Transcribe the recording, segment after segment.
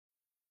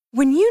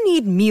When you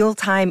need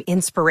mealtime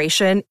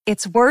inspiration,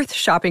 it's worth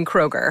shopping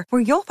Kroger,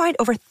 where you'll find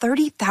over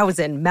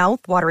 30,000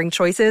 mouth-watering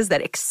choices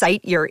that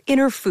excite your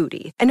inner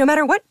foodie. And no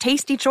matter what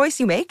tasty choice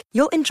you make,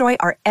 you'll enjoy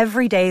our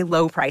everyday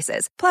low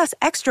prices, plus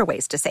extra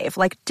ways to save,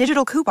 like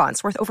digital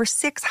coupons worth over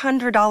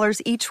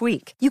 $600 each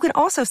week. You can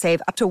also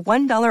save up to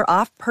 $1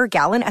 off per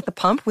gallon at the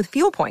pump with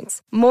fuel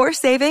points. More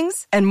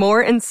savings and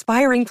more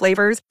inspiring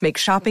flavors make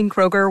shopping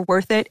Kroger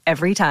worth it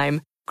every time.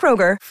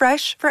 Kroger,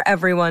 fresh for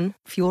everyone.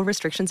 Fuel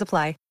restrictions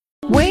apply.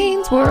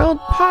 Wayne's World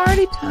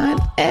party time,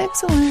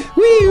 excellent.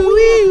 Wee,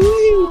 wee,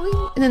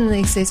 wee. And then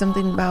they say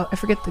something about, I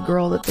forget the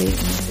girl that they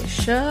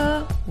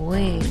say,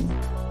 Wayne.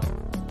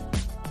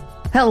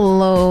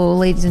 Hello,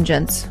 ladies and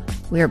gents.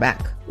 We are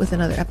back with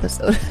another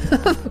episode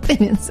of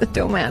Opinions That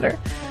Don't Matter.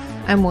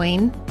 I'm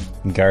Wayne.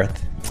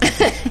 Garth.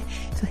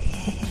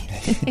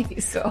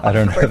 He's so I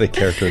don't know awkward. the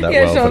character that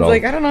Yeah, well. Sean's but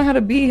like, I don't know how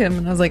to be him.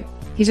 And I was like,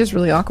 he's just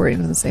really awkward. He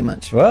doesn't say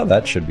much. well,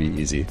 that should be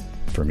easy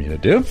for me to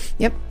do.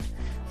 Yep.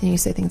 And you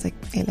say things like,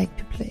 I like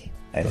to play.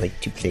 I like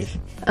to play.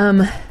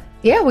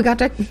 Yeah, we got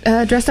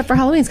dressed up for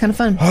Halloween. It's kind of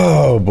fun.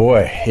 Oh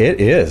boy,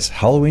 it is.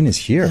 Halloween is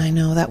here. I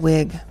know, that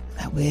wig.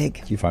 That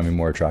wig. Do you find me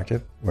more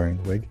attractive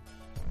wearing the wig?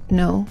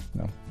 No.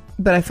 No.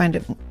 But I find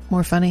it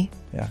more funny.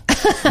 Yeah.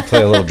 We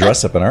play a little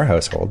dress up in our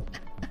household.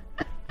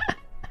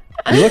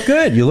 You look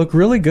good. You look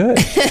really good.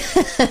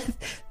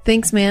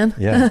 Thanks, man.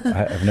 Yeah.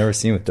 I've never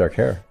seen you with dark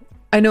hair.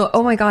 I know.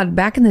 Oh my God.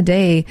 Back in the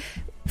day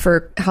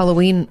for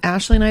Halloween,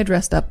 Ashley and I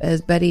dressed up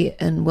as Betty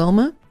and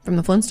Wilma from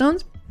the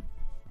Flintstones.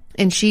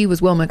 And she was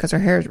Wilma because her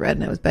hair is red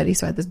and I was Betty.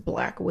 So I had this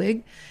black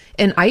wig.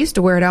 And I used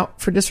to wear it out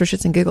for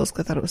shits and giggles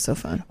because I thought it was so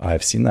fun.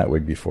 I've seen that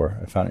wig before.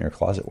 I found it in your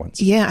closet once.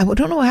 Yeah. I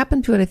don't know what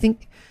happened to it. I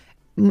think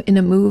in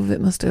a move,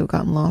 it must have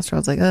gotten lost. Or I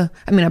was like, I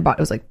mean, I bought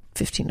it was like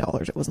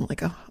 $15. It wasn't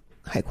like a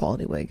high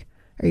quality wig.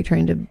 Are you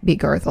trying to be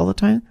Garth all the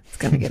time? It's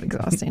going to get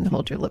exhausting to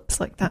hold your lips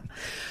like that.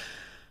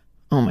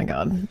 Oh my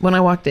God. When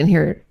I walked in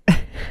here,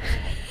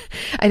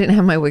 I didn't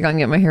have my wig on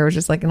yet. My hair was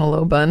just like in a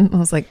low bun. I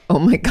was like, oh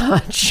my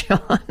God,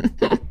 Sean.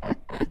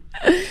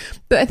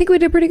 But I think we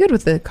did pretty good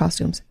with the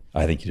costumes.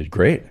 I think you did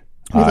great.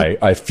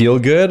 I feel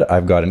good.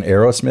 I've got an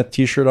Aerosmith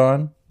t-shirt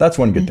on. That's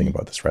one good thing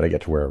about this, right? I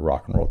get to wear a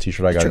rock and roll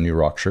t-shirt. I got a new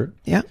rock shirt.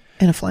 Yeah.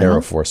 And a flannel.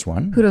 Aero Force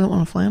One. Who doesn't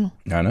want a flannel?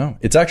 I know.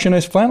 It's actually a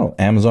nice flannel.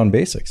 Amazon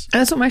Basics.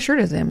 That's what my shirt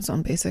is,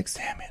 Amazon Basics.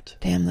 Damn it.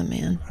 Damn the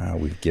man.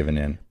 We've given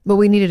in. But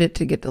we needed it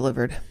to get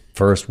delivered.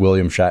 First,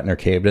 William Shatner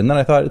caved, and then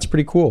I thought it's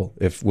pretty cool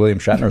if William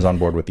Shatner's on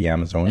board with the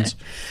Amazons.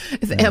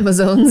 If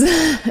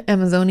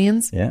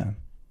Amazonians. Yeah.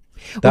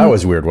 That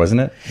was weird,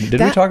 wasn't it?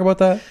 Did we talk about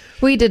that?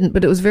 We didn't,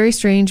 but it was very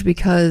strange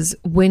because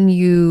when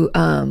you're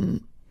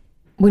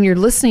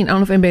listening, I don't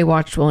know if anybody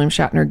watched William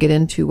Shatner get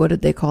into, what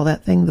did they call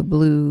that thing? The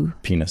blue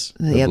penis.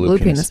 The blue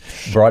penis.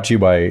 Brought to you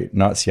by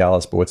not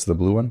Cialis, but what's the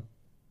blue one?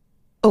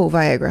 Oh,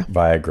 Viagra.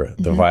 Viagra.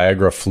 The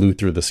Viagra flew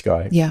through the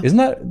sky. Yeah. Isn't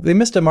that, they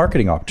missed a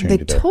marketing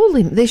opportunity there.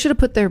 They should have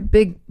put their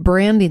big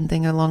branding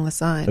thing along the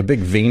side. A big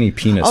veiny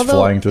penis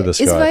flying through the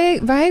sky.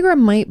 Viagra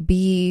might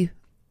be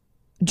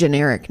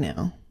generic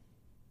now.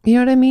 You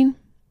know what I mean?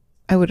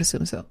 I would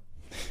assume so.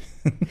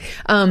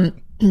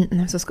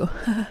 Let's go.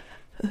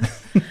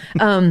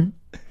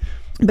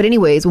 But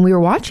anyways, when we were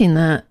watching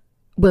that,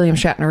 William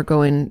Shatner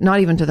going, not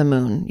even to the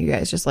moon, you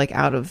guys, just like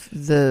out of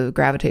the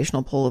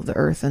gravitational pull of the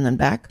Earth and then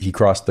back. He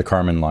crossed the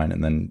Kármán line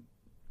and then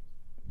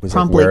was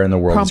like, where in the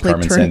world is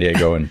Carmen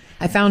Sandiego? And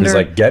I found he's her.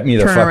 Like, get me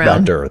the fuck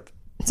back to Earth.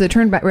 So it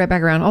turned right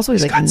back around. Also,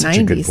 he's like got 90 such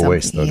a good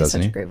voice, something. though, He has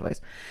doesn't such he? a great voice.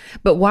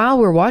 But while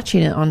we're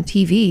watching it on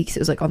TV, because it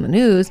was like on the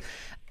news,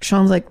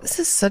 Sean's like, this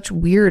is such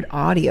weird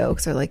audio.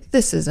 Because they're like,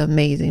 this is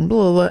amazing,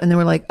 blah, blah, blah. And they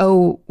were like,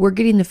 oh, we're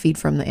getting the feed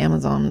from the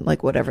Amazon,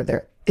 like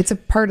whatever. It's a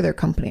part of their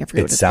company. I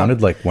forget what It it's sounded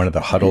called. like one of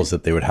the huddles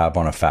that they would have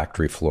on a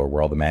factory floor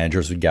where all the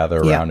managers would gather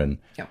around and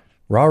Yeah.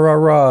 rah, rah,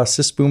 rah,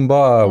 sis boom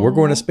ba, we're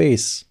going to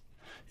space.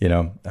 You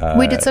know,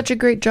 We did such a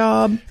great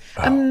job.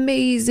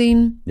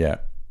 Amazing. yeah.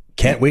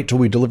 Can't wait till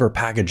we deliver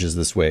packages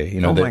this way.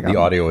 You know, Oh my the God.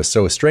 audio is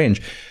so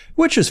strange,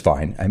 which is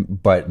fine.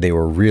 But they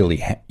were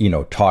really,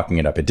 talking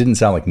it up. It didn't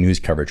sound like news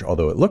coverage,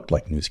 although it looked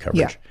like news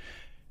coverage.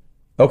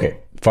 Yeah. Okay,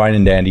 fine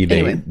and dandy.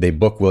 Anyway. They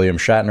book William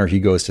Shatner. He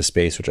goes to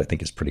space, which I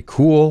think is pretty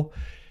cool.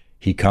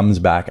 He comes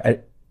back.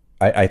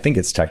 I think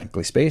it's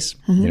technically space.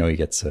 Mm-hmm. You know, he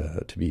gets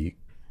to be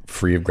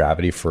free of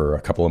gravity for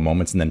a couple of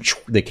moments, and then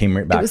they came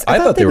right back. I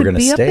thought they were going to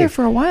be stay up there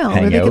for a while.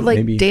 hang Or they out, could like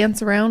maybe.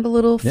 dance around a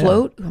little,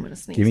 float. I'm going to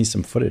sneeze. Give me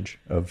some footage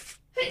of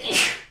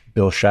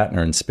Bill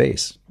Shatner in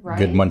space. Right.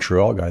 Good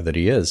Montreal guy that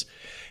he is.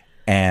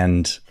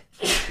 And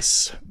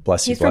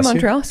bless you, He's from bless you.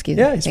 Montreal? Excuse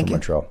me. Yeah, he's Thank from you.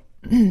 Montreal.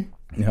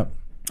 Yep.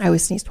 I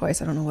always sneeze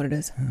twice. I don't know what it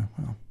is.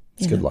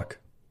 It's good luck.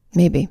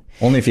 Maybe.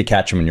 Only if you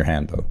catch him in your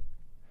hand, though.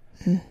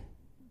 Catch him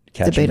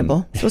in-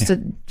 Debatable.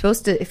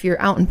 Supposed to, if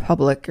you're out in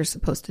public, you're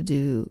supposed to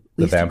do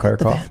The vampire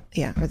cough?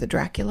 Or the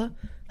Dracula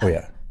Oh,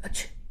 yeah.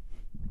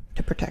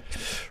 to protect.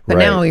 But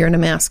Right. now you're in a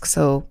mask,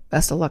 so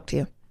best of luck to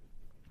you.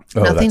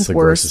 Oh, Nothing's that's the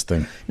worse. grossest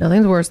thing.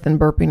 Nothing's worse than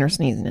burping or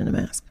sneezing in a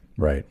mask.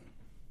 Right.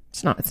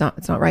 It's not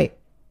right.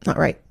 Not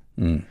right.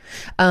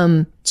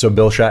 So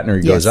Bill Shatner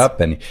goes Yes.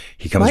 up and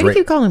he comes Why do you right.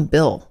 keep calling him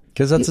Bill?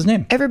 because that's his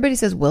name. Everybody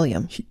says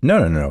William.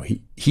 No.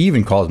 He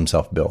even calls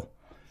himself Bill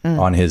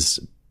on his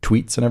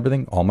tweets and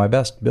everything. All my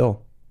best,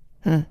 Bill.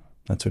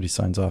 That's what he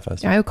signs off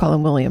as. I would call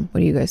him William.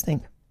 What do you guys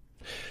think?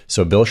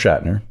 So Bill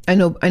Shatner. I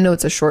know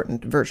it's a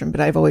shortened version,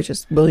 but I've always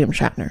just William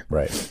Shatner.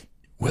 Right.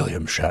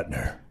 William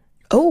Shatner.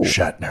 Oh.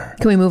 Shatner.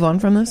 Can we move on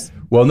from this?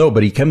 Well, no,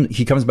 but he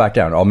comes back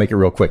down. I'll make it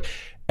real quick.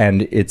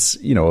 And it's,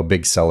 a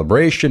big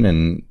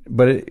celebration,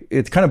 but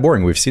it's kind of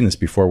boring. We've seen this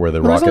before where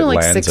the rocket there's only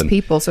like lands. 6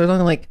 people, so there's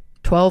only like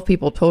 12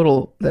 people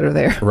total that are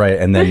there. Right.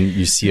 And then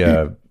you see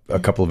a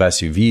couple of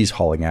SUVs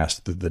hauling ass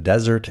through the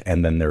desert,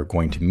 and then they're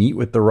going to meet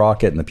with the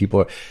rocket, and the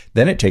people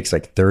then it takes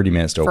like 30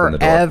 minutes to open the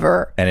door.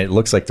 Forever. And it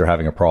looks like they're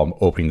having a problem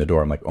opening the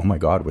door. I'm like, oh my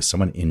God, was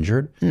someone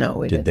injured? No,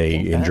 we did didn't they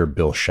think injure that.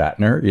 Bill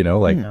Shatner?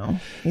 No,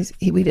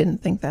 we didn't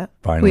think that.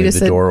 Finally, we just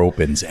the said, door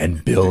opens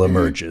and Bill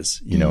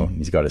emerges.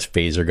 He's got his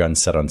phaser gun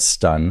set on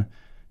stun,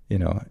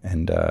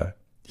 and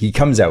he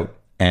comes out.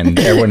 And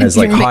everyone is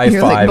like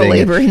high-fiving. Like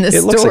belaboring this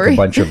it looks story. like a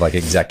bunch of like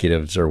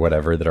executives or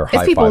whatever that are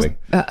it's people's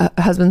high-fiving.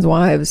 husbands'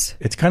 wives.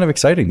 It's kind of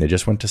exciting. They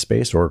just went to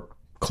space or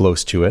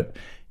close to it,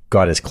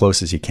 got as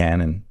close as you can,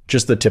 and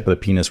just the tip of the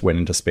penis went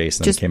into space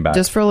and then came back.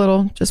 Just for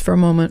a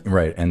moment.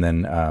 Right. And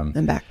then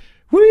And back.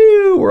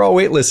 woo, we're all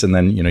weightless. And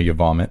then, you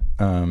vomit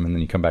and then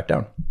you come back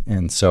down.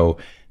 And so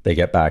they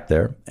get back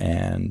there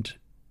and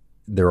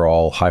they're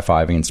all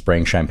high-fiving and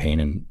spraying champagne,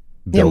 and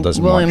Bill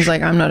doesn't William's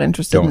want, like, I'm not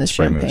interested in this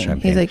spray me with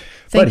champagne. He's like,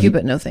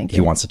 but no thank you.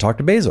 He wants to talk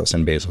to Bezos,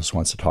 and Bezos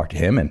wants to talk to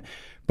him.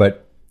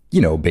 But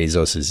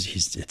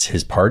Bezos it's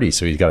his party,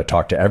 so he's got to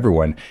talk to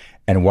everyone.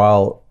 And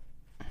while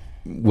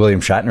William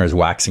Shatner is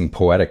waxing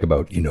poetic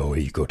about,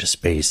 you go to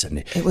space and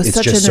it was it's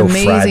such just an so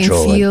amazing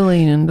fragile,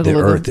 feeling, and the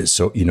Earth is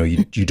so,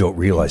 you don't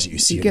realize it. You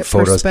see it in get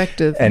photos.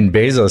 perspective. And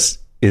Bezos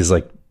is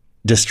like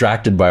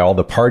distracted by all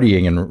the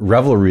partying and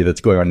revelry that's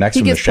going on next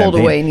to him. He gets pulled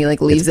away and he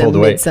like leaves it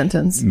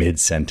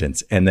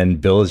mid-sentence. And then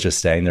Bill is just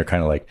standing there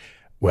kind of like,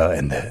 well,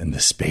 and the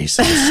space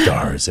and the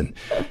stars.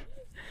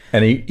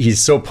 And he's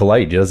so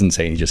polite. He doesn't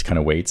say, he just kind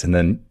of waits. And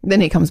then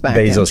he comes back.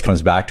 Bezos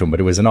comes back to him. But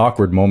it was an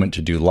awkward moment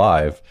to do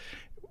live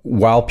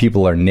while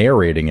people are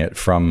narrating it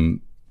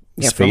from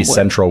Space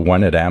Central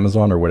 1 at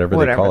Amazon or whatever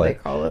they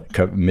call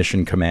it.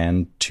 Mission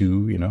Command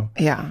 2,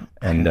 Yeah.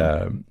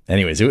 And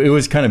anyways, it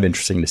was kind of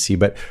interesting to see.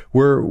 But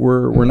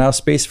we're now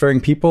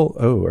spacefaring people.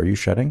 Oh, are you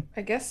shedding?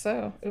 I guess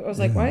so. I was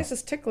like, why is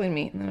this tickling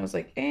me? And then I was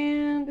like,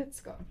 and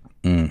it's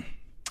gone.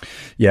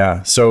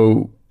 Yeah.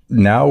 So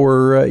now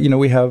we're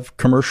we have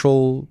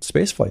commercial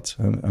space flights.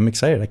 I'm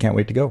excited. I can't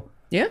wait to go.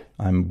 Yeah.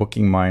 I'm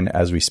booking mine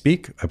as we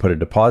speak. I put a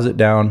deposit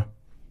down.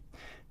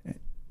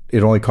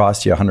 It only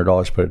costs you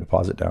 $100 to put a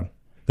deposit down.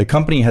 The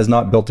company has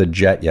not built a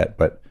jet yet,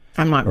 but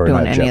I'm not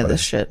doing any of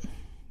this shit.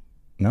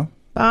 No?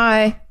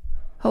 Bye.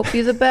 Hope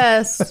you're the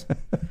best.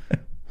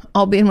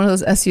 I'll be in one of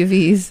those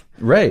SUVs.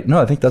 Right. No,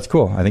 I think that's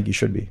cool. I think you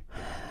should be.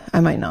 I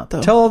might not,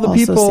 though. Tell all the also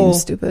people. Seems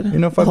stupid.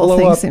 If I the whole blow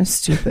thing up. seems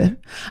stupid.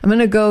 I'm going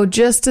to go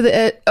just to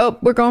the...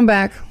 we're going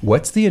back.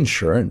 What's the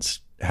insurance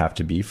have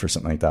to be for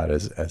something like that?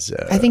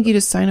 I think you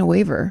just sign a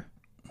waiver.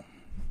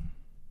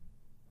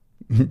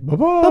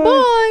 Bye-bye.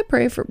 Bye-bye.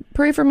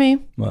 Pray for me.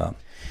 Well,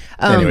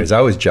 anyways,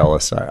 I was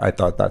jealous. I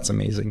thought that's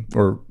amazing.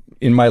 Or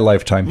in my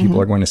lifetime, people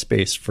are going to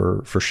space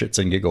for shits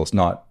and giggles,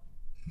 not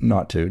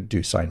to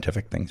do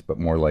scientific things, but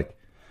more like,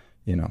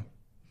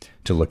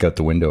 to look out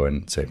the window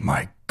and say,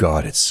 my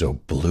God, it's so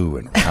blue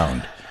and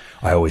round.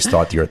 I always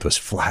thought the earth was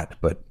flat,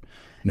 but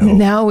no.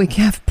 Now we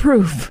have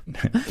proof.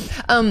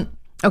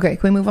 Okay, can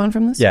we move on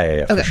from this?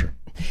 Yeah, okay. For sure.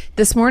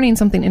 This morning,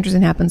 something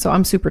interesting happened, so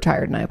I'm super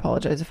tired, and I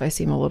apologize if I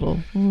seem a little...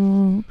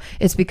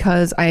 It's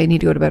because I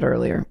need to go to bed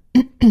earlier.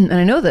 And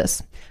I know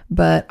this,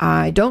 but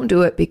I don't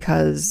do it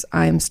because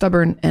I'm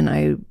stubborn, and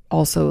I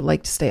also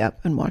like to stay up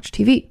and watch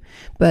TV.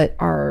 But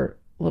our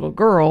little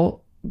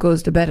girl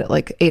goes to bed at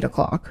like 8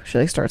 o'clock. She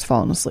like starts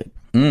falling asleep,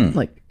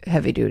 like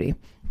heavy duty.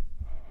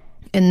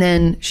 And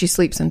then she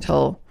sleeps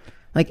until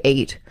like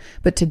 8.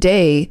 But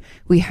today,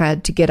 we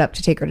had to get up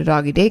to take her to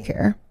doggy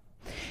daycare.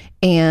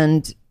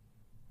 And...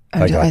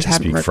 I got to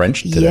speak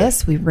French today.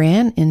 Yes, we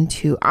ran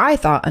into, I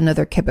thought,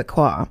 another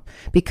Quebecois,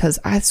 because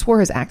I swore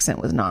his accent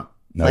was not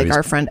like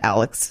our friend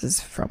Alex is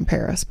from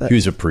Paris. But he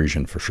was a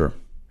Parisian for sure.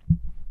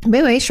 But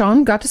anyway,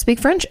 Sean got to speak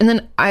French. And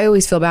then I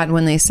always feel bad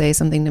when they say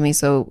something to me.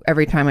 So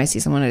every time I see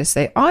someone, I just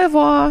say, au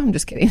revoir. I'm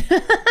just kidding.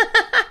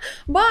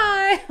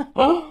 Bye.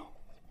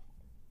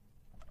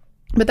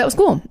 But that was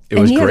cool. It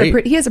was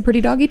great. He has a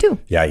pretty doggy too.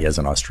 Yeah, he has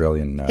an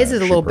Australian. His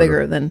is a little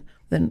bigger than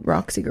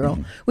Roxy Girl,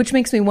 which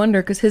makes me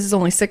wonder because his is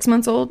only 6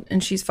 months old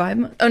and she's 5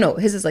 months. Oh no,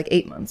 his is like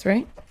 8 months,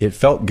 right? It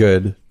felt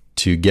good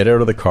to get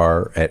out of the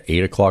car at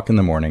 8 o'clock in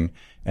the morning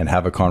and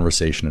have a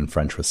conversation in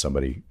French with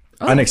somebody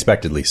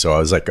unexpectly. So I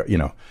was like,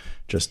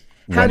 just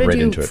how went right into it.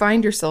 How did you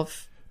find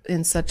yourself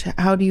in such?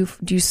 How do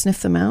you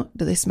sniff them out?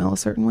 Do they smell a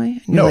certain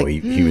way? No,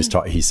 like, he was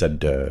he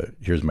said,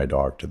 "Here's my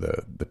dog" to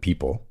the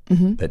people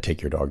that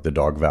take your dog, the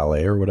dog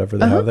valet or whatever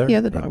they have there.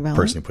 Yeah, the dog valet.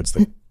 Person who puts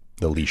the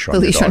leash on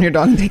on your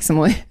dog and takes them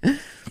away.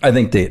 I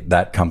think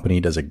that company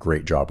does a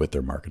great job with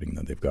their marketing.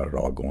 That they've got it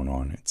all going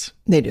on.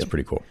 They do. It's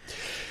pretty cool.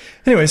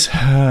 Anyways,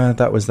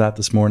 that was that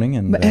this morning.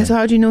 And But so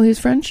how'd you know he was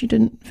French? You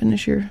didn't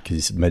finish your... because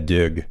he said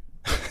Madug.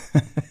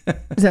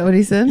 Is that what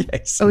he said?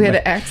 Yes. Oh, he had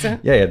an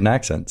accent? Yeah, he had an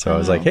accent. So I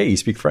was like, hey, you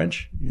speak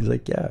French? He's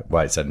like, yeah.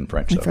 Well, I said in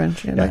French. In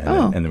French, yeah. Like,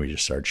 and then we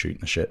just started shooting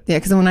the shit. Yeah,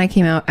 because when I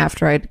came out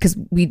after because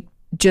we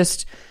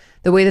just,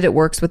 the way that it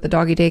works with the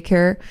doggy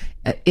daycare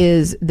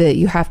is that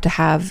you have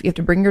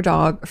to bring your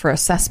dog for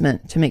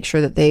assessment to make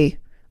sure that they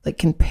like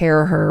can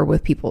pair her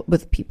with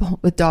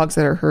dogs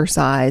that are her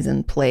size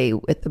and play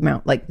with the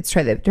amount. Like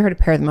try to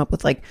pair them up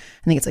with like,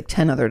 I think it's like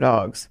 10 other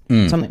dogs,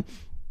 something.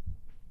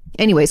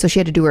 Anyway, so she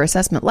had to do her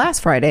assessment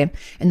last Friday,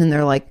 and then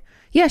they're like,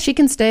 yeah, she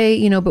can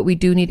stay, but we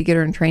do need to get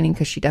her in training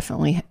because she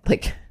definitely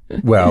like.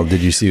 Well,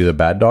 did you see the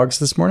bad dogs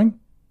this morning?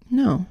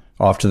 No.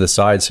 Off to the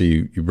side, so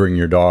you bring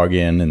your dog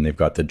in, and they've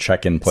got the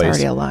check-in place. It's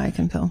already a lie, I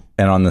can tell.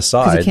 And on the Because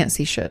side, you can't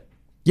see shit.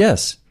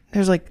 yes,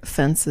 There's like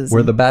fences.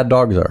 where the bad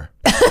dogs are.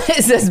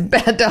 It says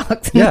bad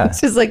dogs. Yeah.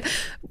 It's just like,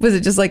 was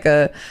it just like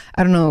a,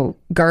 I don't know,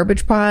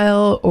 garbage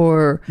pile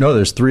or? No,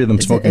 there's 3 of them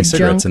smoking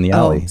cigarettes in the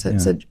alley. Oh,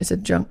 it's a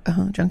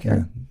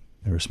junkyard.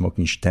 They were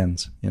smoking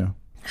shtens,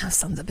 Oh,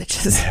 sons of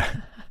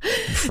bitches.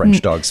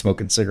 French dogs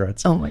smoking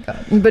cigarettes. Oh my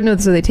God. But no,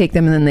 so they take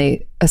them and then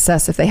they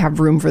assess if they have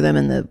room for them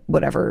in the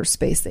whatever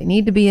space they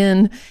need to be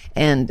in.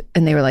 And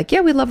they were like,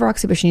 yeah, we love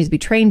Roxy, but she needs to be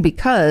trained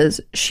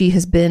because she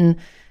has been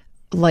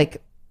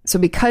like, so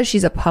because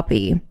she's a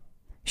puppy,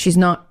 she's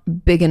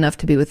not big enough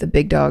to be with the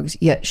big dogs,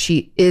 yet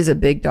she is a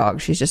big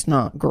dog. She's just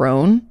not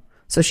grown.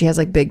 So she has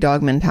like big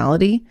dog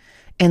mentality.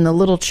 And the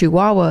little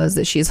chihuahuas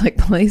that she's like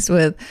placed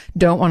with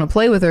don't want to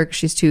play with her because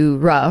she's too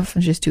rough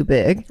and she's too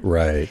big.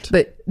 Right.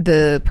 But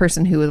the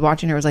person who was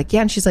watching her was like,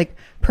 yeah, and she's like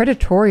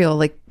predatorial.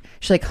 Like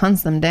she like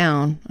hunts them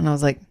down. And I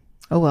was like,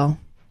 oh, well,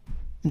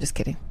 I'm just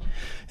kidding.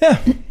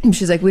 Yeah.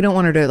 She's like, we don't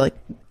want her to like,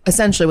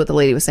 essentially what the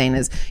lady was saying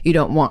is you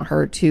don't want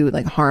her to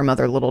like harm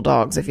other little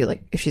dogs if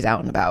she's out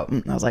and about.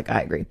 And I was like,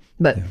 I agree.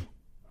 But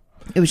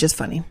it was just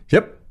funny.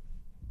 Yep.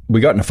 We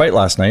got in a fight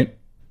last night.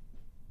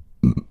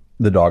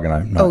 The dog and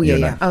I. Not Oh, you yeah,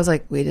 and yeah. I was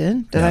like, we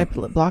did? Did I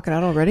block it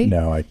out already?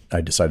 No,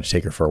 I decided to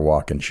take her for a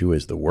walk, and she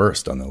was the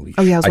worst on the leash.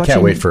 Oh, yeah, I can't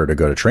watching- wait for her to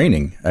go to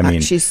training. I mean,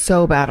 She's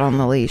so bad on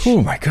the leash.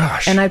 oh my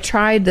gosh. And I've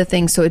tried the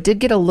thing, so it did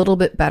get a little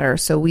bit better.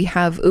 So we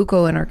have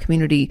Uko in our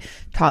community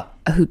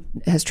who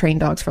has trained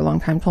dogs for a long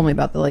time, told me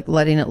about the like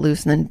letting it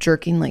loose and then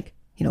jerking like,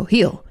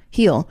 heel.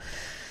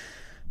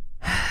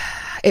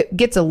 It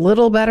gets a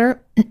little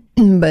better,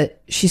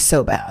 but she's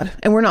so bad.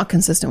 And we're not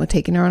consistent with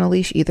taking her on a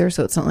leash either,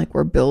 so it's not like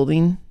we're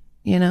building,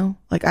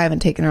 Like I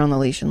haven't taken her on the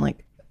leash in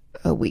like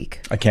a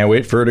week. I can't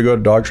wait for her to go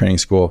to dog training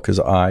school because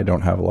I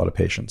don't have a lot of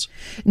patience.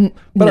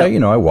 But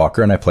I walk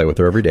her and I play with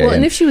her every day. Well,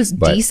 and if she was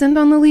decent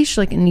on the leash,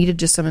 like it needed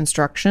just some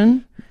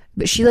instruction,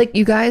 but she like,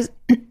 you guys,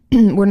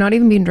 we're not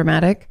even being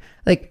dramatic.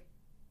 Like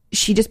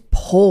she just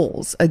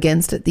pulls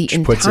against it the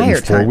entire puts it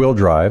in time. 4-wheel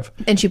drive.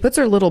 And she puts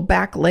her little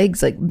back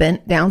legs like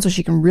bent down so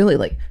she can really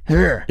like,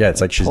 Yeah,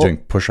 it's like she's doing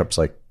push-ups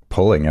like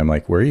pulling. I'm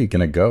like, where are you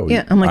going to go?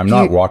 Yeah, I'm like, I'm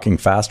not walking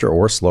faster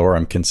or slower.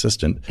 I'm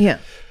consistent. Yeah.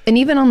 And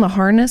even on the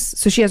harness,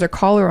 so she has her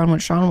collar on when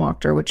Sean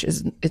walked her, which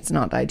is, it's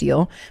not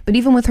ideal. But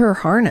even with her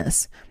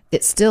harness,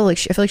 it's still like,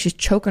 I feel like she's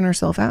choking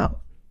herself out.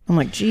 I'm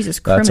like, Jesus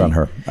Christ. That's on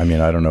her. I mean,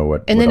 I don't know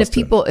what. And what then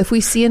else if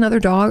we see another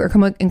dog or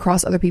come and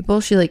cross other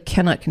people, she like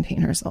cannot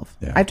contain herself.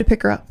 Yeah. I have to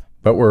pick her up.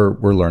 But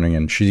we're learning,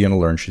 and she's going to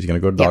learn. She's going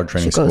to go to dog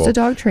training school. She goes to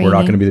dog training. We're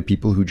not going to be the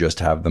people who just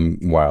have them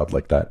wild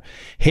like that.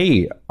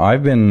 Hey,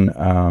 I've been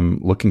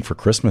looking for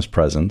Christmas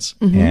presents,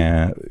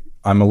 and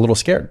I'm a little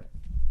scared.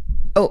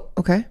 Oh,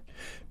 okay.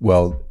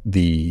 Well,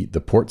 the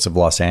ports of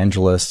Los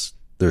Angeles,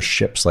 there's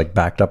ships like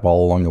backed up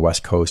all along the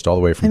West Coast, all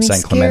the way from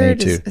San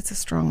Clemente to. It's a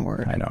strong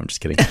word. I know, I'm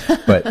just kidding.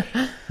 But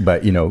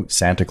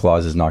Santa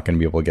Claus is not going to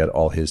be able to get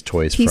all his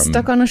toys He's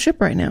stuck on a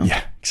ship right now.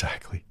 Yeah,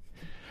 exactly.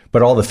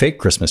 But all the fake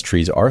Christmas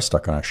trees are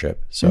stuck on a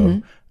ship.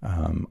 So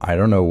I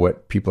don't know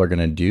what people are going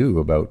to do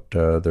about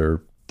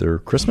their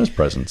Christmas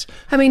presents.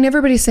 I mean,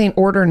 everybody's saying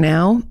order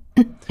now.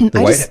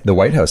 The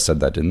White House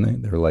said that, didn't they?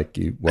 They were like,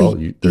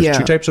 there's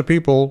 2 types of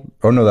people.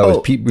 Oh, no, that was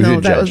Pete Buttigieg. No,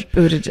 that was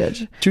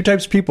Buttigieg. 2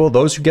 types of people,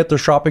 those who get their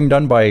shopping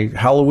done by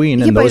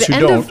Halloween and those who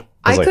don't.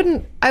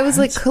 I was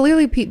like,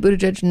 clearly Pete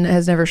Buttigieg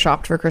has never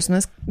shopped for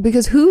Christmas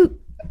because who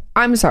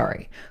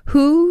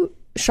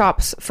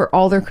shops for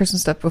all their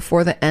Christmas stuff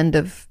before the end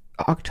of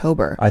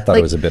October? I thought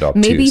it was a bit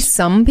obtuse. Maybe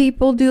some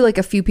people do, like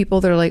a few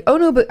people that are like, oh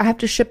no, but I have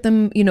to ship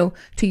them,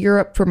 to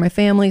Europe for my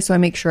family, so I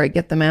make sure I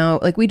get them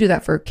out. Like we do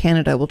that for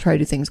Canada. We'll try to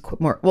do things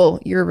more. Well,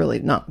 you're really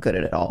not good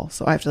at it all,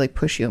 so I have to like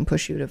push you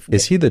to.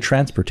 Is he the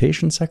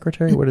transportation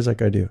secretary? What does that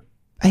guy do?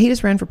 He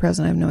just ran for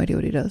president. I have no idea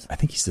what he does. I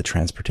think he's the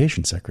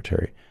transportation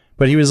secretary.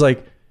 But he was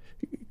like,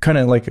 kind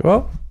of like,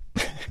 well,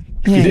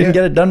 you didn't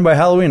get it done by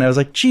Halloween. I was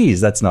like,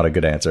 geez, that's not a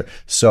good answer.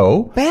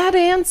 So bad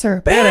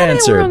answer. Bad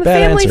answer. We're on the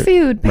bad Family answer.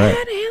 Feud. Bad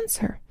Right.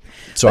 answer.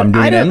 So I'm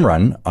doing an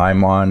run.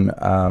 I'm on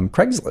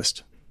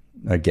Craigslist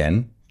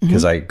again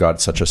because I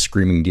got such a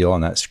screaming deal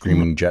on that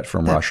screaming jet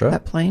from Russia.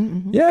 That plane.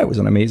 Mm-hmm. Yeah, it was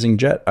an amazing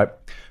jet.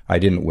 I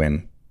didn't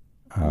win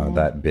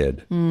that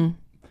bid.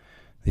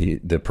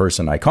 The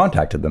person I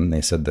contacted them,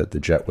 they said that the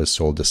jet was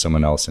sold to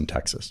someone else in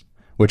Texas.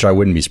 which I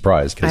wouldn't be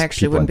surprised because I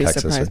actually people in wouldn't be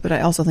Texas surprised, but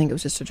I also think it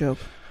was just a joke.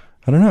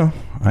 I don't know.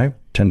 I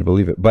tend to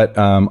believe it. But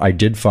I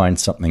did find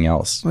something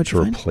else What'd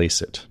you find?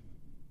 replace it.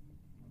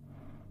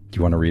 Do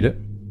you want to read it?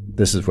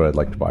 This is what I'd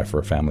like to buy for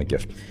a family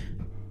gift.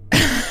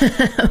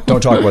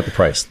 Don't talk about the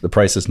price. The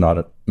price is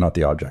not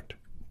the object.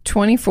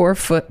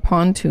 24-foot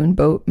pontoon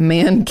boat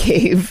man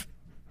cave.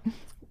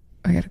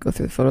 I got to go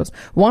through the photos.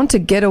 Want to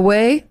get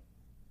away?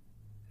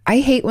 I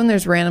hate when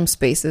there's random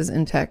spaces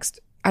in text.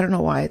 I don't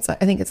know why. I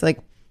think it's like...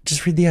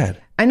 Just read the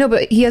ad. I know,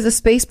 but he has a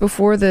space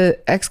before the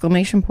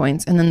exclamation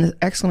points, and then the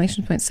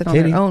exclamation points sit on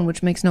Katie. their own,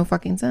 which makes no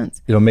fucking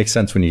sense. It'll make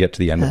sense when you get to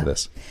the end of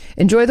this.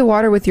 Enjoy the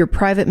water with your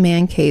private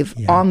man cave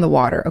on the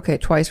water. Okay,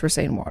 twice we're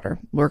saying water.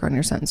 Work on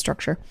your sentence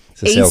structure.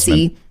 It's a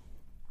AC,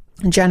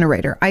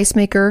 generator, ice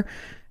maker,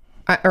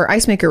 or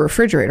ice maker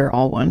refrigerator,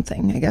 all one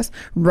thing, I guess.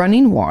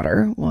 Running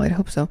water. Well, I'd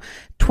hope so.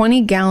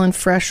 20-gallon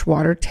fresh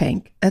water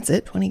tank. That's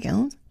it, 20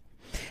 gallons.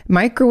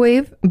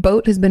 Microwave.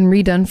 Boat has been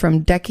redone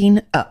from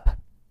decking up.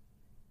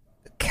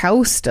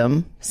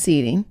 Custom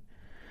seating.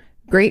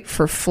 Great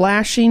for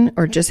flashing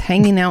or just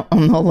hanging out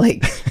on the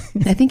lake.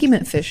 I think he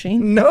meant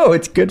fishing. No,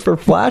 it's good for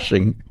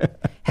flashing.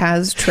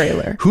 Has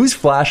trailer. Who's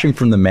flashing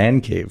from the man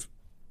cave?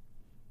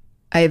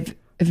 I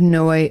have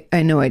no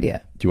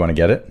idea. Do you want to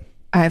get it?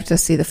 I have to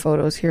see the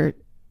photos here.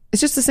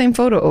 It's just the same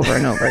photo over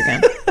and over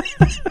again.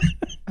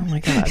 Oh my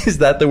God. Is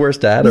that the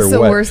worst ad It's or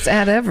the what? worst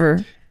ad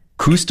ever.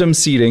 Custom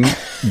seating,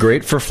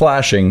 great for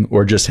flashing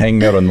or just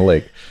hanging out on the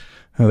lake.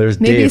 Oh, there's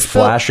Dave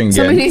flashing again.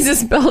 Somebody needs to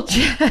spell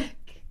check.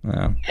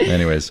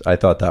 Anyways, I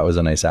thought that was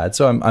a nice ad.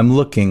 So I'm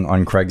looking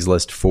on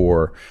Craigslist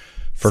for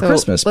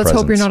Christmas let's presents.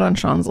 hope you're not on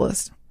Sean's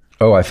list.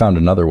 Oh, I found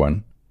another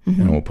one,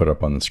 and we'll put it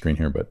up on the screen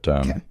here. But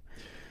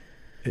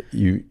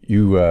you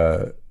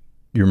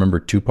remember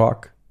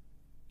Tupac?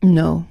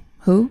 No.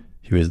 Who?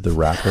 He was the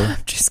rapper.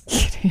 Just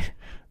kidding.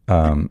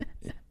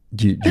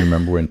 Do you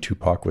remember when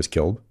Tupac was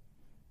killed?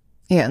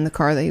 Yeah, in the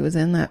car that he was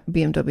in, that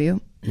BMW.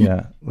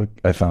 Yeah. Look,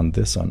 I found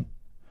this on.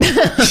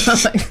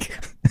 Oh my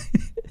God.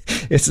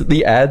 It's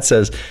the ad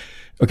says,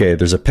 okay,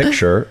 there's a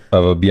picture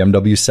of a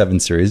BMW 7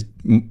 Series.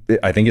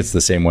 I think it's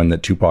the same one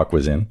that Tupac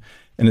was in.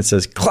 And it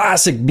says,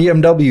 classic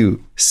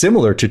BMW,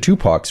 similar to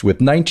Tupac's with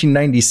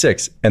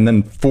 1996, and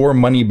then 4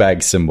 money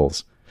bag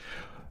symbols.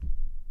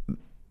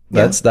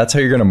 That's how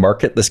you're going to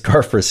market this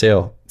car for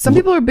sale. Some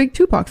people are big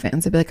Tupac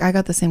fans. They'd be like, I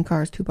got the same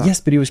car as Tupac.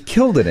 Yes, but he was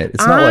killed in it.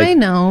 It's not I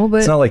know, but...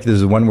 It's not like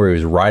there's one where he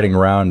was riding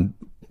around,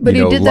 But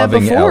he did that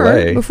loving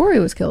LA. before he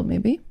was killed,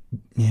 maybe.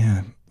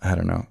 Yeah, I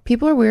don't know.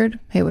 People are weird.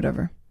 Hey,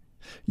 whatever.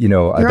 I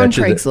You're bet on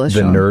you Craigslist,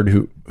 the Sean.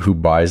 nerd who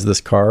buys this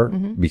car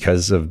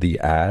because of the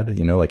ad,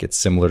 like it's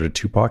similar to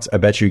Tupac's, I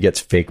bet you he gets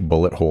fake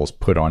bullet holes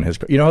put on his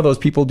car. You know how those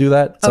people do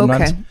that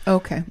sometimes?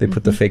 Okay. They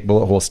put the fake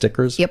bullet hole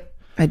stickers? Yep.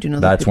 I do know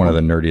that. That's one of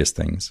the nerdiest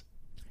things,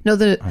 No,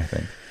 I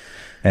think.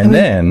 And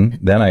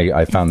then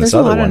I found this there's a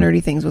other lot one. of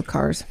nerdy things with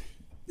cars.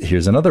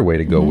 Here's another way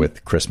to go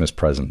with Christmas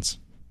presents.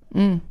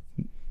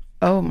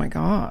 Oh my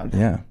God.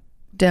 Yeah.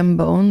 Dem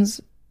bones.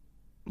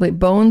 Wait,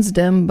 bones,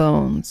 dem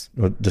bones.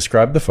 Well,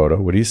 describe the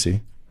photo. What do you see?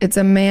 It's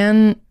a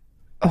man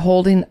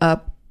holding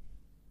up,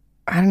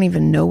 I don't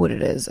even know what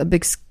it is, a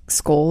big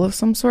skull of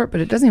some sort, but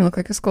it doesn't even look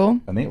like a skull.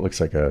 I think it looks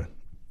like a...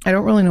 I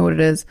don't really know what it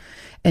is.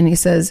 And he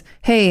says,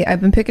 hey,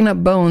 I've been picking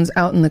up bones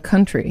out in the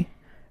country.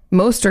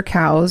 Most are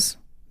cows,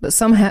 but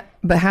some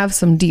have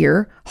some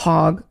deer,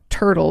 hog,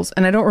 turtles,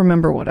 and I don't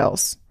remember what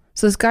else.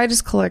 So this guy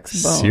just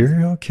collects bones.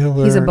 Serial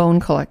killer. He's a bone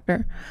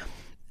collector.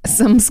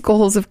 Some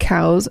skulls of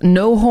cows,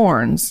 no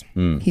horns.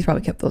 He's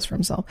probably kept those for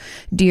himself.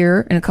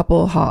 Deer and a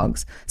couple of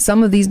hogs.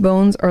 Some of these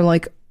bones are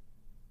like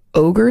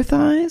ogre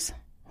thighs.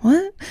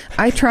 What?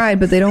 I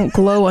tried, but they don't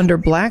glow under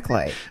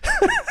blacklight.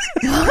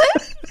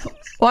 What?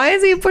 Why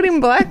is he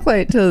putting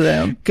blacklight to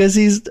them? Because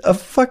he's a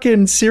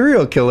fucking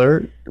serial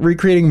killer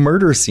recreating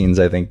murder scenes,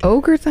 I think.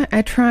 Ogre thigh?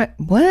 I tried.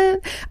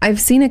 What?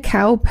 I've seen a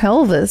cow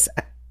pelvis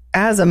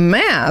as a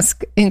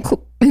mask.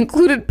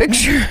 Included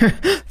picture.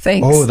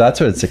 Thanks. Oh,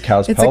 that's what it's a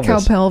cow's pelvis. It's a cow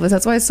pelvis.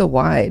 That's why it's so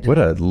wide. What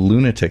a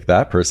lunatic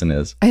that person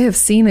is. I have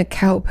seen a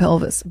cow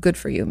pelvis. Good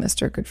for you,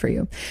 mister. Good for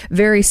you.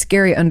 Very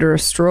scary under a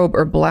strobe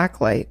or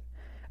blacklight.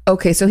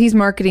 Okay, so he's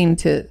marketing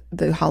to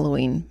the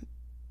Halloween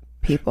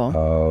people.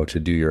 Oh, to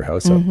do your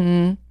house up.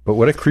 But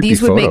what a creepy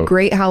These would photo. make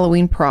great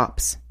Halloween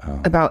props.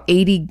 About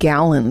 80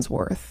 gallons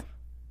worth.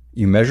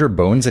 You measure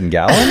bones in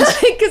gallons?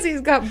 Because he's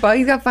got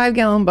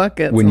 5-gallon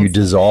buckets. When you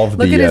dissolve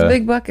Look at his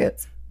big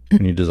buckets.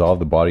 when you dissolve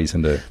the bodies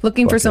into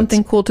Looking for buckets.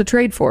 something cool to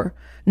trade for.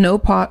 No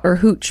pot or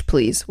hooch,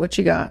 please. What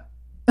you got?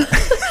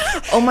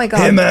 Oh my God.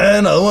 Hey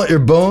man, I want your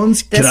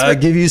bones. Can I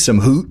give you some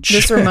hooch?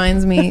 This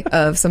reminds me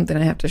of something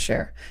I have to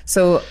share.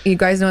 So you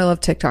guys know I love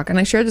TikTok, and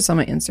I shared this on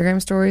my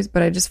Instagram stories,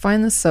 but I just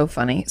find this so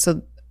funny.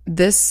 So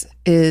this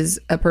is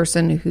a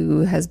person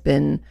who has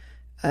been,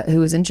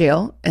 who is in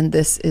jail, and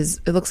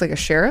it looks like a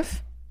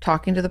sheriff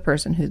talking to the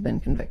person who's been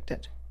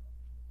convicted.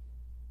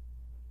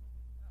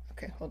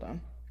 Okay, hold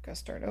on. Gotta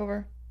start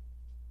over.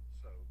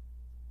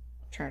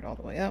 Try it all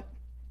the way up.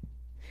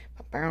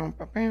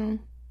 Ba-bow.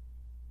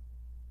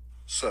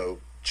 So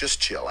just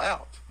chill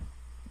out.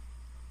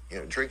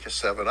 Drink a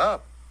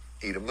 7-Up.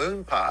 Eat a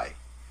moon pie.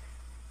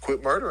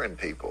 Quit murdering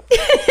people.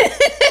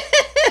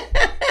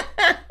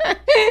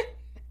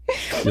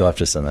 You'll have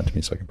to send that to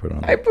me so I can put it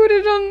on. I put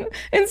it on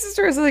Insta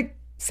stories like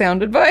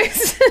sound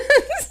advice.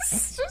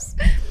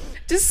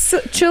 just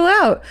chill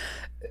out.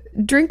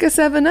 Drink a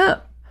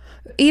 7-Up.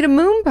 Eat a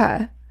moon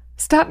pie.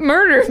 Stop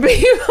murdering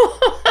people.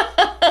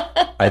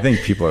 I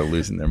think people are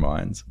losing their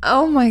minds.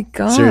 Oh my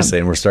God. Seriously,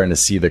 and we're starting to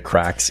see the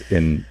cracks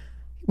in.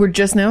 We're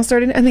just now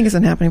starting. I think it's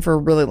been happening for a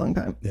really long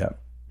time. Yeah.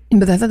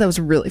 But I thought that was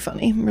really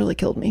funny. Really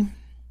killed me.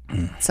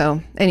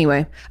 So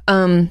anyway,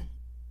 I'm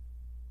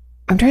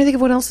trying to think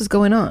of what else is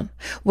going on.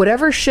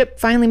 Whatever ship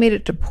finally made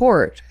it to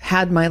port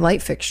had my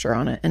light fixture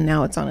on it, and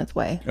now it's on its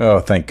way. Oh,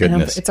 thank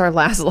goodness. It's our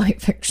last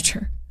light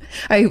fixture.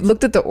 I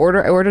looked at the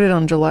order. I ordered it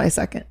on July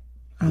 2nd.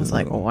 I was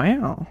like,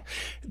 wow.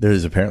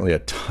 There's apparently a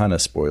ton of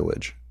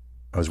spoilage.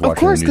 I was watching Of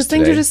course, the news because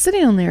things today. are just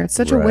sitting on there. It's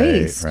such a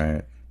waste.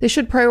 Right. They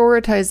should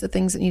prioritize the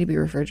things that need to be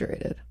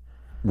refrigerated.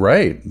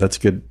 Right. That's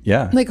good.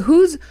 Yeah. Like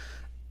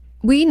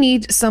we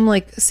need some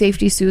like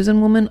Safety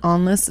Susan woman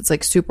on this. It's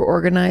like super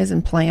organized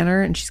and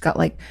planner. And she's got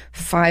like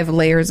 5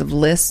 layers of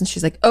lists. And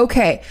she's like,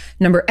 okay,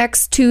 number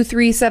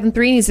X2373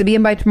 needs to be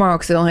in by tomorrow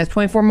because it only has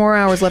 24 more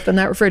hours left on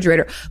that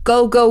refrigerator.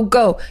 Go, go,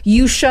 go.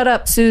 You shut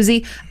up,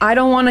 Susie. I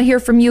don't want to hear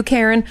from you,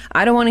 Karen.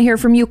 I don't want to hear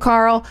from you,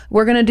 Carl.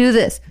 We're going to do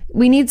this.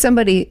 We need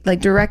somebody like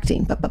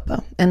directing.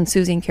 And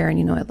Susie and Karen,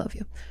 you know I love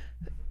you.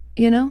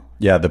 You know?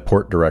 Yeah, the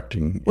port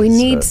directing. We is,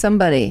 need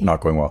somebody.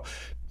 Not going well.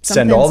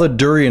 Send all the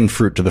durian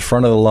fruit to the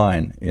front of the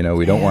line. You know,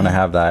 we don't want to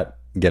have that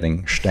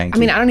getting stanky. I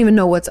mean, I don't even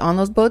know what's on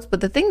those boats, but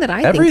the thing that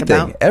I think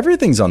about...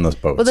 Everything's on those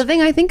boats. Well, the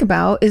thing I think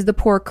about is the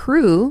poor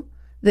crew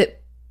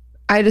that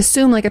I'd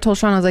assume, like I told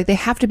Sean, I was like, they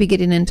have to be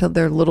getting into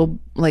their little,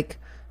 like,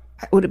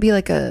 would it be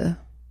like I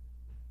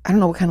don't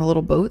know what kind of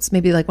little boats?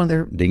 Maybe like one of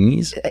their...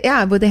 Dinghies?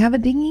 Yeah, would they have a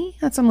dinghy?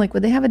 That's I'm like,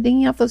 would they have a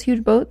dinghy off those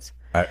huge boats?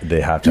 They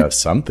have to have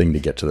something to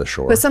get to the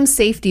shore. But some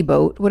safety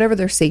boat, whatever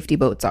their safety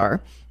boats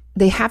are,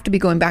 they have to be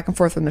going back and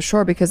forth from the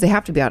shore because they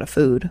have to be out of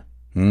food.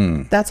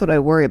 That's what I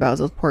worry about is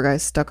those poor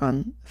guys stuck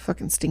on a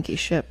fucking stinky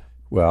ship.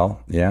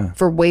 Well, yeah.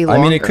 For way longer.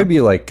 I mean, it could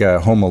be like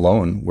Home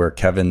Alone where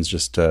Kevin's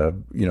just,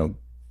 and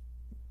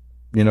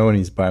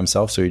he's by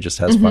himself, so he just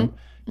has fun.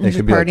 It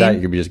could be like that. You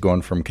could be just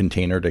going from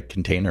container to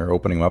container,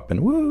 opening them up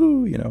and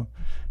woo,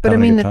 But I having a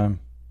mean, good time.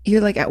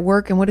 You're like at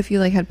work and what if you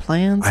like had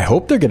plans? I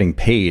hope they're getting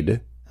paid.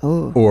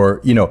 Oh.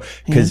 Or,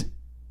 because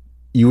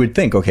you would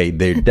think, okay,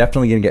 they're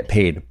definitely going to get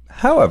paid.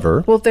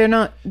 However, well, if they're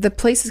not, the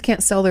places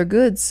can't sell their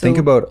goods. So. Think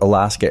about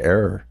Alaska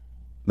Air.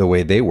 The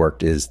way they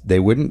worked is they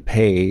wouldn't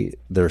pay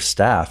their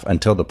staff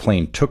until the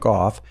plane took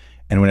off.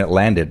 And when it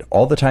landed,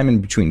 all the time in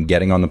between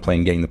getting on the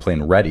plane, getting the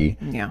plane ready,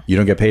 you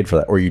don't get paid for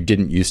that. Or you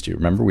didn't used to.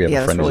 Remember, we have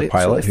a friend who's a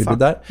pilot who did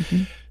that.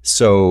 Mm-hmm.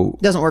 So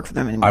it doesn't work for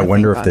them anymore. I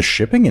wonder if the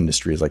shipping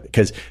industry is like,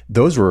 because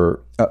those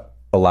were...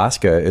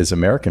 Alaska is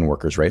American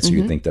workers, right? So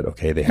you'd think that,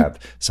 okay, they have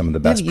some of the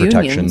best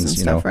protections, and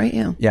stuff, right?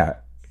 Yeah. Yeah.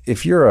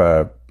 If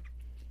you're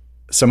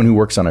someone who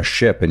works on a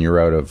ship and you're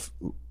out of,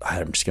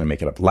 I'm just going to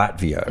make it up,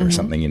 Latvia or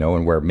something,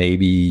 and where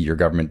maybe your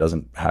government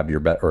doesn't have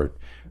your or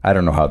I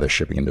don't know how the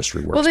shipping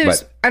industry works. Well,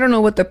 I don't know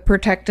what the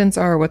protectants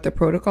are, or what the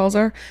protocols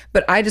are,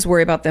 but I just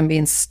worry about them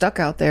being stuck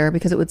out there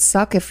because it would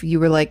suck if you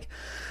were like,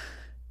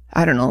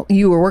 I don't know,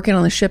 you were working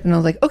on the ship and I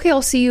was like, okay,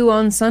 I'll see you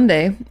on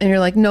Sunday. And you're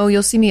like, no,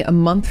 you'll see me a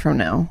month from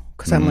now.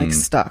 Because I'm like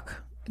stuck.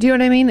 Do you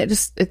know what I mean?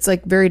 It's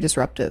like very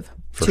disruptive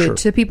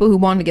to people who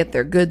want to get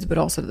their goods, but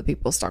also to the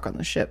people stuck on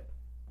the ship.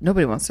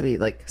 Nobody wants to be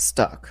like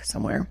stuck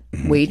somewhere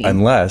waiting.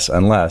 Unless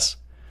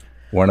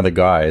one of the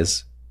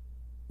guys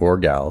or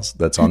gals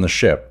that's on the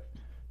ship,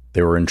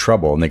 they were in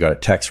trouble and they got a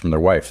text from their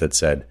wife that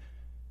said,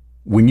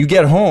 when you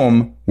get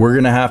home, we're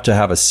going to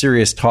have a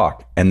serious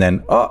talk. And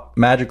then,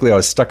 magically I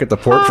was stuck at the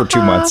port for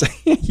 2 months.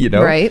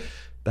 Right.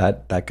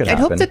 That could happen.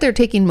 I hope that they're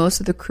taking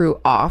most of the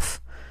crew off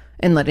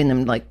and letting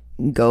them like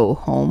go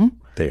home.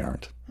 They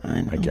aren't.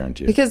 I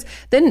guarantee you. Because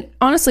then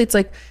honestly it's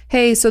like,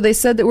 hey, so they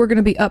said that we're going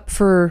to be up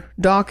for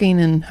docking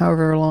in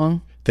however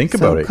long. Think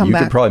about it. You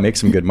could probably make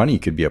some good money. You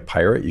could be a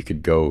pirate. You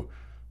could go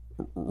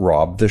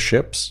rob the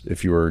ships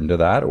if you were into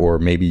that, or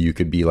maybe you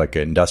could be like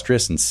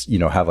industrious and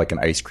have like an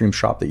ice cream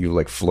shop that you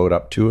like float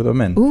up to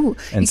them and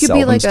sell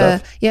them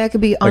stuff. It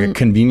could be like a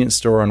convenience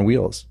store on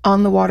wheels,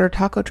 on the water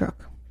taco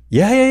truck.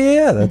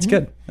 Yeah. That's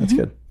good. That's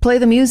good. Play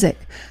the music.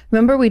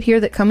 Remember, we'd hear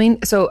that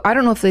coming. So I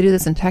don't know if they do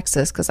this in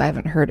Texas because I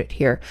haven't heard it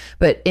here,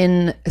 but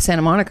in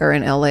Santa Monica or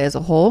in LA as a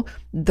whole,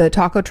 the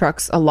taco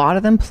trucks, a lot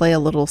of them play a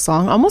little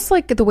song, almost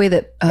like the way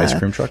that ice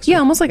cream trucks. Yeah,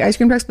 almost like ice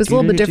cream trucks, but it's a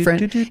little bit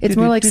different. It's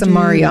more like some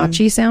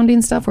mariachi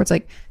sounding stuff where it's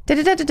like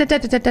and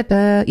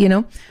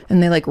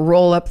they like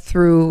roll up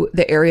through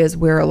the areas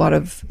where a lot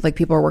of like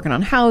people are working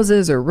on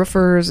houses or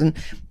roofers and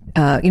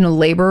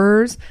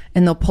laborers,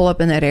 and they'll pull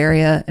up in that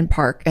area and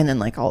park, and then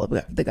like all of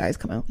the guys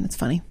come out, and it's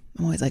funny.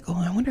 I'm always like,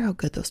 I wonder how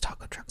good those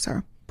taco trucks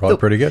are. Probably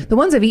pretty good. The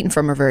ones I've eaten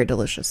from are very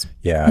delicious.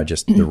 Yeah,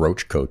 just the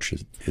roach coach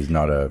is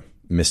not a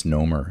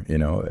misnomer.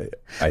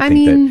 I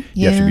think that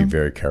you have to be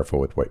very careful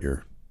with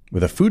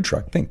with a food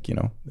truck.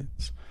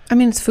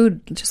 It's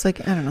food, just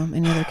like, I don't know,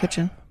 any other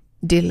kitchen.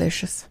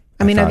 Delicious.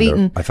 I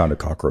mean, I found a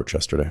cockroach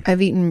yesterday.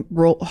 I've eaten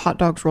hot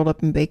dogs rolled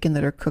up in bacon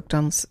that are cooked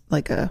on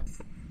like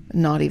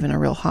not even a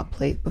real hot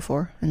plate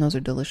before, and those are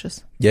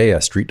delicious. Yeah.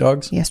 Street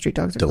dogs. Yeah, street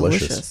dogs are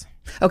delicious.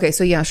 Okay,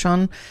 so yeah,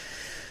 Sean,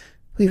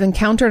 we've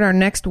encountered our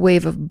next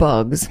wave of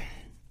bugs.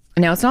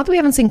 Now, it's not that we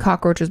haven't seen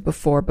cockroaches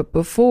before, but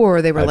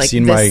before they were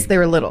they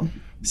were little.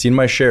 Seen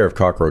my share of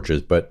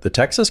cockroaches, but the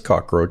Texas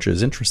cockroach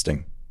is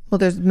interesting. Well,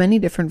 there's many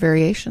different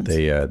variations.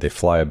 They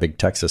fly a big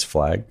Texas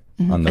flag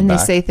on the and back.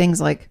 They say things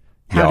like,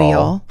 howdy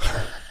y'all.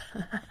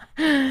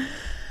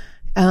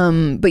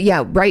 But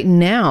yeah, right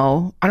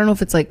now, I don't know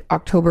if it's like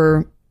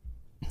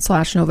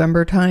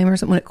October/November time or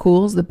something when it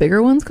cools, the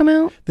bigger ones come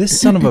out.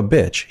 This son of a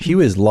bitch, he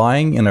was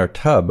lying in our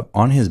tub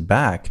on his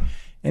back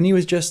and he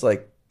was just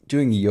like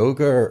doing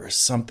yoga or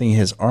something.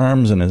 His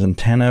arms and his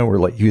antenna were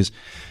like, he was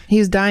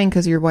dying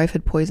because your wife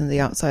had poisoned the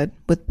outside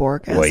with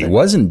boric acid. Well, he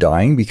wasn't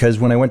dying because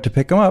when I went to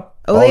pick him up,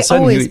 all of a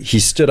sudden he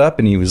stood up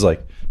and he was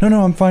like,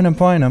 no, I'm fine.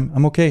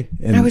 I'm okay.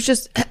 And I was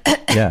just,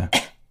 yeah.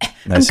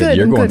 And I said,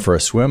 you're going for a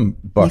swim,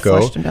 bucko.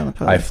 Flushed him down the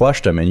toilet. I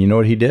flushed him. And you know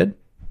what he did?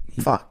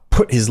 He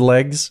put his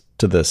legs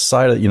to the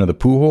side of, the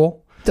poo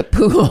hole. The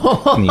poo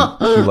hole. And he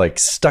like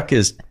stuck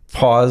his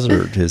paws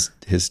or his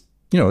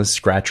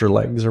scratcher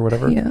legs or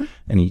whatever. Yeah.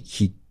 And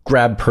he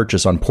grabbed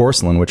purchase on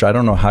porcelain, which I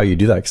don't know how you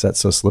do that because that's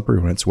so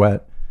slippery when it's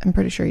wet. I'm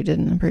pretty sure he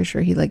didn't. I'm pretty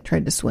sure he like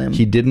tried to swim.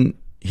 He didn't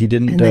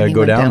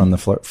go down on the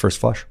first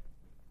flush.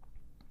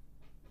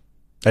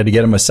 I had to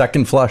get him a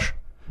second flush.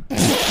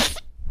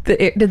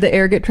 Did the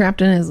air get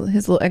trapped in his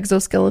little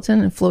exoskeleton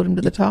and float him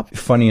to the top?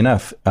 Funny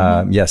enough,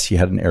 yes, he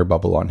had an air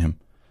bubble on him.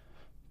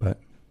 But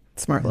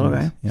smart little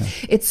guy. Yeah.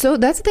 That's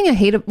the thing I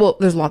hate. Well,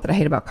 there's a lot that I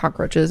hate about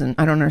cockroaches, and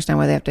I don't understand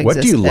why they have to What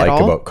exist. do you like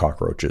all. about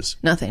cockroaches?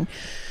 Nothing.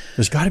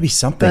 There's got to be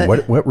something.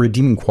 What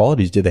redeeming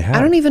qualities do they have?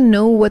 I don't even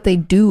know what they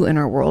do in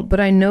our world, but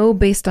I know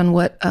based on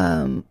what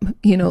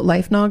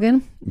Life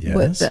Noggin.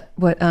 Yes.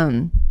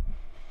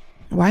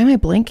 Why am I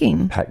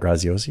blanking? Pat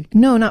Graziosi?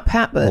 No, not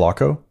Pat, but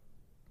Loco?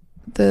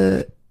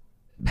 The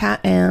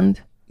Pat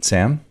and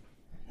Sam?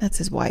 That's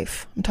his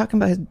wife. I'm talking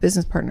about his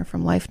business partner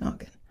from Life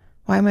Noggin.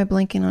 Why am I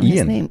blanking on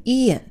his name?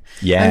 Ian.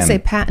 Yeah. I say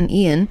Pat and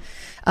Ian.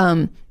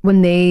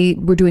 When they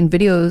were doing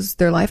videos,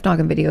 their Life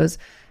Noggin videos,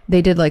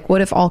 they did like,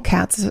 what if all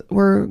cats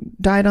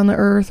died on the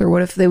earth? Or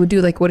what if they would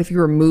do like, what if you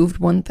removed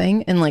one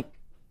thing and like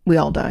we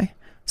all die?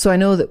 So I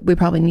know that we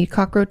probably need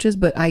cockroaches,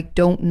 but I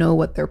don't know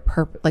what their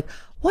purpose, like,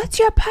 what's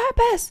your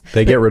purpose?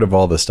 They get rid of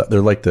all the stuff.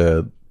 They're like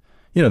they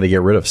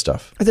get rid of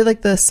stuff. Are they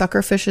like the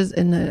sucker fishes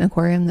in the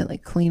aquarium that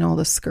like clean all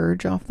the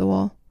scourge off the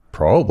wall?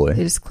 Probably.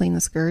 They just clean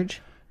the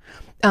scourge.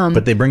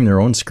 But they bring their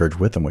own scourge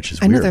with them, which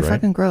is weird, I know, they're right?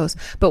 fucking gross.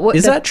 But what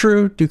is that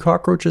true? Do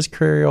cockroaches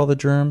carry all the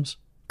germs?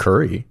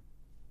 Curry.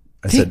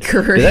 I said,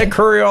 curry. Did that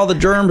curry all the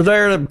germs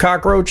there, the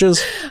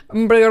cockroaches?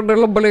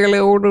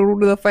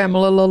 The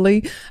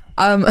family.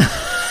 I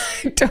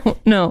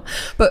don't know.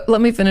 But let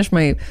me finish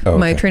my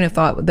train of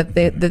thought.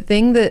 The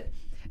thing that,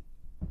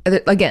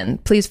 again,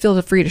 please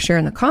feel free to share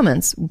in the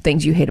comments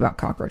things you hate about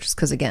cockroaches,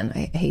 because again,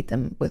 I hate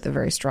them with a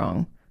very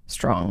strong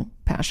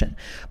passion.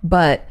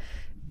 But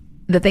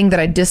the thing that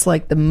I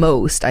dislike the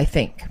most, I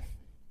think,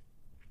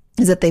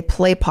 is that they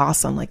play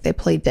possum, like they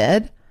play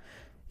dead.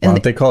 Why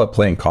don't they call it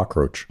playing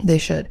cockroach? They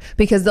should,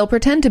 because they'll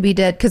pretend to be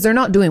dead because they're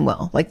not doing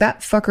well. Like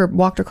that fucker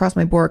walked across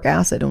my boric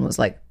acid and was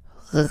like,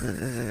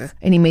 and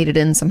he made it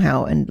in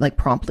somehow and like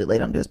promptly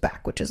laid onto his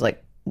back, which is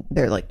like,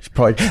 they're like,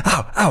 probably,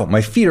 ow,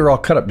 my feet are all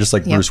cut up, just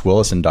like Bruce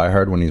Willis in Die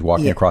Hard when he's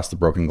walking across the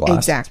broken glass.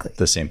 Exactly.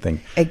 The same thing.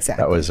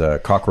 Exactly. That was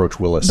Cockroach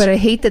Willis. But I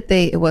hate that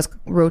it was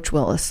Roach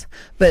Willis.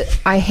 But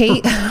I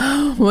hate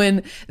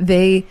when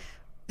they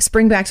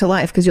spring back to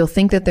life, because you'll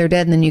think that they're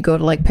dead and then you go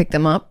to like pick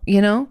them up,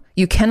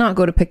 You cannot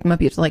go to pick them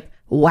up. You have to like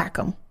whack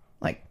them.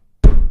 Like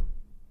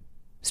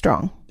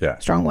strong. Yeah.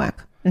 Strong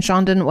whack. And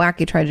Sean didn't whack.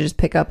 He tried to just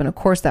pick up. And of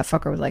course that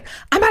fucker was like,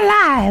 I'm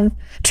alive.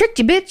 Tricked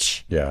you,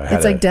 bitch. Yeah.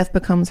 It's like death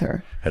becomes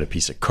her. Had a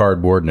piece of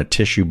cardboard and a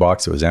tissue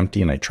box that was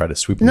empty, and I tried to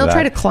sweep them. And they'll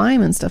try to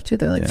climb and stuff too.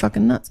 They're like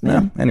fucking nuts,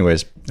 man. Yeah.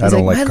 Anyways, I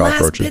don't like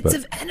cockroaches. Last bits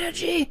of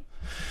energy.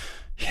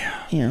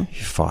 Yeah.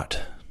 He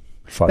fought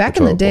Back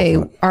in the day,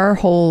 our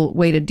whole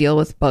way to deal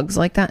with bugs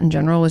like that in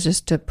general was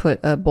just to put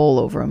a bowl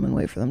over them and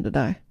wait for them to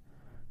die.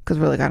 Because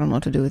we're like, I don't know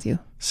what to do with you.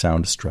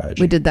 Sound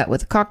strategy. We did that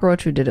with a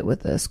cockroach. We did it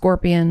with a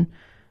scorpion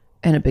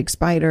and a big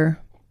spider.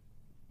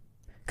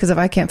 Because if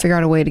I can't figure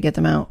out a way to get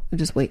them out, we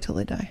just wait till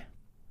they die.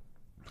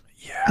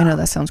 Yeah. I know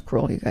that sounds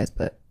cruel, you guys,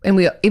 and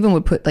we even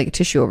would put like a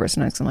tissue over us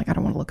next. I'm like, I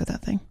don't want to look at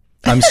that thing.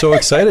 I'm so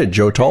excited.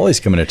 Joe Tolley's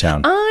coming to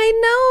town.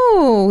 I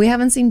know. We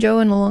haven't seen Joe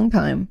in a long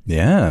time.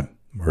 Yeah.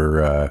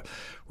 We're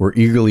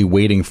eagerly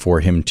waiting for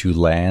him to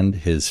land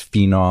his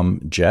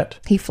Phenom jet.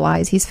 He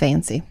flies. He's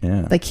fancy.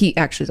 Yeah. Like he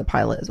actually is a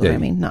pilot is what I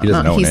mean. He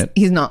doesn't own it.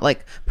 He's not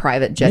like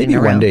private jetting Maybe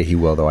around. one day he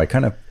will, though. I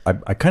kind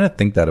of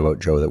think that about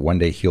Joe, that one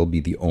day he'll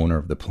be the owner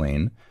of the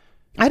plane.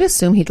 I'd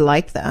assume he'd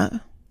like that.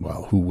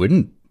 Well, who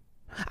wouldn't?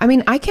 I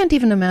mean, I can't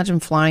even imagine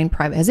flying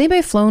private. Has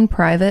anybody flown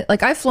private?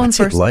 Like I've flown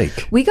first.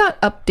 We got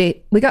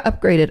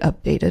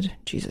updated.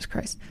 Jesus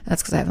Christ.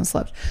 That's because I haven't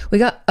slept. We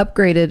got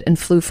upgraded and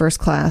flew first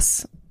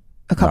class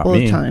a couple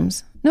of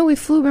times. No, we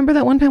flew. Remember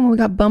that one time when we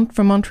got bumped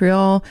from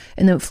Montreal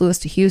and then it flew us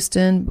to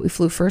Houston? We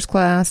flew first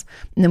class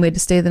and then we had to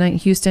stay the night in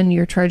Houston.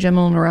 Your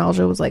trigeminal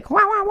neuralgia was like,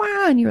 wah, wah,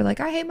 wah. And you were like,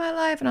 I hate my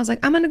life. And I was like,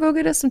 I'm going to go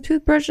get us some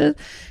toothbrushes.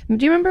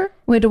 Do you remember?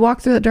 We had to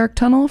walk through that dark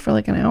tunnel for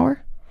like an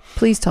hour.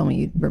 Please tell me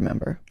you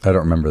remember. I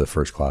don't remember the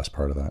first class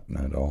part of that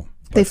at all.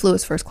 They flew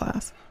us first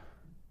class.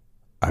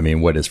 I mean,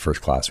 what is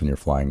first class when you're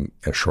flying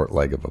a short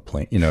leg of a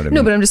plane? You know what I mean?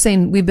 No, but I'm just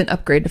saying we've been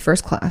upgraded to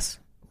first class.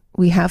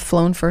 We have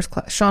flown first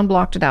class. Sean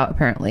blocked it out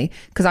apparently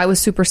because I was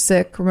super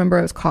sick. Remember,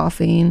 I was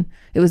coughing.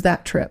 It was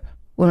that trip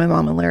when my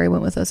mom and Larry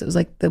went with us. It was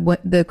like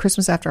the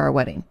Christmas after our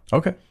wedding.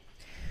 Okay.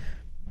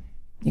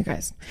 You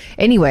guys.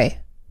 Anyway,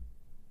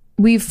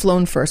 we've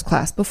flown first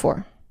class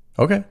before.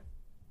 Okay.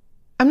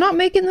 I'm not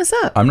making this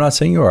up. I'm not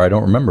saying you are. I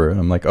don't remember.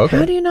 I'm like, okay.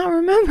 How do you not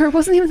remember? It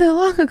wasn't even that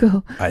long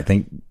ago. I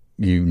think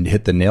you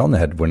hit the nail on the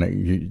head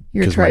when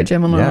Your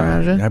trigeminal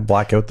neuralgia. I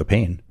black out the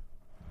pain.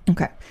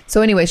 Okay.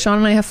 So anyway, Sean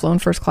and I have flown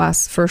first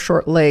class for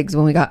short legs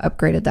when we got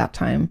upgraded that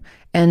time.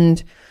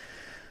 And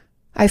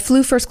I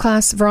flew first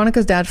class.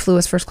 Veronica's dad flew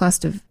us first class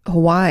to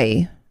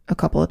Hawaii a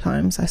couple of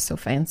times. I was so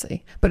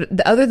fancy.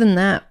 But other than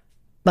that,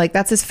 like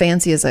that's as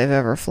fancy as I've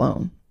ever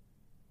flown.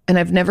 And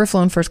I've never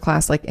flown first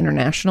class like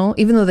international,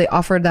 even though they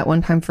offered that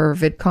one time for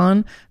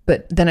VidCon,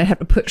 but then I'd have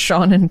to put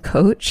Sean in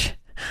coach.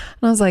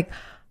 And I was like,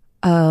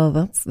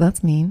 oh,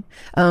 that's mean.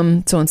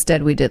 So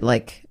instead we did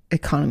like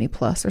economy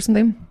plus or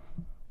something.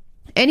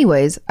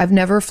 Anyways, I've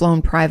never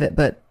flown private,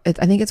 but I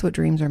think it's what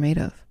dreams are made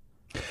of.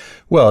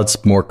 Well,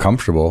 it's more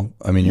comfortable.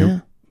 I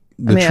mean,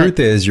 the truth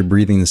is you're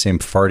breathing the same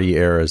farty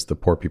air as the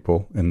poor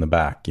people in the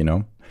back, you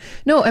know?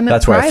 No, I meant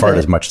that's private. why I fart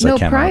as much as I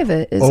can. No,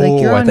 private is like you're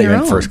on your own. I thought you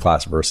meant first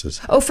class versus.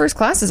 Oh, first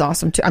class is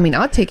awesome too. I mean,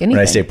 I'll take anything.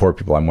 When I say poor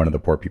people, I'm one of the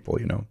poor people,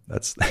 you know?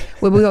 That's.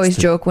 Well, we always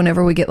joke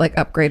whenever we get like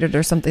upgraded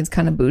or something's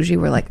kind of bougie,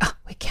 we're like, oh,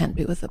 we can't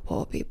be with the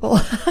poor people.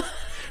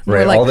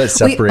 Right, like, all that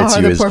separates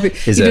you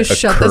is you a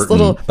shut curtain, this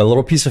little, a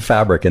little piece of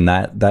fabric, and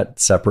that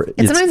separate.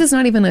 And sometimes it's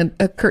not even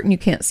a curtain you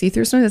can't see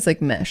through. Sometimes it's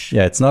like mesh.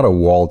 Yeah, it's not a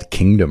walled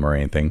kingdom or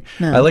anything.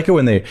 No. I like it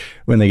when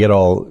they get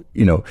all,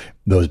 you know,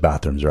 those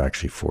bathrooms are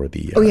actually for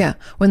the. Oh yeah,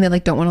 when they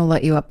like don't want to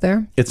let you up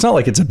there. It's not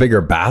like it's a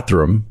bigger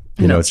bathroom.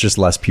 You know, it's just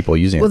less people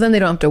using it. Well, then they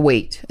don't have to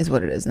wait, is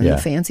what it is. And the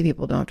fancy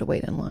people don't have to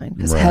wait in line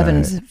because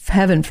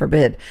heaven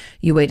forbid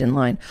you wait in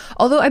line.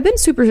 Although I've been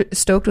super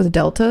stoked with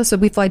Delta, so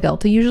we fly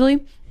Delta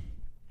usually.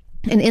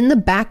 And in the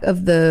back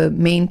of the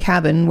main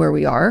cabin where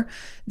we are,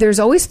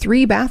 there's always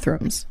 3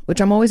 bathrooms, which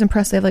I'm always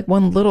impressed. They have like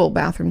one little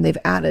bathroom they've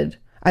added.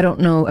 I don't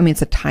know. I mean,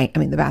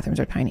 the bathrooms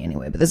are tiny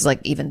anyway, but this is like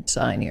even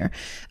tinier.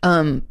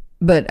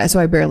 But so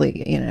I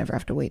barely, never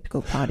have to wait to go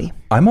potty.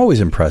 I'm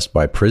always impressed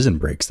by prison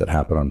breaks that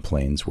happen on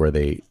planes where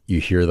you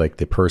hear like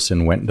the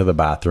person went into the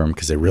bathroom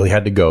because they really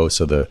had to go.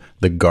 So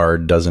the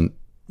guard doesn't,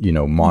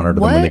 monitor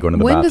them when they go into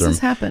the bathroom. When does this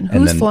happen?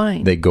 And Who's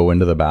flying? They go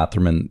into the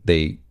bathroom and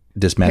they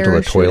dismantle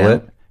a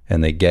toilet.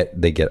 And they get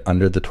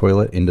under the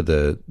toilet into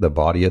the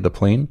body of the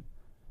plane.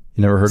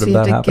 You never heard of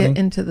that happening? So you have to get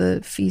into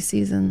the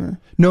feces and the...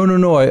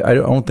 No. I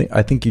don't think...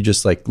 I think you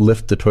just like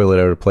lift the toilet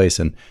out of place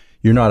and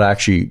you're not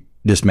actually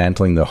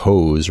dismantling the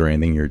hose or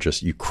anything.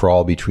 You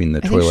crawl between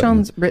the toilet. I think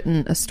Sean's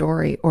written a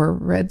story or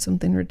read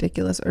something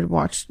ridiculous or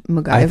watched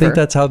MacGyver. I think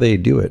that's how they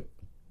do it.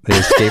 They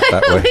escape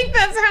that way. I think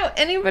that's how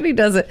anybody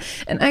does it.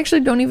 And I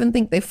actually don't even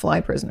think they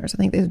fly prisoners. I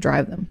think they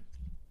drive them.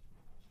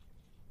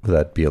 Would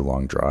that be a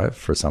long drive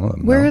for some of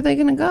them? Where are they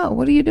going to go?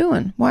 What are you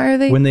doing? Why are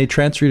they? When they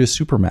transfer you to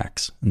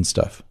Supermax and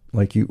stuff.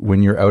 Like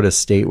when you're out of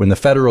state, when the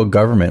federal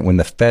government, when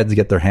the feds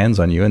get their hands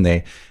on you and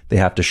they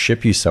have to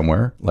ship you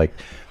somewhere. Like,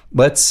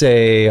 let's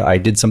say I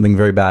did something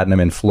very bad and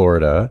I'm in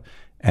Florida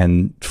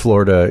and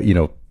Florida,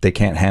 they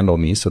can't handle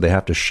me. So they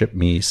have to ship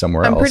me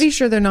somewhere else. I'm pretty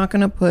sure they're not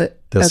going to put...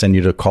 They'll send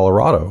you to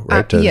Colorado,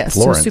 right? To yes,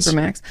 Florence. To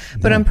Supermax.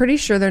 But I'm pretty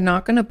sure they're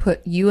not going to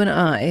put you and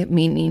I,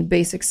 meaning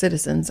basic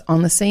citizens,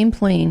 on the same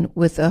plane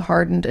with a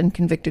hardened and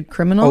convicted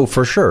criminal. Oh,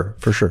 for sure.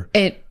 For sure.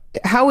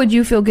 How would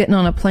you feel getting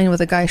on a plane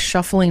with a guy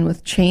shuffling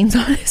with chains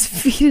on his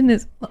feet and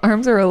his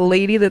arms, or a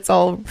lady that's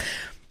all...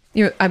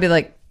 I'd be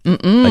like,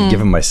 I'd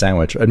give him my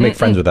sandwich. I'd make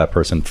friends with that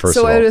person first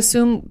of all. So I would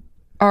assume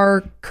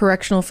our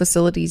correctional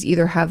facilities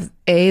either have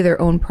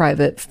their own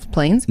private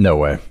planes. No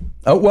way.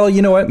 Oh, well,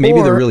 you know what? Maybe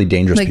they're really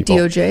dangerous people.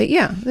 Like DOJ,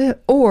 yeah.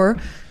 Or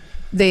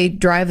they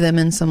drive them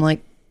in some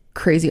like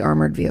crazy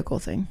armored vehicle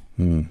thing.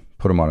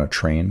 Put them on a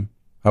train.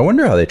 I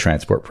wonder how they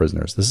transport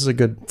prisoners. This is a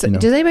good...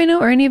 Does anybody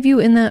know? Are any of you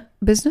in that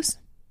business?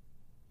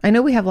 I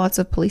know we have lots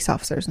of police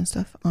officers and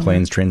stuff.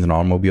 Planes, Trains, and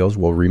Automobiles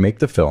will remake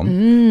the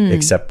film,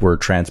 except we're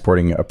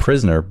transporting a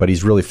prisoner, but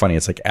he's really funny.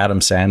 It's like Adam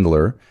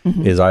Sandler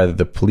is either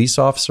the police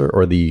officer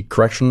or the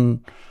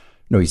correction.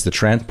 No, he's the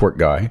transport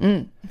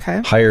guy.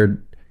 Okay.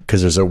 Hired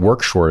because there's a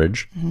work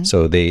shortage.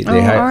 So they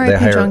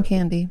hire John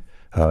Candy.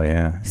 Oh,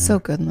 yeah. So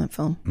good in that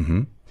film.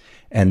 Mm-hmm.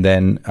 And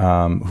then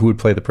who would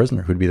play the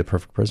prisoner? Who would be the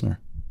perfect prisoner?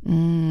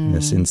 In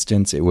this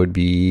instance, it wouldn't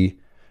be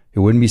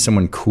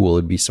someone cool.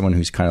 It'd be someone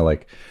who's kind of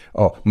like,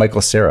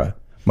 Michael Cera.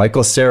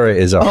 Michael Cera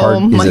is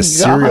a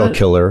serial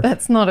killer.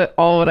 That's not at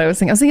all what I was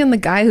thinking. I was thinking the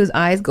guy whose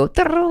eyes go.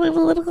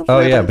 Oh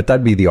yeah, but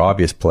that'd be the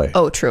obvious play.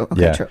 Oh, true.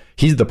 Okay, yeah. true.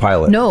 He's the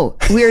pilot. No,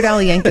 Weird Al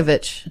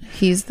Yankovic.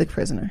 He's the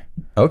prisoner.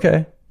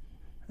 Okay.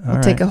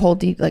 We'll take a whole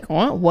deep, like,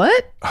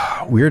 what?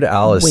 Weird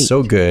Al is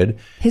so good.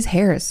 His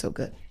hair is so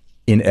good.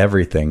 In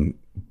everything.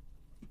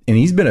 And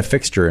he's been a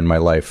fixture in my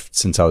life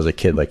since I was a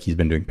kid. Like, he's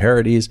been doing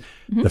parodies.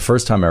 The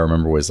first time I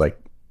remember was like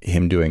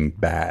him doing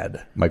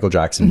Bad, Michael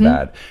Jackson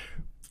Bad.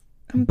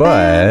 I'm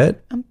bad.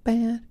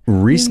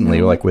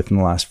 Recently, like within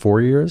the last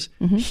 4 years,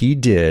 he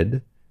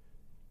did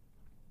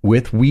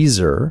with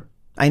Weezer.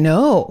 I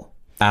know.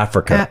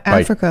 Africa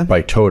Africa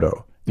by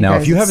Toto. Now,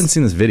 if you haven't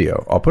seen this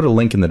video, I'll put a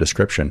link in the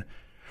description.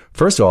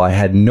 First of all, I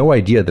had no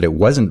idea that it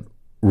wasn't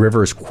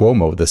Rivers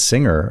Cuomo, the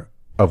singer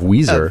of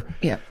Weezer.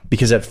 Yeah.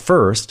 Because at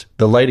first,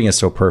 the lighting is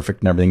so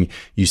perfect and everything.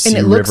 You see, and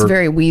it looks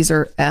very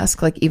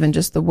Weezer-esque, like even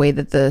just the way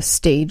that the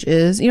stage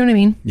is. You know what I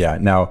mean? Yeah.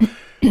 Now,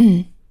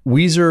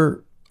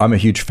 Weezer, I'm a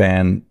huge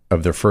fan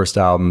of their first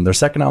album. Their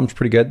second album's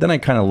pretty good. Then I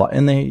kind of,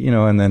 and they,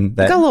 and then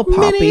that got a little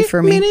poppy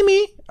for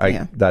me.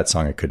 That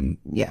song I couldn't.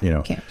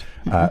 Yeah. Can't.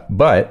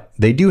 But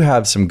they do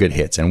have some good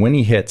hits, and when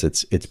he hits,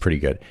 it's pretty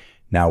good.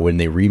 Now, when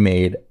they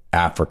remade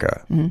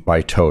Africa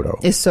by Toto,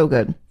 it's so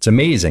good. It's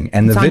amazing,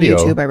 and it's the video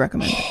on YouTube. I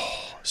recommend it.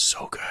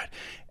 So good.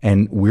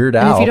 And Weird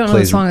Al. And if you don't know the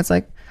plays, song, it's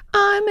like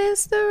I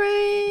miss the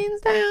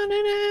rains down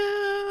in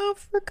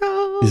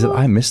Africa. Is it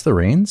I Miss the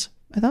Rains?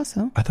 I thought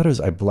so. I thought it was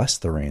I Bless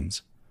the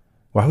Rains.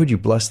 Why would you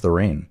bless the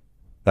rain?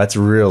 That's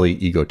really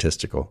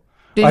egotistical.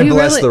 I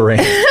bless the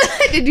rain.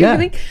 Did you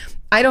think?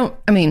 I don't.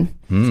 I mean,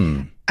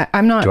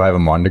 I'm not. Do I have a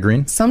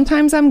Mondegreen?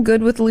 Sometimes I'm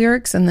good with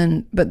lyrics, and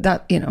then, but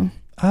that,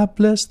 I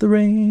bless the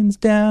rains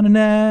down in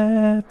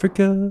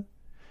Africa.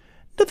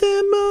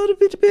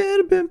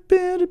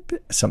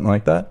 Something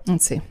like that.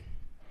 Let's see.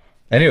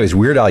 Anyways,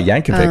 Weird Al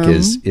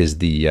Yankovic is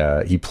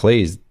the he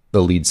plays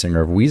the lead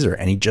singer of Weezer,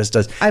 and he just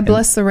does. I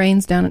bless the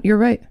rains down. You're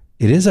right.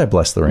 It is I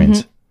Bless the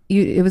Rains.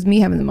 It was me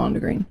having the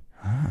Mondegreen.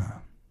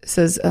 It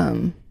says,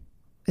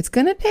 it's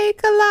gonna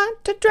take a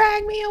lot to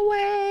drag me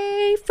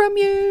away from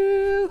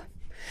you.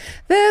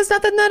 There's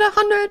nothing that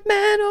 100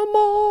 men or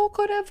more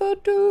could ever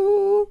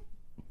do.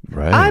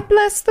 Right. I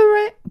bless the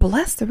rain.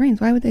 Bless the rains.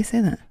 Why would they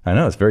say that? I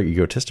know, it's very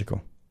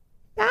egotistical.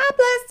 I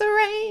bless the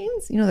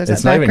rains. There's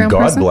it's that not even God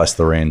person. bless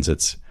the rains.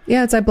 It's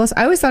I bless.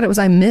 I always thought it was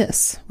I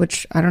miss,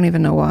 which I don't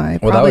even know why.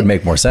 Well, that would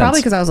make more sense.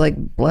 Probably because I was like,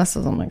 bless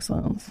doesn't make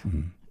sense.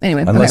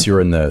 Anyway, unless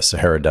you're in the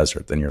Sahara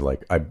Desert, then you're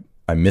like, I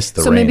miss the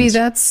rains. So maybe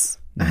that's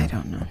I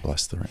don't know.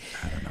 Bless the rain.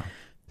 I don't know.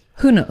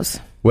 Who knows?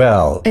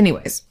 Well,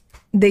 anyways,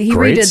 he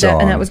great redid song.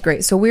 that, and that was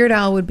great. So Weird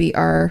Al would be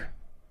our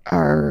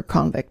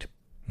convict.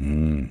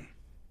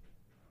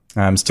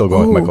 I'm still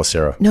going with Michael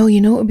Cera. No,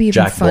 you know what would be even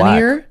Jack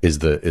funnier? Black is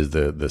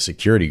the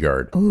security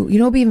guard. Oh, you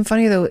know what would be even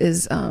funnier though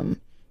is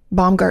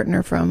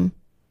Baumgartner from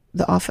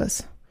The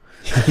Office.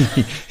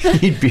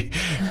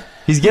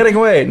 He's getting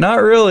away.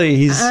 Not really.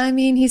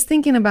 He's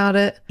thinking about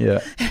it.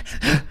 Yeah.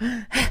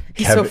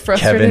 He's so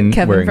frustrated.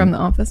 Kevin from The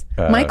Office.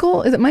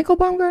 Michael, is it Michael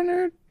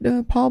Baumgartner?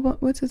 Paul,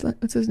 what's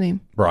his name?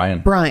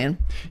 Brian.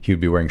 He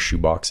would be wearing shoe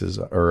boxes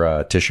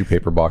or tissue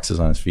paper boxes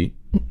on his feet.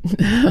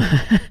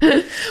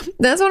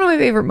 That's one of my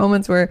favorite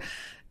moments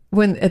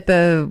when at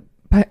the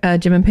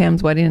Jim and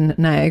Pam's wedding in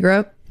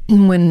Niagara,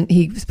 when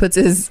he puts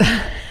his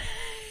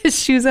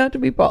shoes out to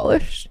be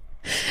polished.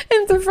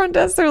 And the front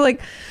desk, they're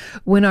like,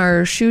 when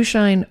our shoe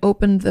shine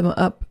opened them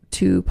up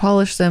to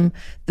polish them,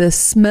 the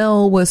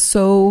smell was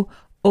so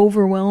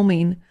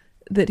overwhelming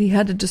that he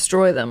had to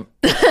destroy them.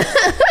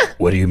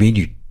 What do you mean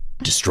you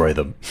destroy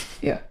them?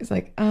 Yeah. He's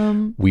like,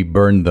 we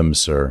burned them,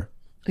 sir.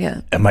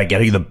 Yeah. Am I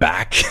getting them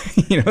back?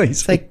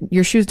 He's like,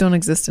 your shoes don't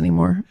exist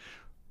anymore.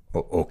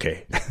 Oh,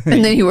 okay.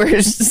 And then he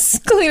wears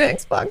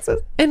Kleenex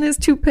boxes and his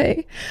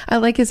toupee. I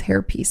like his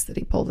hairpiece that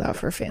he pulls out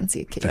for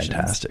fancy occasions.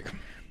 Fantastic.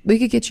 We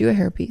could get you a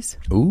hairpiece.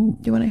 Ooh.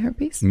 Do you want a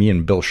hairpiece? Me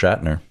and Bill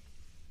Shatner.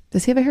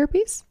 Does he have a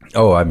hairpiece?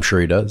 Oh, I'm sure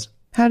he does.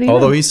 How do you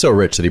Although know? he's so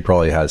rich that he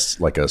probably has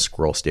like a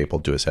squirrel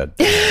stapled to his head.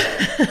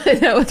 Is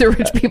that what the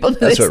rich people do?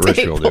 That's They what rich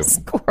people do.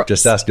 squirrels.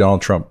 Just ask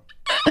Donald Trump.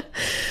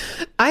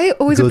 I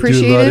always a lot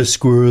appreciated of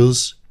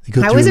squirrels.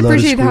 I always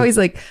appreciate how he's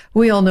like,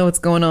 we all know what's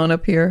going on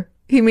up here.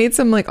 He made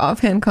some like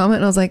offhand comment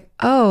and I was like,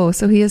 oh,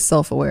 so he is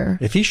self-aware.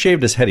 If he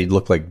shaved his head, he'd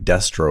look like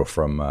Destro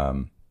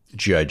from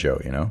G.I. Joe,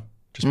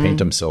 Just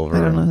paint him silver. I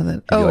don't know who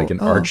that. Be like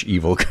an arch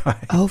evil guy.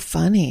 Oh,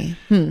 funny.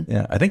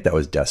 Yeah, I think that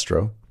was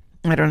Destro.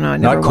 I don't know.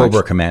 Not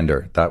Cobra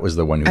Commander. That was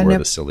the one who wore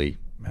the silly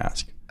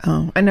mask.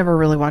 Oh, I never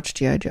really watched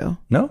G.I. Joe.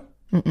 No?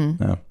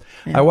 No.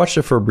 Yeah. I watched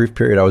it for a brief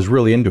period. I was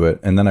really into it,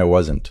 and then I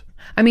wasn't.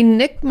 I mean,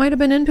 Nick might have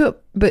been into it,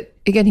 but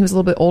again, he was a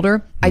little bit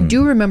older. I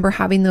do remember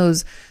having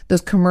those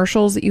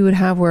commercials that you would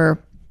have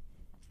where,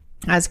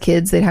 as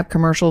kids, they'd have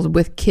commercials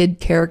with kid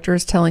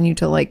characters telling you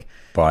to like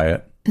buy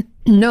it.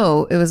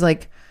 No, it was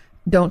like,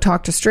 don't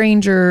talk to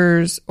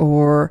strangers,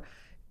 or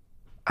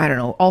I don't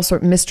know, also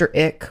Mr.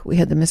 Ick. We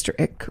had the Mr.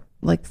 Ick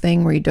like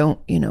thing where you don't,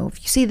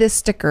 if you see this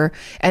sticker,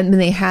 and then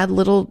they had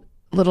little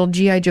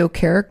G.I. Joe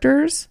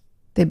characters,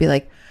 they'd be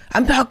like,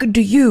 I'm talking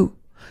to you.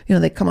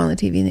 they come on the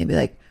TV and they'd be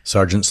like,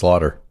 Sergeant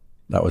Slaughter.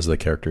 That was the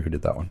character who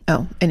did that one.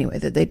 oh, anyway,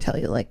 that they tell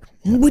you like,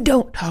 we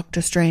don't talk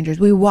to strangers.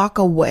 We walk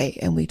away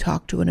and we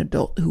talk to an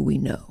adult who we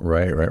know.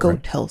 Right. Go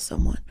tell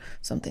someone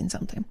something.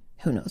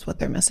 Who knows what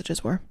their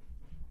messages were?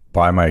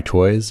 Buy my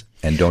toys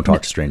and don't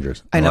talk to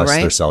strangers. I know, unless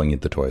right? they're selling you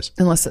the toys.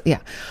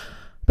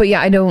 But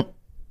yeah, I don't.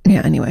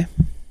 Yeah. Anyway,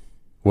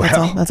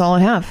 Wow. that's all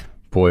I have.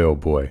 Boy, oh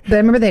boy. But I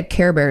remember they had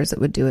Care Bears that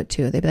would do it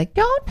too. They'd be like,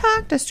 don't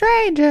talk to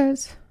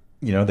strangers.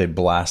 They'd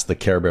blast, the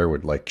Care Bear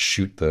would like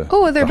shoot the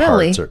Their the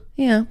belly. hearts or,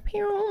 Yeah.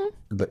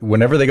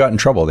 whenever they got in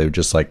trouble, they would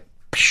just like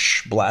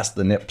blast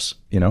the nips,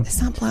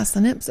 It's not blast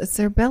the nips. It's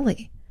their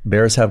belly.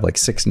 Bears have like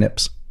 6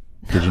 nips.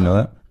 Did you know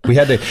that? We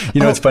had to,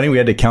 it's funny, we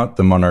had to count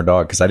them on our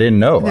dog because I didn't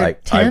know.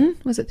 10?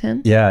 Was it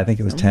 10? Yeah, I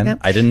think it was 10. like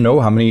that. I didn't know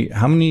how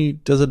many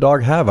does a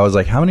dog have? I was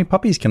like, how many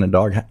puppies can a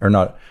dog have? Or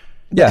not?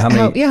 Yeah, how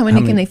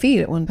many can they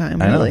feed at one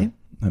time? I know. Really?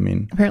 I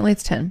mean, Apparently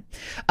it's 10.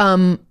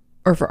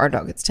 Or for our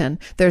dog, it's 10.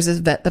 There's this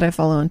vet that I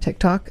follow on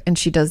TikTok, and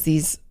she does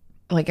these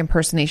like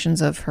impersonations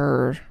of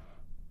her,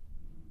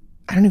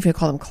 I don't know if you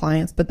call them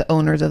clients, but the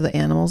owners of the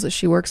animals that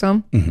she works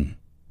on. Mm-hmm.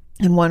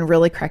 And one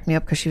really cracked me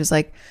up because she was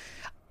like,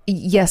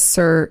 yes,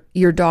 sir,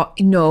 your dog,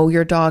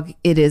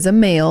 it is a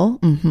male.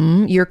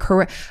 Mm-hmm, you're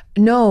correct.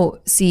 No,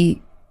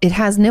 see, it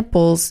has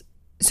nipples.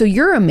 So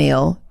you're a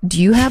male.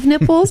 Do you have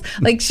nipples?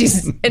 Like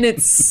and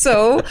it's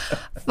so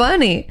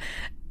funny.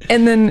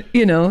 And then,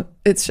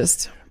 it's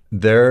just.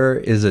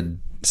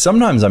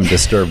 Sometimes I'm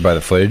disturbed by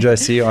the footage I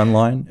see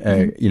online.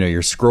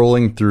 You're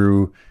scrolling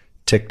through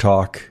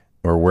TikTok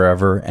or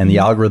wherever, and the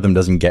algorithm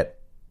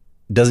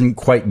doesn't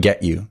quite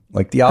get you.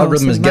 Like the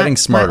algorithm is getting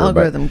smarter. My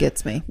algorithm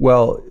gets me.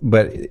 Well,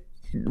 but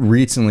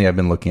recently I've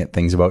been looking at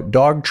things about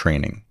dog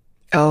training.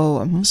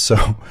 Oh.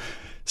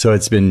 So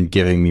it's been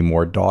giving me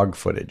more dog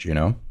footage,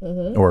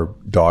 or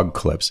dog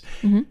clips.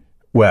 Mm-hmm.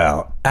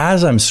 Well,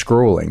 as I'm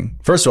scrolling,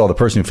 first of all, the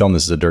person who filmed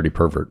this is a dirty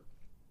pervert.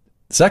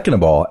 Second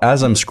of all,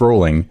 as I'm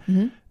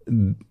scrolling,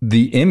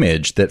 the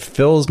image that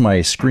fills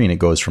my screen, it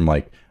goes from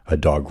like a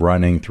dog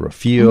running through a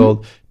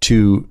field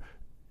to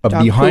a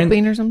dog behind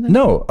pooping or something.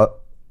 No,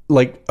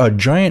 like a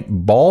giant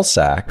ball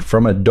sack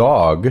from a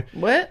dog.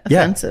 What?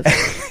 Offensive.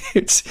 Yeah.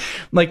 It's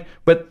like,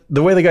 but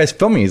the way the guy's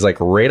filming, he's like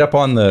right up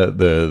on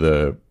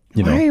the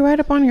Why are you right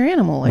up on your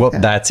animal like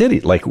that? That's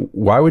it. Like,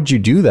 why would you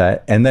do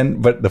that? And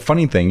then, but the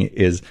funny thing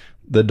is,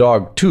 the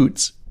dog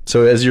toots.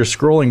 So as you're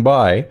scrolling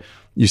by,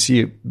 you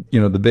see,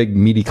 the big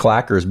meaty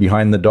clackers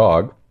behind the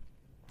dog.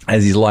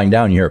 As he's lying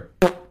down, you hear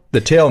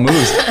the tail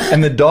moves,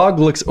 and the dog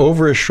looks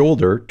over his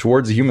shoulder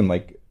towards the human,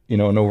 like,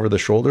 an over the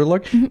shoulder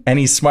look, and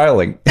he's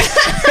smiling.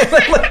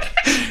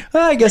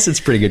 I guess it's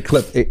a pretty good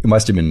clip. It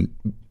must have been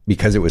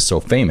because it was so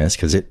famous,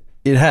 because it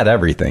had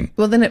everything.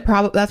 Well, then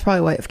that's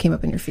probably why it came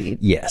up in your feed.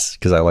 Yes,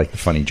 because I like the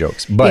funny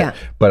jokes. But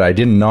I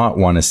did not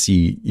want to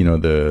see,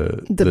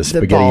 the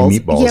spaghetti balls.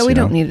 and meatballs. Yeah, we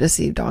don't need to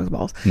see dog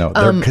balls. No,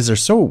 because they're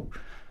so.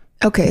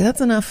 Okay, that's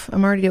enough.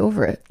 I'm already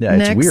over it. Yeah,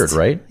 next. It's weird,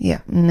 right?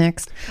 Yeah,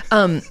 next.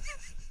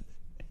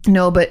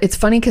 No, but it's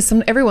funny because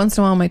every once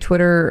in a while, my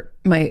Twitter,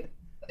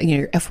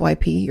 your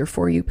FYP, your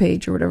For You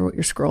page or whatever, what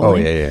you're scrolling. Oh,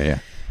 yeah.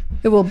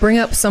 It will bring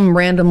up some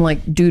random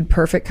like dude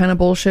perfect kind of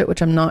bullshit,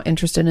 which I'm not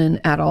interested in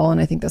at all. And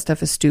I think that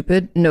stuff is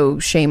stupid. No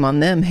shame on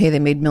them. Hey, they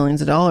made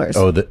millions of dollars.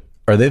 Oh,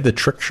 are they the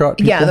trick shot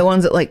people? Yeah, the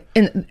ones that like,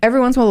 and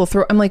every once in a while they'll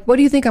throw, I'm like, what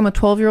do you think? I'm a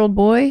 12-year-old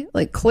boy?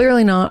 Like,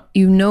 clearly not.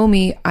 You know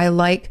me. I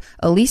like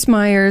Elise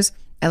Myers.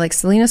 I like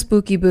Selena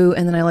Spooky Boo.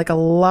 And then I like a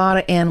lot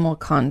of animal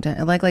content.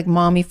 I like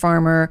Mommy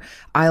Farmer.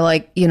 I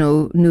like,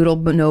 Noodle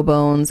No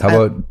Bones. How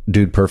about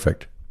Dude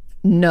Perfect?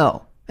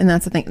 No. And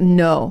that's the thing.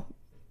 No.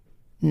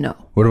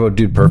 What about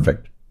Dude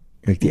Perfect?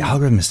 Like, the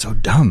algorithm is so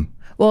dumb.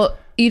 Well,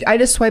 I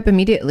just swipe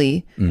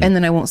immediately and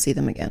then I won't see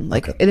them again.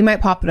 Like they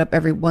might pop it up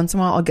every once in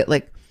a while. I'll get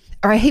like,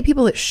 or I hate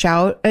people that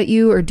shout at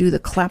you or do the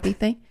clappy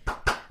thing.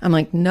 I'm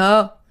like,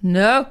 no,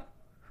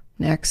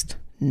 next.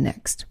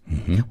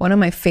 Mm-hmm. One of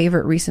my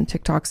favorite recent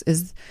TikToks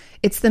is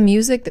it's the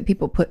music that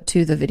people put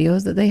to the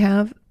videos that they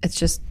have. It's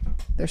just,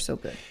 they're so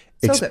good.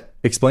 So good.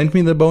 Explain to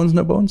me the Bones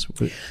No Bones.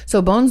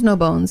 So Bones No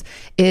Bones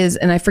is,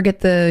 and I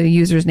forget the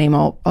user's name.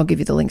 I'll give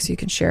you the link so you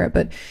can share it.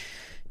 But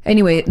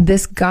anyway,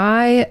 this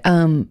guy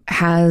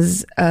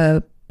has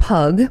a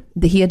pug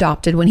that he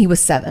adopted when he was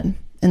 7,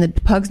 and the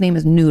pug's name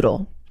is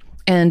Noodle.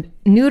 And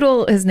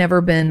Noodle has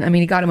never been,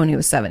 he got him when he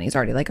was 7. He's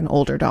already like an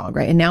older dog,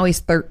 right? And now he's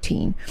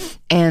 13.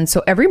 And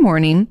so every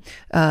morning,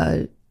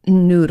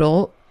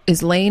 Noodle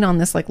is laying on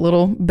this like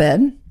little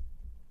bed,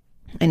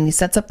 and he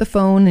sets up the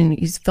phone and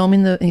he's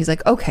filming and he's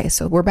like, okay,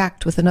 so we're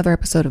back with another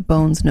episode of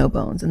Bones No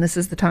Bones. And this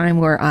is the time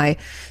where I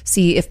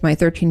see if my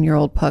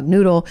 13-year-old pug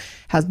Noodle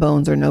has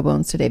bones or no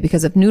bones today.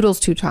 Because if Noodle's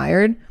too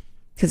tired,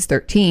 because he's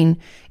 13,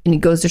 and he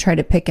goes to try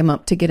to pick him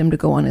up to get him to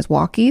go on his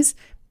walkies,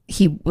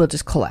 he will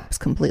just collapse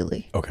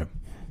completely. Okay.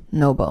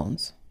 No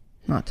bones.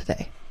 Not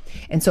today.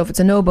 And so if it's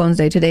a no bones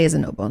day, today is a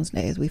no bones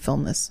day as we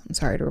film this. I'm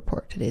sorry to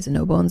report, today's a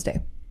no bones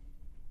day.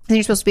 And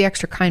you're supposed to be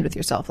extra kind with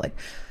yourself. Like,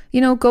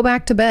 go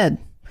back to bed.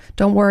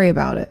 Don't worry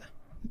about it.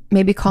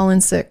 Maybe call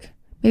in sick.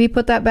 Maybe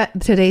put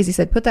that to Daisy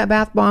said, put that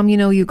bath bomb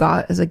you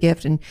got as a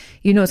gift, and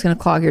it's going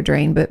to clog your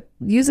drain, but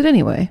use it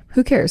anyway.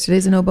 Who cares?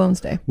 Today's a no bones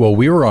day. Well,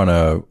 we were on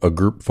a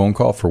group phone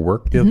call for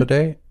work the other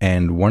day,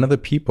 and one of the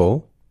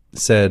people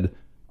said,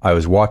 I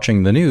was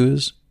watching the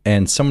news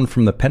and someone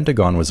from the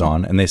Pentagon was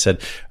on, and they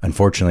said,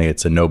 unfortunately,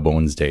 it's a no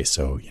bones day.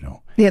 So,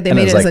 Yeah, they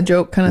made it as a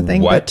joke kind of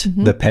thing. What?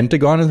 The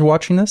Pentagon is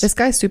watching this? This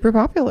guy's super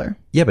popular.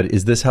 Yeah, but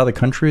is this how the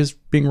country is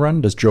being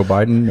run? Does Joe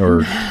Biden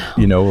or,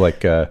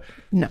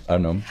 No. I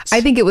don't know.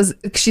 I think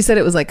she said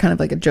it was like kind of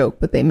like a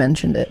joke, but they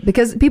mentioned it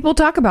because people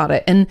talk about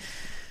it. And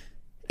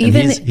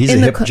even he's a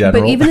hip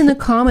general. But even in the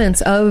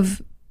comments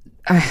of,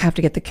 I have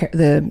to get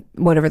the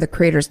whatever the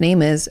creator's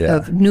name is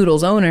of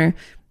Noodle's owner,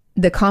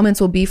 the comments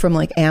will be from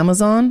like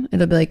Amazon.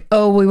 It'll be like,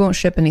 oh, we won't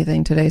ship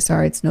anything today.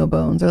 Sorry, it's no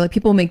bones. Or like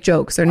people make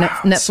jokes. Or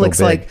Netflix,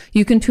 so like,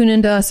 you can tune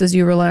into us as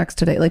you relax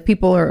today. Like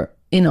people are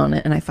in on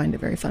it, and I find it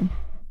very fun.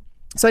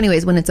 So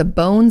anyways, when it's a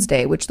bones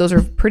day, which those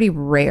are pretty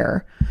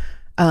rare,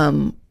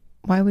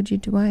 why would you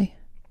do I?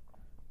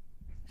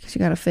 Because you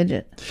got to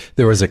fidget.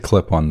 There was a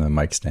clip on the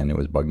mic stand. It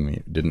was bugging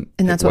me.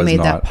 And that's what made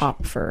that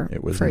pop for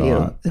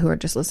you who are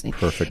just listening.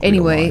 Perfectly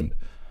anyway. aligned.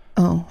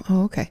 Oh,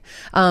 okay.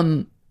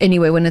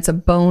 Anyway, when it's a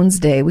bones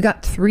day, we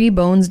got 3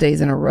 bones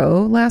days in a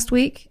row last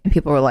week, and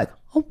people were like,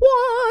 oh,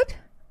 what?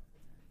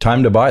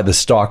 Time to buy. The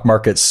stock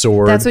market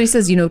soared. That's what he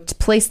says.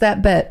 Place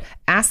that bet,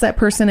 ask that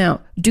person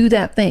out, do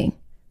that thing.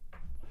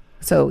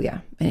 So yeah.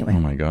 Anyway. Oh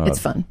my God. It's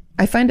fun.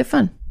 I find it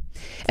fun.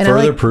 And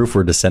further proof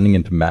we're descending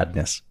into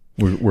madness.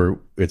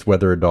 It's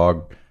whether a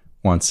dog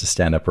wants to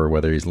stand up or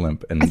whether he's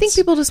limp. And I think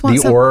people just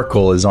want the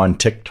oracle is on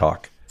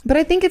TikTok. But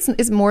I think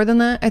it's more than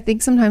that. I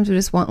think sometimes we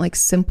just want like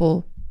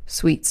simple,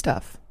 sweet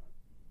stuff.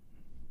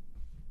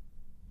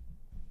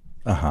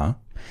 Uh-huh.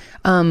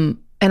 And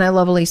I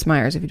love Elise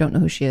Myers, if you don't know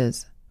who she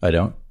is. I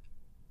don't.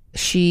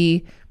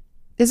 She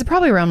is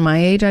probably around my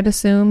age, I'd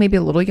assume, maybe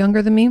a little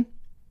younger than me.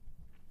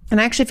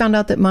 And I actually found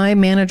out that my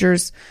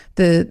manager's,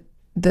 the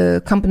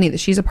company that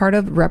she's a part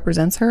of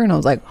represents her. And I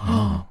was like,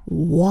 oh,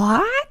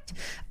 what?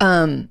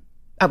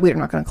 We're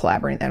not going to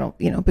collaborate. I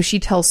don't, but she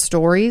tells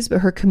stories, but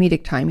her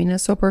comedic timing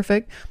is so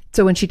perfect.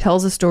 So when she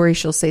tells a story,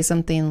 she'll say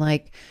something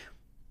like,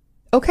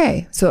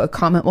 okay, so a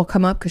comment will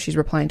come up because she's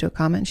replying to a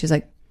comment. And she's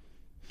like,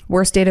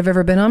 worst date I've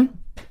ever been on.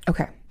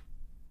 Okay.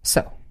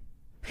 So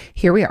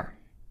here we are.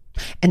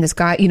 And this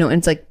guy, and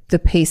it's like the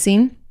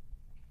pacing.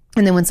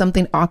 And then when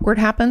something awkward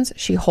happens,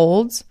 she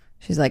holds.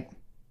 She's like,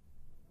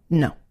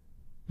 no.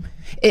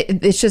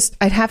 It's just,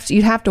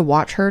 you'd have to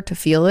watch her to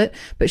feel it.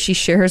 But she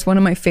shares one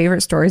of my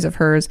favorite stories of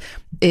hers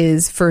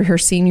is for her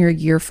senior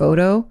year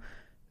photo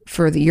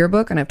for the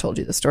yearbook. And I've told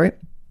you the story,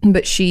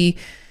 but she's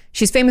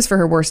famous for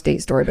her worst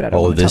date story, but I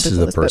don't want to tell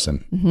people this. Oh, this is the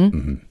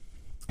person.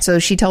 So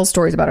she tells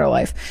stories about her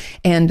life.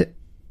 And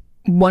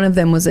one of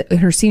them was in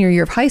her senior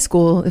year of high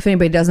school. If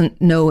anybody doesn't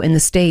know, in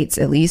the States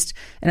at least,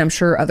 and I'm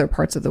sure other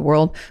parts of the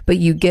world, but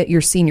you get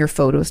your senior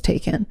photos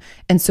taken.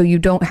 And so you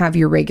don't have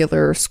your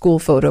regular school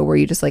photo where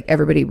you just like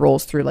everybody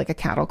rolls through like a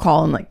cattle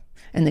call and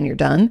then you're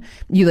done.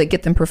 You like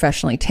get them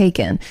professionally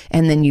taken,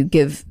 and then you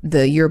give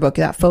the yearbook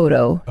that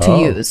photo to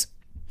use.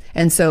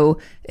 And so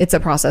it's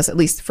a process, at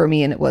least for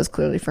me, and it was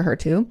clearly for her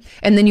too.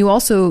 And then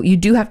you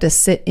do have to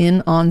sit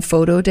in on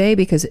photo day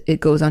because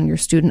it goes on your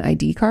student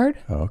ID card.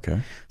 Oh,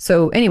 okay.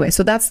 So anyway,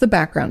 so that's the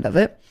background of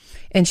it.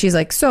 And she's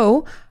like,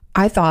 so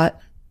I thought,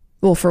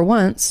 well, for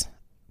once,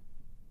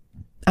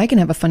 I can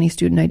have a funny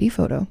student ID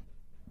photo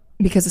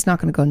because it's not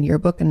going to go in the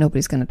yearbook and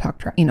nobody's going to talk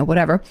to,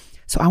 whatever.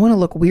 So I want to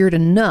look weird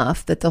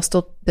enough that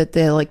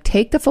they'll like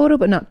take the photo,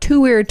 but not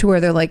too weird to where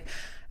they're like,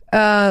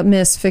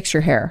 miss, fix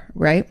your hair,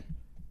 right?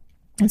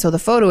 And so the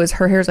photo is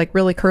her hair's like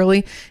really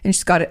curly, and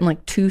she's got it in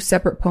like 2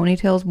 separate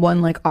ponytails,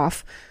 one like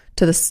off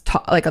to the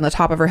top, like on the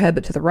top of her head,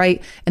 but to the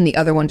right, and the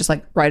other one just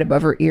like right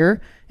above her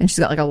ear. And she's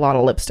got like a lot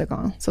of lipstick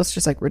on. So it's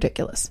just like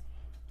ridiculous.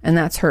 And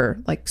that's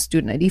her like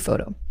student ID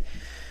photo.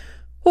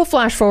 We'll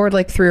flash forward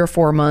like 3 or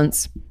 4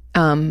 months.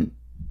 The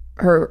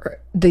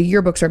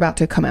yearbooks are about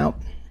to come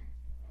out.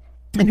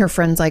 And her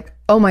friend's like,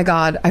 oh my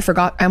God, I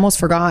almost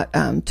forgot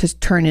to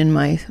turn in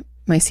my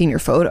senior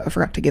photo. I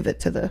forgot to give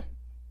it to the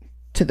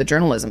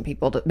journalism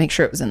people to make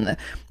sure it was in the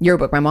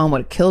yearbook. My mom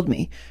would have killed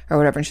me or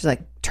whatever. And she's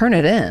like, turn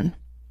it in.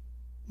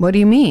 What do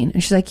you mean?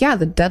 And she's like, yeah,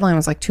 the deadline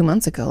was like 2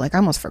 months ago. Like I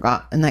almost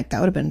forgot. And like, that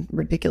would have been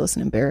ridiculous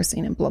and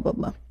embarrassing and blah, blah,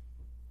 blah.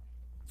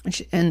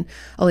 And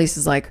Elise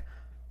is like,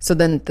 so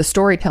then the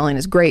storytelling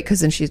is great. Cause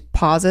then she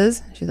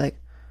pauses. She's like,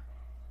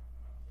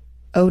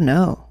 oh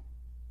no,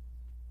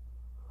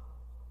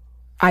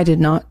 I did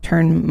not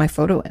turn my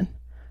photo in.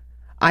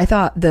 I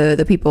thought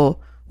the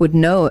people would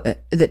know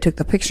that took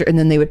the picture and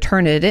then they would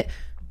turn it in.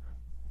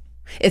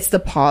 It's the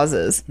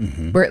pauses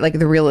where like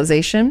the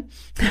realization.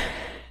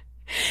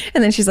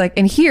 And then she's like,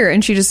 and here,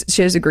 and she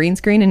has a green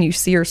screen and you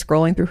see her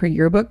scrolling through her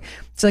yearbook.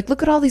 She's like,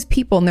 look at all these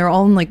people. And they're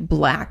all in like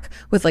black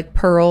with like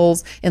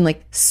pearls and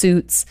like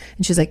suits.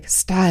 And she's like,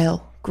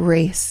 style,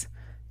 grace,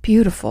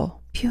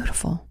 beautiful,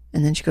 beautiful.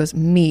 And then she goes,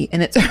 me.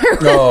 And it's her.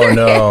 Oh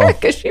no.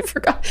 Because she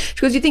forgot.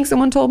 She goes, you think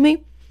someone told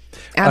me?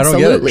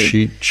 Absolutely. I don't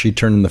get it. She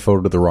turned in the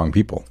photo to the wrong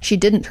people. She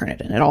didn't turn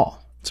it in at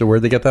all. So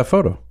where'd they get that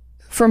photo?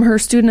 From her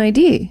student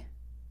ID.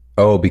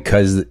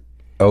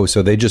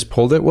 So they just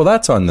pulled it? Well,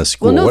 that's on the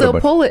school. Well, no,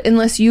 they'll pull it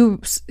unless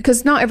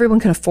because not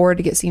everyone can afford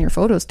to get senior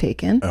photos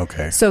taken.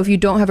 Okay. So if you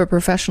don't have a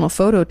professional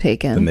photo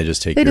taken, then they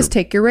just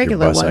take your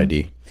regular bus one.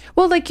 ID.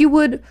 Well, like you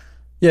would.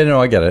 Yeah,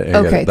 no, I get it.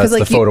 Okay, That's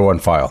the photo on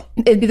file.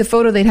 It'd be the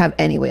photo they'd have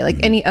anyway. Like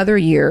any other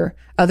year,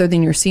 other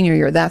than your senior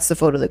year, that's the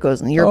photo that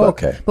goes in the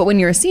yearbook. Okay. But when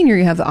you're a senior,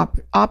 you have the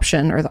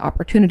option or the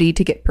opportunity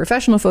to get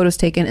professional photos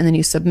taken, and then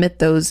you submit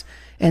those,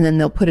 and then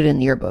they'll put it in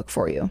the yearbook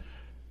for you.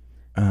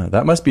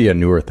 That must be a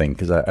newer thing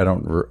because I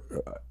don't.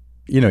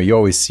 You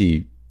always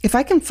see. If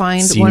I can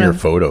find senior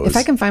photos. If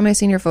I can find my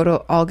senior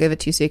photo, I'll give it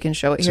to you so you can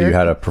show it here. So you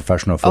had a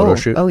professional photo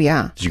shoot? Oh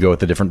yeah. Did you go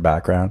with a different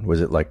background? Was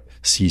it like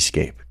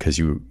seascape because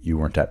you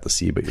weren't at the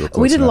sea, but you were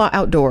close We did enough? a lot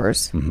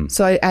outdoors.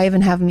 So I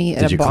even have me at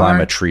Did a you barn.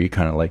 climb a tree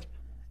kind of like?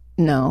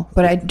 No,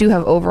 but I do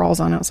have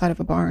overalls on outside of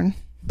a barn.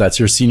 That's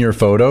your senior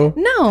photo?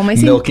 No, my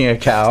senior. Milking a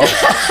cow?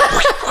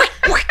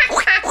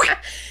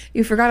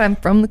 You forgot I'm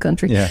from the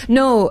country. Yeah.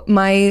 No,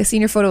 my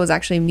senior photo was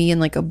actually me in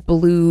like a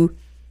blue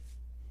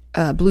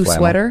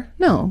sweater.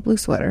 No, blue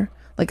sweater,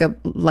 like a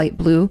light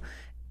blue.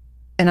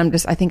 And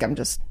I think I'm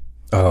just,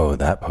 Oh,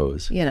 that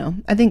pose.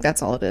 I think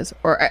that's all it is.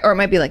 Or it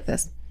might be like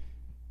this.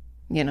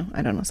 I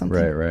don't know, something.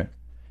 Right.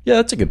 Yeah,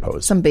 that's a good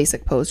pose. Some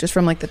basic pose, just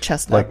from like the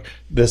chest up. Like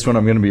this one,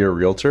 I'm going to be a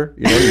realtor.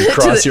 You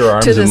cross your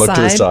arms to the and look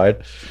to the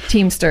side.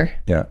 Teamster.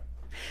 Yeah.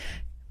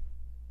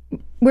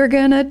 We're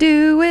gonna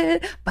do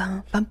it.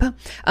 Bum, bum, bum.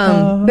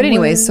 But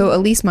anyways, so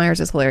Elise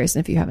Myers is hilarious.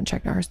 And if you haven't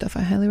checked out her stuff,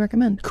 I highly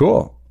recommend.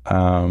 Cool.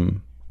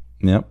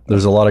 Yep.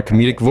 There's a lot of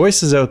comedic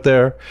voices out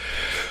there.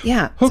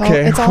 Yeah.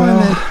 It's all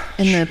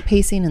in the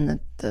pacing and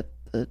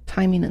the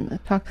timing and the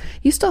talk.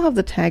 You still have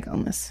the tag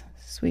on this,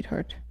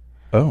 sweetheart.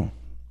 Oh,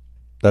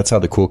 that's how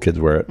the cool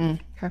kids wear it.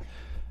 Okay.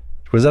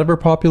 Was that ever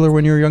popular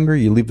when you were younger?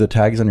 You leave the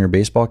tags on your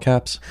baseball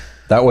caps?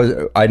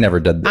 I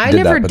never did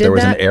that, but there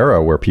was an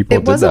era where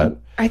people did that.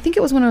 I think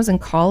it was when I was in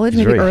college,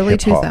 maybe very early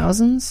hip-hop.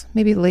 2000s,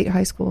 maybe late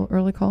high school,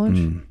 early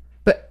college.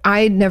 But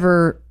I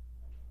never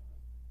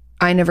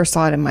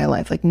saw it in my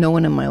life. Like no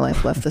one in my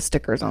life left the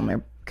stickers on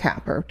their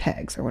cap or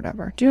tags or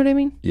whatever. Do you know what I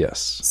mean? Yes.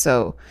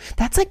 So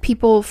that's like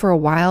people for a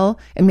while,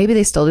 and maybe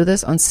they still do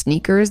this on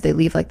sneakers. They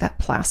leave like that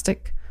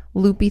plastic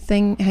loopy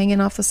thing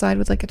hanging off the side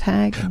with like a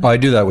tag. Oh, I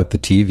do that with the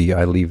TV.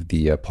 I leave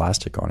the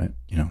plastic on it,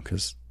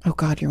 because Oh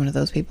God, you're one of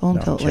those people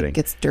until it like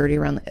gets dirty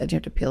around the edge. You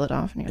have to peel it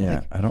off, and you're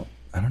like, I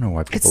don't know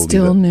why people it's leave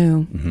still it.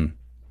 new.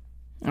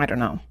 Mm-hmm. I don't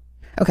know.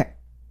 Okay,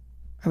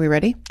 are we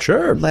ready?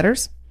 Sure.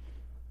 Letters.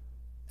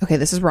 Okay,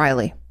 this is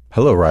Riley.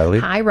 Hello, Riley.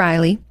 Hi,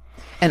 Riley.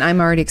 And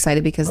I'm already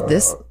excited because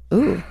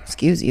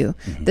excuse you.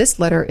 This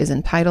letter is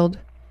entitled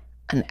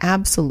An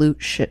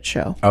Absolute Shit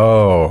Show.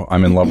 Oh,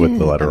 I'm in love with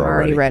the letter I'm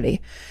already already.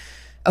 ready.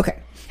 Okay.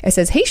 It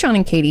says, hey, Sean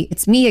and Katie,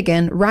 it's me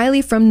again,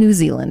 Riley from New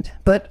Zealand,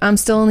 but I'm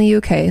still in the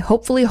UK,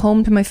 hopefully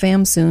home to my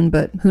fam soon,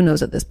 but who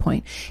knows at this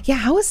point. Yeah,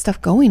 how is stuff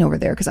going over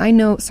there? Because I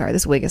know, sorry,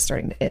 this wig is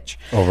starting to itch.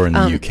 Over in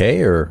the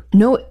UK or?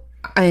 No,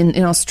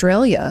 in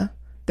Australia,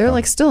 they're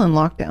like still in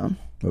lockdown.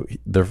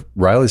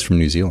 Riley's from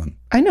New Zealand.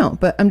 I know,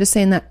 but I'm just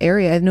saying that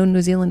area. I know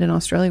New Zealand and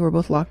Australia were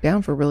both locked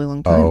down for a really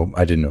long time. Oh,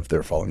 I didn't know if they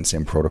were following the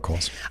same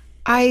protocols.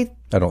 I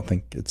don't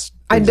think it's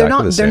exactly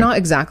the same. They're not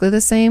exactly the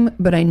same,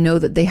 but I know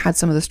that they had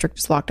some of the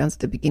strictest lockdowns at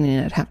the beginning,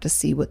 and I'd have to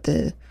see what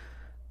they're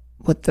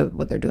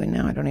doing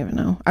now. I don't even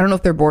know. I don't know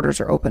if their borders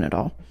are open at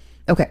all.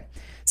 Okay. It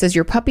says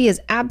your puppy is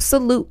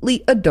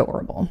absolutely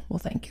adorable. Well,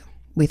 thank you.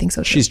 We think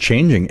so too. She's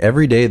changing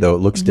every day, though. It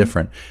looks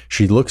different.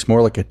 She looks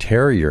more like a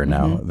terrier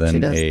now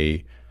than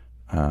a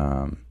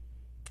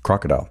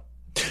crocodile.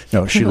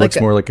 No, she looks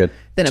more like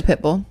than a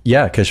pit bull.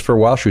 Yeah, because for a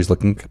while she was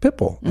looking like a pit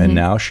bull, and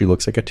now she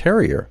looks like a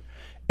terrier.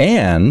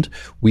 And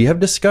we have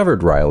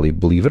discovered, Riley,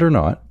 believe it or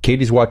not,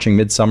 Katie's watching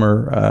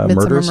Midsummer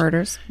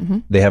Murders. Mm-hmm.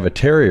 They have a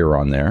terrier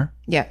on there.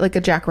 Yeah, like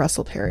a Jack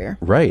Russell Terrier.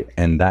 Right.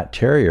 And that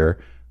terrier,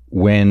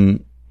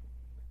 when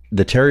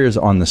the terrier's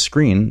on the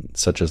screen,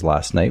 such as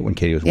last night when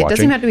Katie was watching. It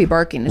doesn't have to be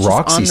barking. It's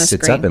Roxy just on the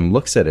sits screen. up and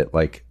looks at it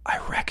like, I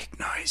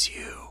recognize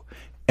you.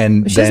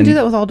 And she doesn't do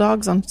that with all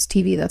dogs on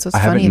TV. That's what's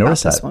funny about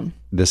this one.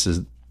 This is...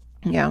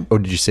 Yeah. Oh,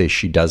 did you say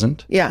she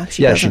doesn't? Yeah,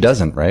 she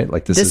doesn't, right?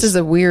 Like this is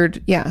a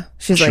weird, yeah.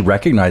 She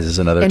recognizes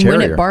another and terrier.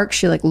 when it barks,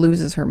 she like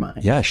loses her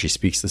mind. Yeah, she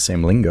speaks the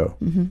same lingo.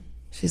 Mm-hmm.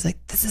 She's like,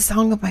 this is a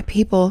song of my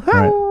people.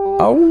 Right.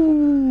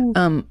 Oh.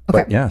 Okay.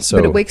 But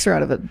but it wakes her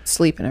out of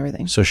sleep and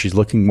everything. So she's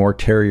looking more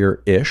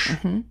terrier-ish,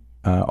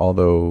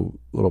 although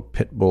little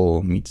pit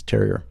bull meets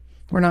terrier.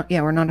 We're not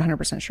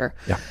 100% sure.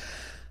 Yeah.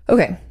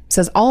 Okay. It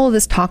says all of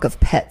this talk of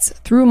pets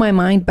threw my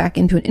mind back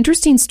into an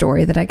interesting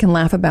story that I can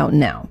laugh about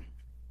now.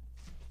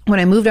 When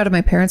I moved out of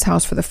my parents'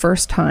 house for the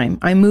first time,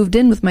 I moved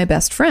in with my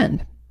best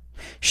friend.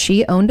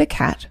 She owned a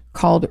cat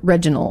called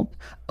Reginald.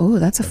 Oh,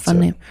 that's a fun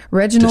name.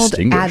 Reginald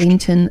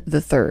Addington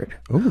III,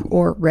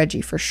 or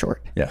Reggie for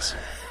short. Yes.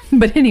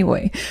 But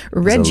anyway,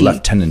 Reggie. He's a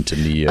lieutenant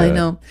in the I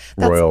know.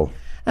 Royal.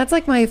 That's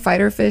like my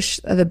fighter fish,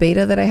 the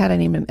beta that I had. I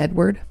named him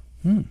Edward.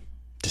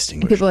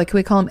 Distinguished. People were like, can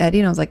we call him Eddie?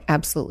 And I was like,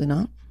 absolutely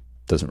not.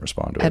 Doesn't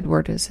respond to it.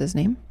 Edward is his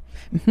name.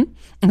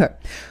 Okay.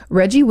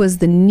 Reggie was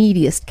the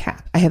neediest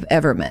cat I have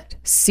ever met.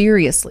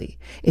 Seriously.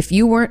 If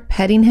you weren't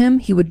petting him,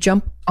 he would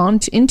jump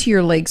into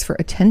your legs for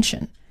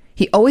attention.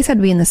 He always had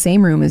to be in the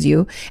same room as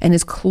you and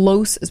as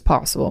close as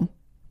possible.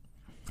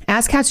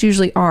 As cats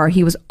usually are,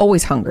 he was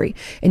always hungry,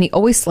 and he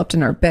always slept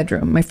in our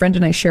bedroom. My friend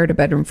and I shared a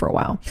bedroom for a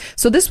while.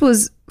 So this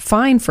was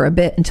fine for a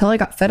bit until I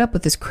got fed up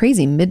with this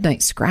crazy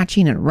midnight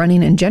scratching and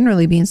running and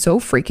generally being so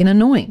freaking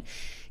annoying.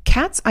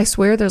 Cats, I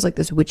swear there's like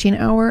this witching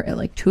hour at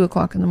like 2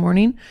 o'clock in the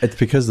morning. It's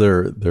because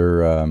they're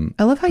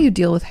I love how you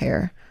deal with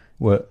hair.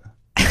 what?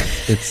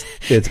 It's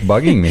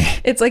bugging me.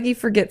 It's like he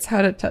forgets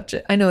how to touch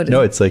it. I know it is.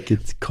 No, it's like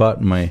it's caught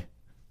in my,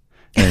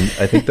 and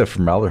I think the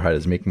formaldehyde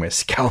is making my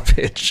scalp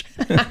itch.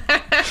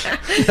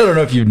 I don't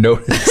know if you've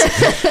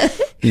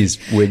noticed these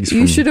wigs.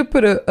 You should have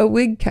put a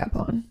wig cap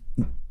on.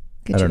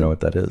 I don't know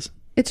what that is.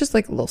 It's just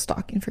like a little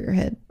stocking for your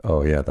head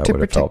Oh yeah, that to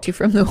would have protect helped. you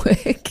from the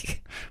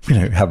wig. I'm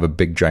gonna have a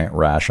big giant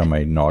rash on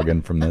my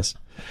noggin from this.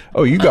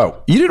 Oh, you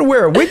didn't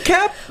wear a wig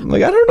cap? I'm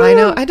like, I don't know. I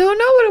know. I don't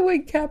know what a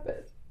wig cap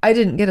is. I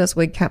didn't get us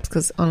wig caps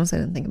because honestly,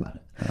 I didn't think about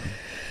it.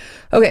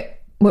 Okay.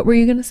 What were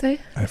you going to say?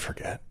 I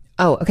forget.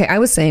 Oh, okay. I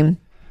was saying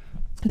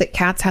that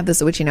cats have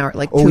this witching hour at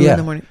like 2 Oh yeah, in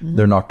the morning.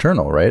 they're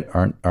nocturnal, right?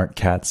 Aren't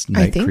cats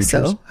night I think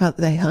creatures? so. How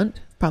they hunt.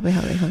 Probably how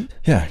they hunt.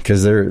 Yeah,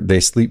 because they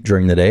sleep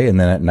during the day and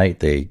then at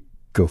night they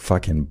go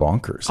fucking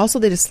bonkers. Also,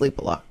 they just sleep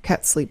a lot.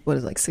 Cats sleep, what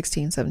is it, like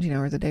 16, 17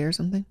 hours a day or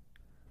something?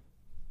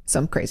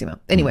 Some crazy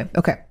amount. Anyway,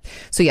 okay.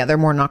 So yeah, they're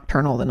more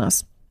nocturnal than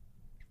us.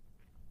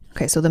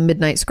 Okay, so the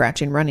midnight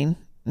scratching, running,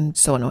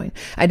 so annoying.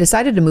 I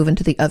decided to move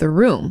into the other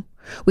room.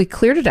 We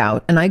cleared it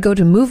out, and I go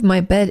to move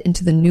my bed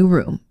into the new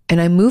room,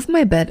 and I move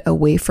my bed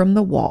away from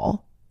the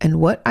wall,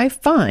 and what I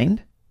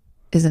find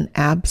is an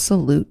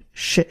absolute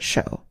shit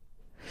show.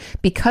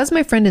 Because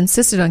my friend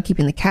insisted on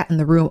keeping the cat in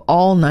the room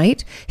all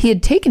night, he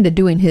had taken to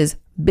doing his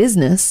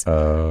business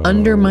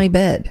under my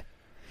bed.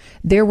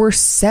 There were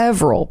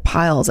several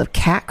piles of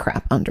cat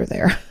crap under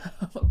there.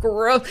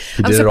 Gross.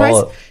 I'm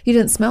surprised you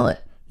didn't smell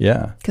it.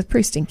 Yeah. Because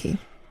pretty stinky.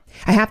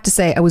 I have to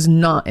say, I was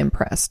not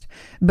impressed,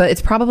 but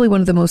it's probably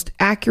one of the most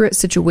accurate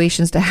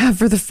situations to have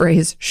for the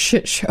phrase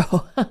shit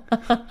show.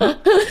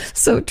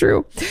 So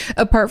true.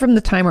 Apart from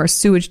the time our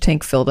sewage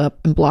tank filled up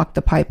and blocked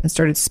the pipe and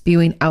started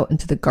spewing out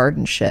into the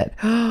garden shed.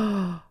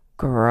 Gross.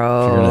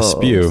 If you're going to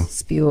spew.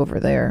 Spew over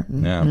there.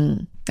 Yeah.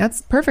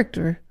 That's perfect.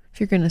 Or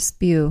if you're going to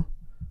spew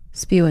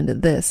into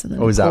this. And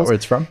then Is that where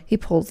it's from? He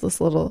pulls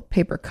this little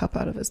paper cup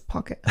out of his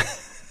pocket.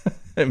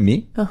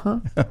 Me?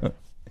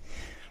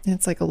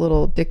 It's like a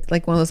little dick,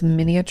 like one of those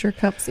miniature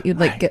cups that you'd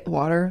like get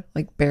water,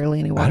 like barely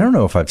any water. I don't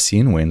know if I've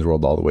seen Wayne's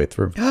World all the way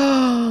through.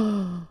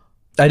 I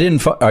got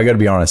to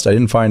be honest. I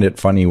didn't find it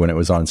funny when it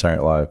was on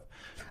Saturday Night Live.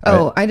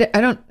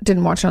 I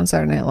didn't watch it on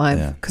Saturday Night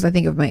Live because I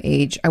think of my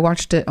age. I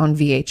watched it on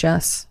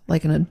VHS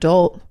like an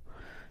adult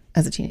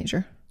as a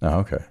teenager. Oh,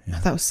 okay. Yeah.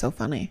 That was so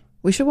funny.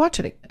 We should watch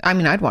it. I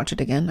mean, I'd watch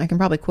it again. I can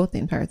probably quote the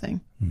entire thing.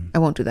 I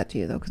won't do that to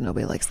you though because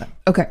nobody likes that.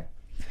 Okay.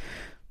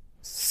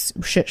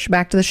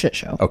 Back to the shit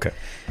show. Okay.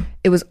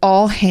 It was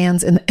all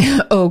hands in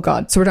the, oh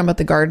God. So we're talking about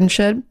the garden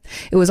shed.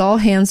 It was all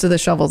hands to the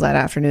shovels that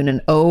afternoon.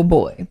 And oh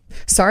boy,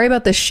 sorry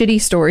about the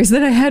shitty stories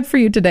that I had for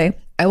you today.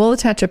 I will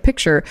attach a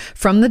picture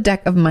from the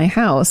deck of my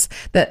house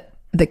that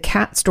the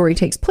cat story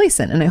takes place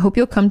in. And I hope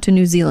you'll come to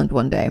New Zealand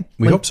one day.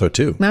 We hope so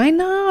too. I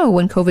know,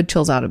 when COVID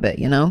chills out a bit,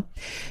 you know,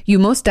 you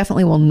most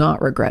definitely will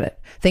not regret it.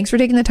 Thanks for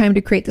taking the time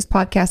to create this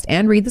podcast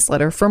and read this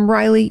letter from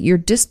Riley, your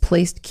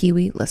displaced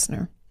Kiwi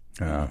listener.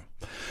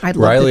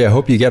 Riley, I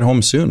hope you get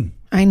home soon.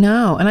 I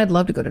know. And I'd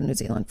love to go to New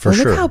Zealand. For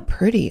sure. Look how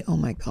pretty. Oh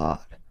my God.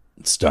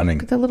 It's stunning.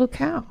 Look at that little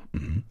cow.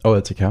 Mm-hmm. Oh,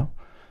 that's a cow?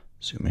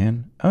 Zoom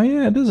in. Oh,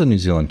 yeah, it is a New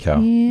Zealand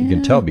cow. Yeah. You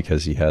can tell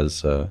because he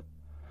has a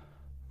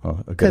good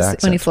accent.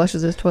 Because when he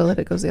flushes his toilet,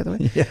 it goes the other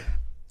way. Yeah.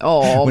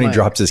 Oh, when he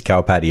drops his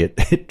cow patty,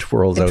 it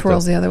twirls out. It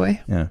twirls the other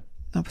way. Yeah.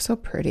 Oh, so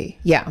pretty.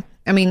 Yeah.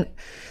 I mean,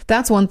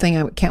 that's one thing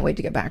I can't wait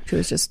to get back to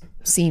is just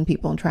seeing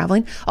people and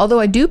traveling. Although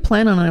I do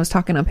plan on, and I was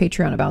talking on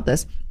Patreon about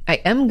this, I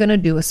am going to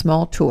do a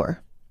small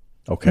tour.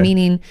 Okay.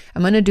 Meaning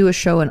I'm going to do a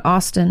show in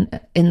Austin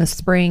in the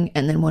spring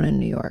and then one in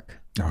New York.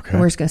 Okay. And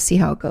we're just going to see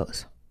how it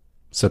goes.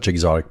 Such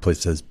exotic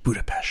places as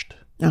Budapest.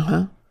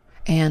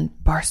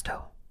 And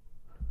Barstow.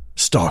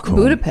 Stockholm.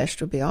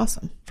 Budapest would be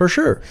awesome. For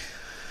sure.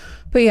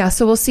 But yeah,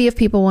 so we'll see if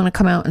people want to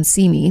come out and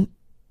see me.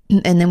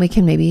 And then we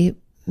can maybe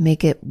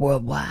make it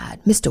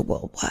worldwide. Mr.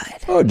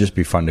 Worldwide. Oh, it'd just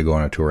be fun to go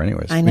on a tour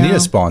anyways. I know. We need a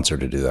sponsor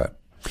to do that.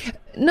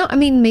 No, I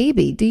mean,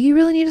 maybe. Do you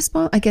really need a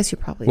sponsor? I guess you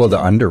probably Well, do.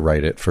 to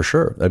underwrite it, for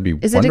sure. That'd be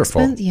Is wonderful.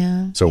 it expensive?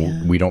 Yeah. So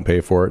yeah. we don't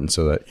pay for it, and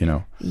so that, you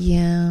know.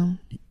 Yeah.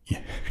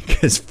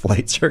 Because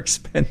flights are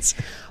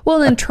expensive. Well,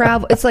 then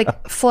travel, it's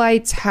like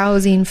flights,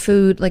 housing,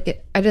 food.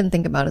 Like, I didn't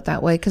think about it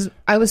that way because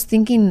I was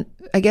thinking,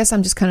 I guess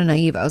I'm just kind of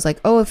naive. I was like,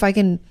 oh, if I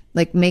can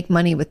like make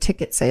money with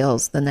ticket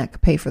sales, then that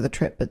could pay for the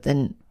trip. But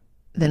then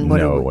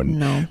what?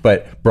 No.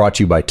 But brought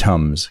to you by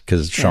Tums,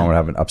 because Sean would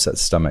have an upset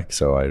stomach.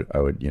 So I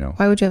would, you know.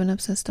 Why would you have an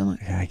upset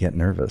stomach? Yeah, I get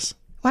nervous.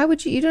 Why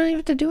would you? You don't even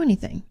have to do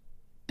anything.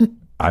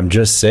 I'm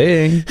just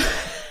saying.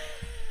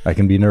 I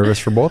can be nervous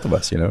for both of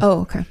us, you know.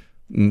 Oh, okay.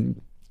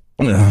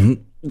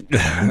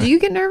 Do you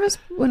get nervous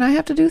when I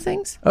have to do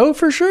things? Oh,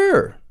 for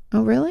sure.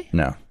 Oh, really?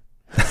 No.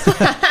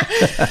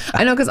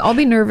 I know, because I'll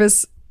be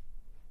nervous,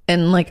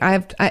 and like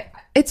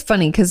it's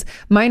funny because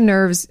my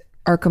nerves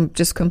are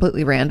just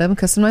completely random.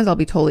 Because sometimes I'll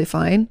be totally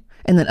fine,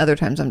 and then other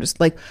times I'm just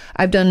like,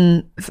 I've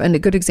done, and a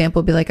good example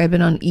would be like I've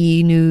been on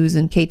E! News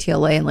and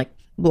KTLA and like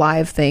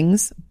live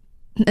things,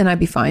 and I'd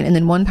be fine. And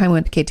then one time I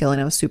went to KTLA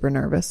and I was super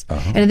nervous,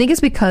 and I think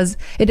it's because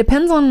it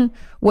depends on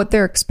what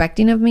they're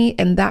expecting of me.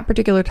 And that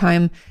particular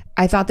time,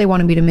 I thought they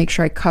wanted me to make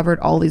sure I covered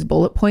all these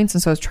bullet points,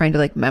 and so I was trying to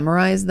like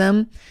memorize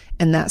them,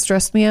 and that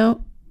stressed me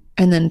out.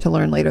 And then to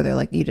learn later, they're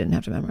like, you didn't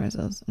have to memorize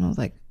those. And I was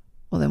like,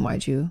 well, then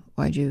why'd you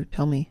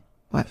tell me?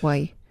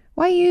 Why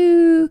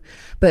you?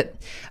 But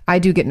I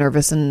do get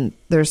nervous, and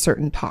there's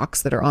certain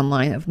talks that are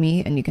online of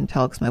me, and you can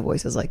tell because my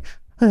voice is like,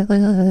 you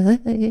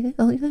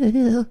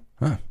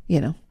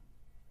know.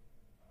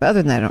 But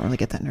other than that, I don't really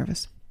get that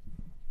nervous.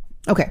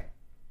 Okay.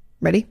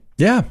 Ready?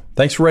 Yeah.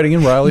 Thanks for writing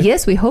in, Riley.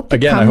 Yes, we hope to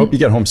Again, come. I hope you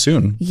get home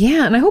soon.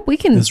 Yeah, and I hope we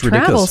can It's travel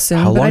ridiculous. soon.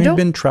 How but long I have you don't.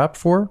 been trapped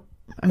for?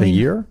 A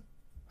year?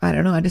 I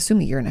don't know. I'd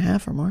assume a year and a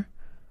half or more.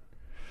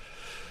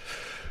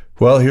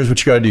 Well, here's what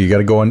you got to do. You got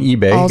to go on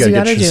eBay. Alls You you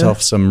got to gotta get do.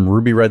 yourself some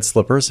ruby red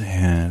slippers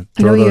and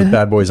I know throw those you-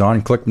 bad boys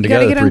on, click them You got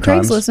to together get on 3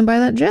 Craigslist times. and buy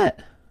that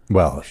jet.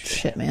 Well,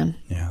 Shit, man.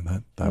 yeah,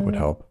 that would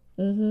help.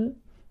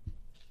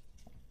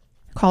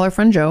 Call our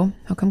friend Joe.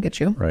 He'll come get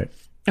you. Right.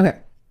 Okay.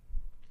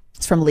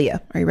 It's from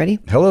Leah. Are you ready?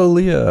 Hello,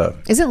 Leah.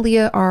 Isn't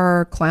Leah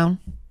our clown?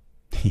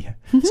 Yeah.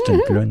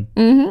 Still good.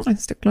 I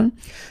stick clown.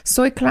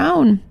 Soy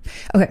clown.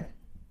 Okay.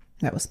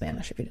 That was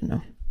Spanish if you didn't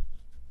know.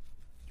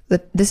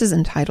 This is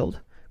entitled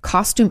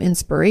Costume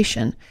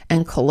Inspiration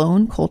and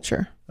Cologne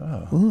Culture.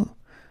 Oh. Ooh.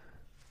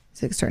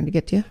 Is it starting to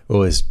get to you?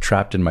 Well, it was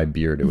trapped in my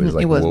beard. It was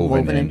like It was woven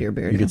woven into your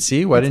beard, You yeah. could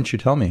see? Why didn't you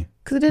tell me?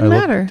 Because it didn't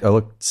matter. I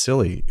looked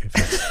silly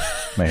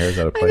if my hair's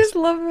out of I place. just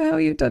love how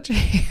you touch your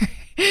hair.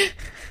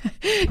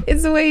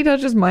 It's the way he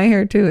touches my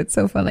hair too. It's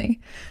so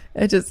funny.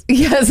 It's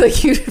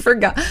like you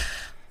forgot.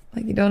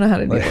 Like you don't know how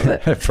to deal with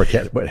it. I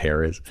forget what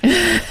hair is.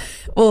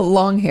 Well,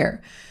 long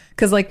hair.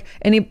 Because like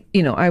I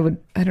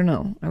don't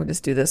know. I would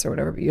just do this or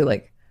whatever. But you're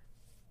like,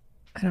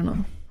 I don't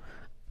know.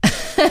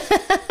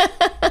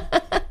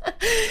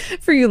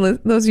 For you,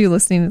 those of you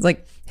listening, it's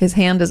like his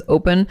hand is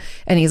open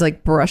and he's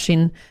like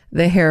brushing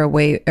the hair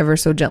away ever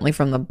so gently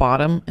from the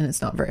bottom, and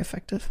it's not very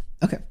effective.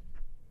 Okay.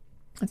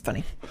 That's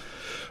funny.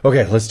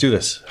 Okay, let's do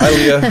this. Hi,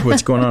 Leah.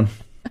 What's going on?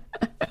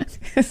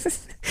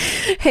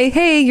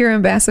 Hey, your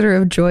ambassador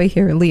of joy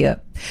here,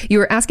 Leah. You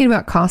were asking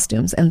about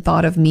costumes and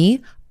thought of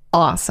me.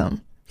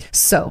 Awesome.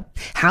 So,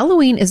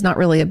 Halloween is not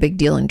really a big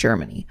deal in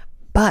Germany,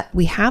 but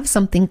we have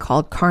something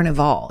called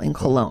Carnival in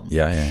Cologne.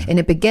 Yeah. And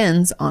it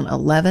begins on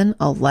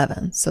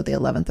 11/11, so the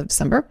 11th of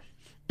December,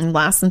 and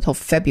lasts until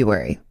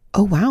February.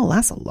 Oh, wow,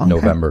 lasts a long time.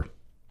 November.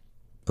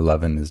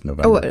 11 is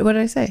November. Oh, what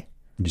did I say?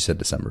 You said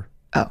December.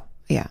 Oh,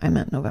 yeah, I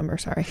meant November,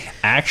 sorry.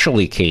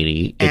 Actually,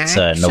 Katie, it's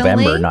Actually?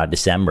 November, not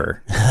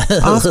December.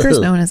 Oscar's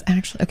known as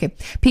actually. Okay.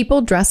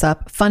 People dress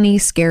up funny,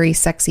 scary,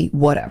 sexy,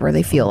 whatever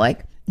they feel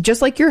like.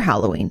 Just like your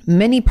Halloween,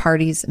 many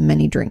parties,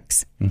 many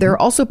drinks. There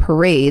are also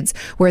parades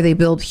where they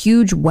build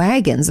huge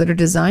wagons that are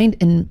designed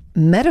in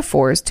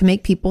metaphors to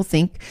make people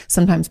think,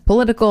 sometimes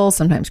political,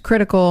 sometimes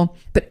critical,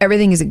 but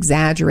everything is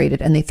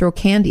exaggerated and they throw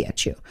candy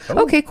at you.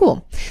 Okay,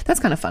 cool. That's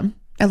kind of fun.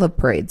 I love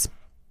parades.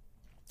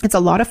 It's a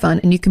lot of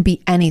fun and you can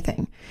be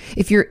anything.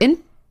 If you're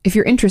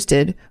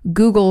interested,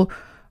 Google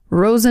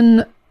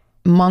Rosen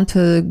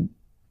Montag's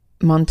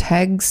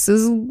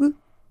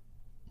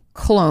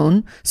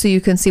Cologne so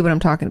you can see what I'm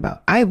talking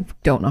about. I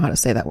don't know how to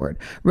say that word.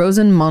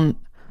 Rosen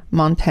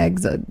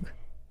Montagzug.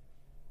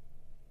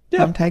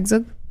 Yeah.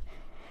 Montagzug?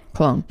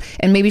 Cologne.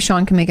 And maybe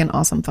Sean can make an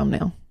awesome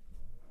thumbnail.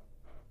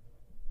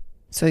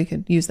 So you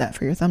could use that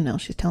for your thumbnail.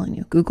 She's telling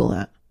you. Google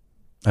that.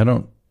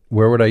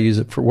 Where would I use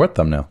it for? What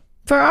thumbnail?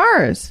 For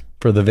ours.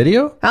 For the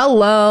video?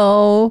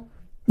 Hello.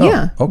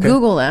 Yeah. okay.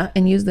 Google that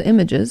and use the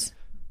images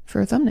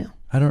for a thumbnail.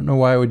 I don't know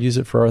why I would use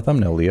it for our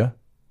thumbnail, Leah.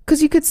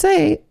 Because you could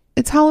say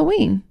it's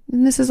Halloween.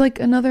 And this is like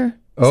another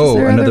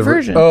Another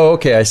version. Oh,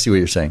 okay. I see what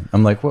you're saying.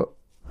 I'm like, what?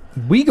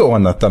 We go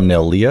on the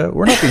thumbnail, Leah.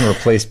 We're not being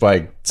replaced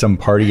by some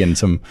party and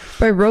some.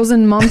 By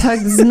Rosen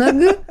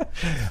Montagzug.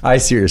 I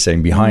see what you're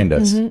saying behind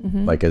us,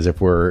 like as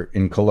if we're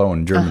in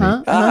Cologne,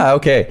 Germany.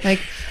 Okay.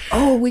 Like,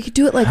 oh, we could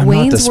do it like I'm not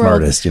Wayne's the World,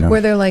 smartest, you know.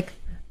 where they're like,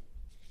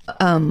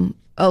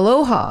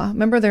 aloha.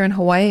 Remember they're in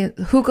Hawaii,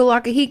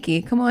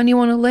 hukalakahiki. Come on, you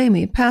want to lay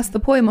me? Pass the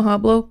poi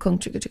mahablo. Kung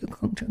chicka chicka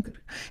kung chicka.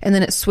 And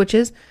then it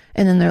switches,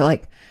 and then they're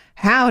like,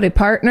 howdy,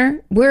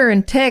 partner. We're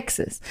in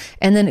Texas.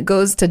 And then it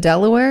goes to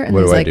Delaware. And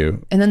What he's do I like,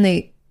 do? And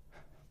then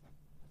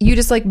you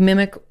just like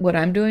mimic what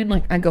I'm doing.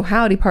 Like I go,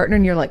 howdy, partner,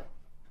 and you're like,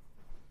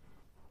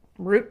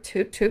 root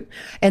toot toot.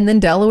 And then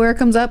Delaware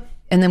comes up,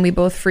 and then we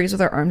both freeze with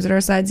our arms at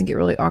our sides and get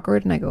really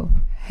awkward. And I go,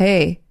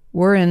 hey,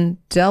 we're in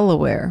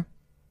Delaware.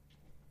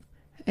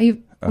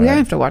 We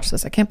have to watch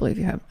this. I can't believe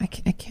you have. I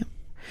can't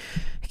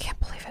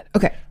believe it.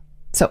 Okay,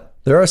 so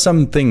There are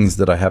some things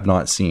that I have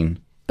not seen.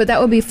 But that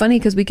would be funny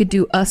because we could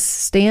do us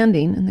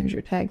standing, and there's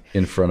your tag.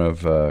 In front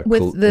of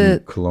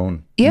With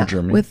Cologne, Yeah,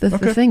 Germany. with the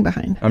thing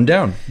behind. I'm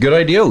down. Good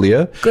idea,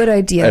 Leah. Good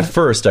idea. At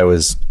first, I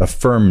was a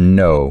firm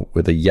no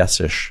with a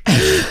yesish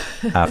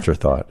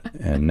afterthought,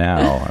 and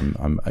now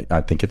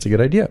I think it's a good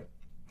idea.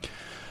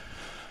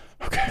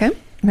 Okay.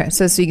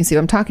 So you can see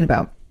what I'm talking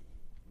about.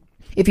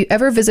 If you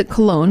ever visit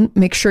Cologne,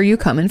 make sure you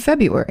come in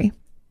February.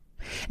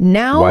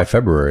 Now, Why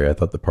February? I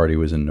thought the party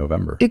was in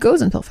November. it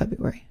goes until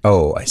February.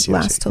 Oh, I see.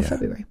 Lasts till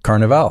February.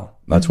 Carnival.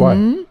 That's why.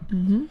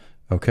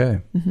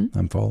 Okay.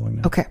 I'm following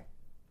now. Okay.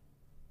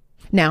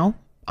 Now,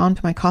 on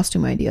to my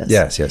costume ideas.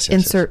 Yes.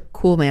 Insert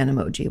cool man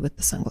emoji with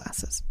the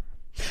sunglasses.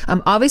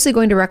 I'm obviously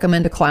going to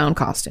recommend a clown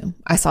costume.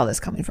 I saw this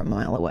coming from a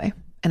mile away,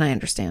 and I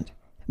understand.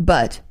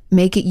 But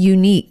make it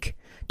unique.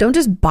 Don't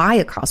just buy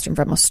a costume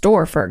from a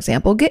store, for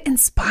example. Get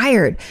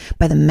inspired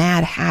by the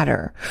Mad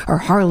Hatter or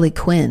Harley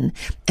Quinn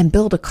and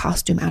build a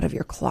costume out of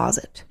your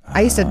closet.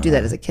 I used to do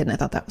that as a kid, and I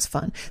thought that was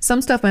fun.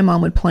 Some stuff my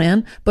mom would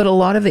plan, but a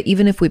lot of it,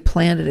 even if we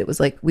planned it, it was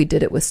like we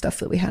did it with stuff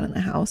that we had in the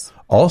house.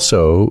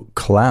 Also,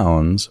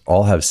 clowns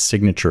all have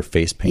signature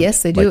face paint.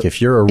 Yes, they do. Like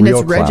if you're a And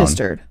real it's clown,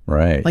 registered.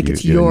 right? Like you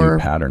it's get a your- new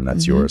pattern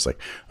that's yours, like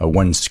a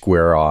one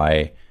square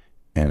eye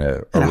and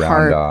a And a round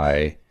heart.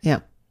 eye Yeah.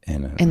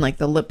 and like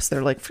the lips,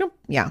 they're like, phew,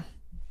 yeah.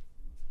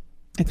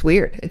 It's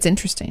weird. It's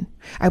interesting.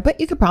 I bet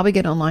you could probably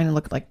get online and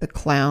look like the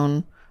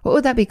clown. What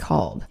would that be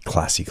called?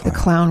 classy The clown.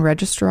 clown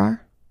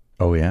registrar.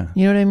 Oh yeah,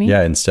 You know what I mean?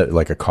 yeah. Instead,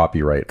 like a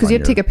copyright Because on you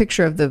have to your- take a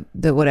picture of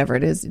the whatever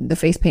it is, the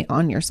face paint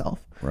on yourself,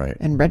 Right.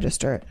 and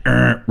register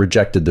it.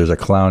 rejected. There's a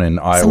clown in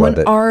Iowa Someone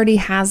that already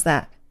has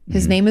that.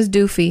 His name is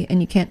Doofy, and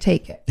you can't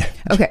take it.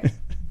 Okay.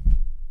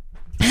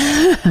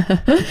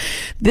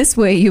 This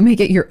way, you make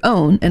it your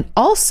own, and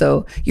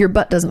also your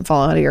butt doesn't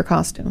fall out of your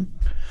costume.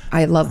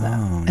 I love that,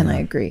 and I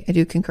agree. I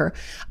do concur.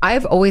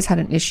 I've always had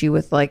an issue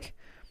with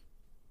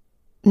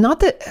not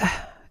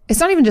that. It's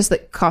not even just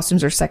that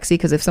costumes are sexy,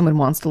 because if someone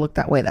wants to look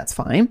that way, that's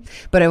fine.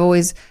 But I've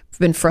always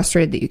been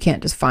frustrated that you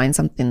can't just find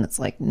something that's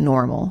like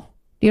normal.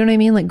 You know what I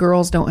mean? Like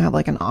girls don't have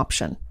like an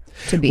option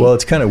to be. Well,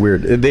 it's kind of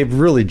weird. They've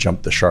really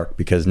jumped the shark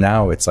because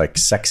now it's like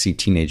sexy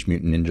Teenage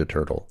Mutant Ninja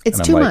Turtle. It's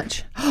And I'm too like,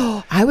 much.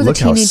 I was Look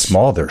a how teenage.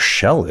 small their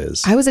shell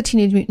is. I was a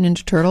Teenage Mutant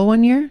Ninja Turtle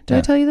one year. Did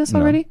I tell you this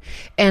already?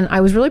 And I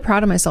was really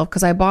proud of myself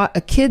because I bought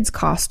a kid's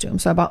costume.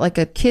 So I bought like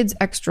a kid's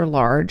extra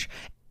large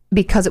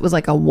because it was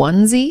like a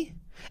onesie.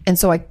 And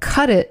so I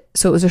cut it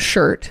so it was a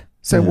shirt.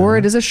 So I wore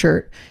it as a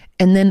shirt.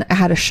 And then I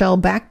had a shell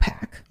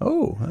backpack.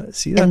 Oh,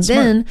 see, And that's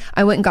smart. then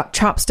I went and got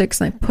chopsticks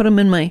and I put them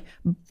in my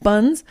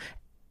buns.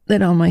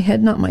 Then on my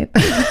head, not my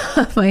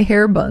my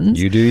hair buns.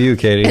 You do you,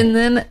 Katie. And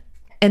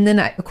then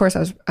of course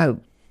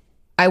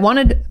I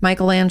wanted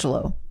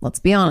Michelangelo, let's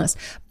be honest,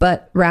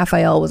 but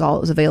Raphael was all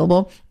that was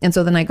available. And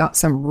so then I got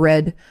some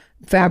red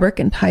fabric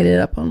and tied it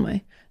up on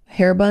my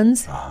hair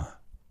buns.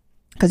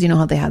 Because you know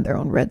how they had their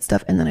own red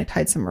stuff. And then I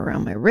tied some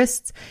around my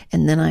wrists.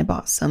 And then I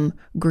bought some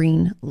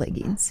green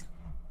leggings.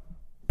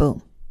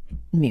 Boom.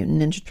 Mutant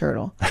Ninja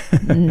Turtle.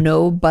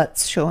 No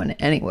butts showing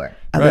anywhere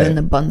other Right. than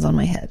the buns on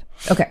my head.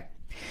 Okay.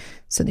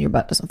 So that your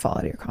butt doesn't fall out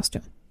of your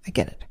costume. I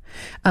get it.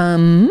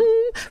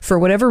 For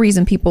whatever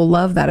reason, people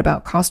love that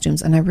about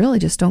costumes, and I really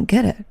just don't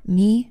get it.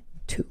 Me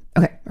too.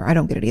 Okay, or I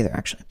don't get it either,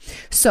 actually.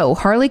 So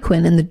Harley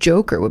Quinn and the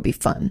Joker would be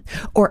fun.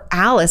 Or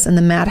Alice and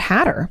the Mad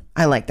Hatter.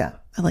 I like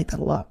that. I like that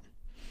a lot.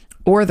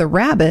 Or the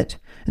Rabbit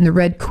and the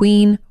Red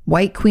Queen,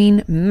 White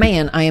Queen.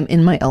 Man, I am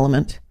in my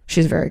element.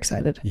 She's very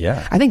excited.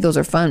 Yeah. I think those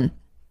are fun.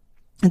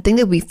 I think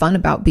that would be fun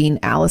about being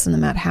Alice and the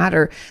Mad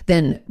Hatter.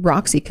 Then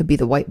Roxy could be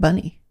the White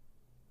Bunny.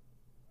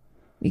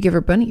 You give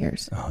her bunny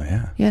ears. Oh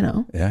yeah, You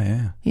know?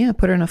 yeah. Yeah,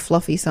 put her in a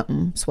fluffy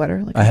something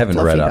sweater. Like I haven't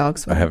fluffy read dog I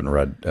sweater. haven't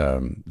read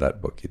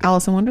that book either.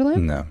 Alice in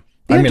Wonderland? No, You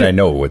I have mean to- I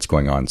know what's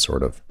going on,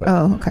 sort of. But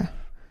Oh, okay.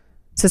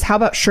 It says, how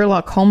about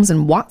Sherlock Holmes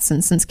and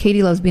Watson, since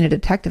Katie loves being a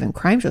detective in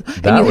crime shows?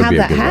 that And you would have be a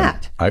that good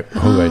hat. one.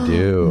 I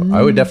do.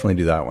 I would definitely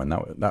do that one.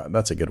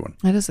 That's a good one.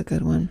 That is a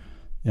good one.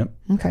 Yep.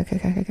 Okay.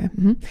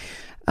 Mm-hmm.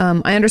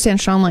 I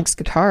understand Sean likes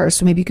guitars,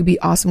 so maybe you could be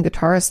awesome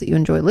guitarist that you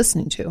enjoy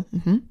listening to.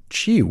 Mm-hmm.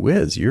 Gee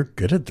whiz, you're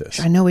good at this.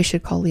 I know we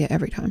should call Leah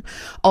every time.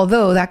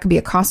 Although that could be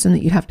a costume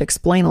that you'd have to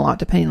explain a lot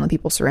depending on the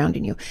people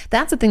surrounding you.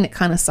 That's the thing that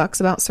kind of sucks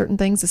about certain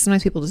things is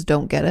sometimes people just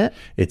don't get it.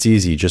 It's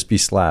easy. Just be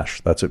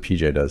Slash. That's what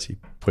PJ does. He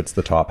puts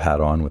the top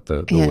hat on with the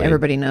And wave.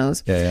 everybody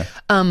knows. Yeah.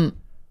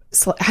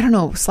 I don't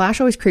know.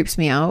 Slash always creeps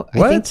me out.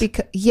 What? I think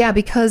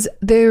because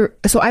they're.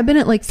 So I've been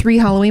at like 3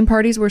 Halloween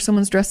parties where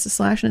someone's dressed as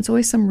Slash, and it's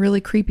always some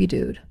really creepy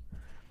dude.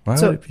 Why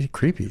So- would it be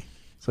creepy?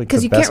 It's like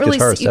Because the you best can't really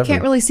guitarist see, you ever.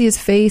 can't really see his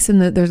face,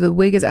 and the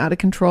wig is out of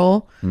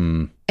control.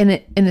 Hmm. And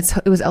it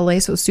was LA,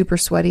 so it was super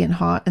sweaty and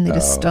hot, and they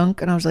just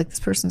stunk. And I was like, this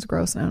person's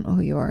gross, and I don't know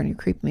who you are, and you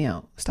creep me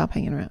out. Stop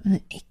hanging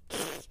around.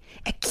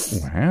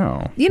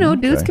 Wow. You know,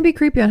 dudes Okay. can be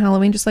creepy on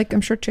Halloween, just like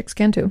I'm sure chicks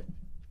can too.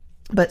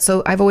 But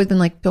so I've always been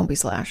like, don't be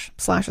Slash.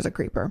 Slash is a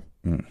creeper.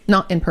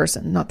 Not in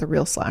person, not the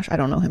real Slash. I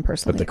don't know him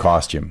personally. But the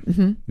costume.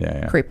 Mm-hmm.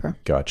 Yeah. Creeper.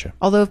 Gotcha.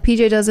 Although if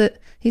PJ does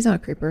it, he's not a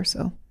creeper,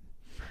 so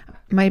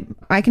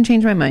I can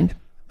change my mind.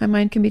 My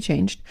mind can be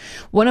changed.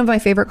 One of my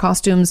favorite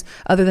costumes,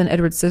 other than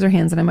Edward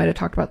Scissorhands, and I might have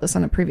talked about this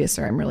on a previous,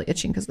 sorry, I'm really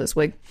itching because of this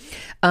wig.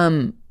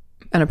 On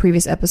a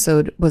previous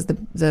episode was the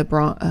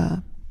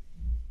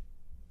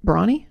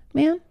Brawny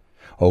Man?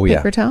 Oh, yeah.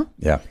 Paper towel?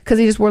 Yeah. Because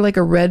he just wore like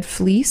a red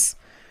fleece,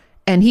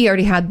 and he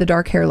already had the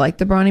dark hair like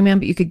the Brawny Man,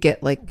 but you could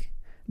get like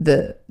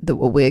a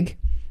wig,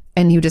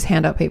 and he would just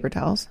hand out paper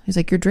towels. He's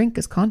like, your drink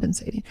is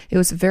condensating. It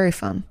was very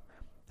fun.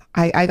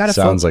 I got a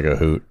Sounds like a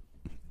hoot.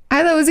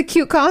 I thought it was a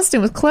cute costume.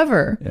 It was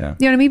clever. Yeah. You know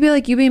what I mean? Be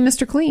like you being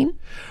Mr. Clean.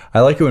 I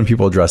like it when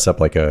people dress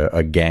up like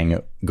a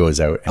gang goes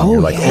out and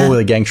you're like, yeah. oh,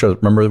 the gang show.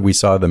 Remember we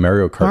saw the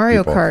Mario Kart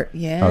people? Kart,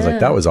 yeah. I was like,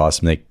 that was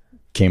awesome. They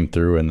came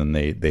through and then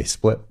they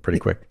split pretty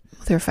quick.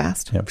 They're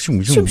fast. Yeah.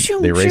 Shoom,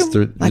 shoom, They raced shoom.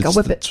 through. Like a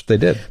whip That's it. what they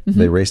did.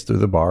 They raced through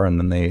the bar and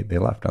then they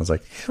left. I was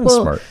like, that was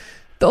smart.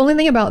 The only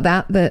thing about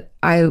that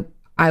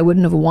I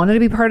wouldn't have wanted to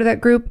be part of that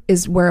group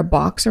is wear a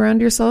box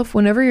around yourself.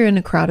 Whenever you're in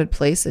a crowded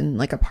place in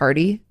like a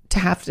party, to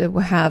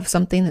have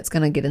something that's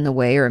going to get in the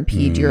way or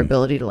impede your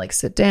ability to like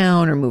sit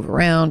down or move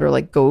around or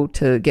like go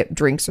to get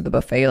drinks or the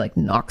buffet, like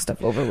knock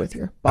stuff over with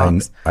your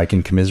box. I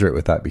can commiserate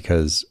with that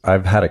because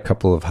I've had a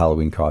couple of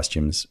Halloween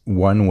costumes.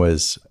 One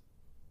was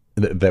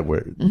that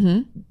were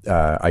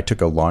I took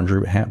a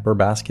laundry hamper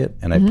basket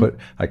and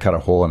I cut a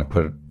hole and I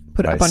put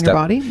it up on your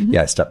body.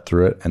 Yeah, I stepped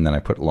through it and then I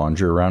put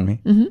laundry around me.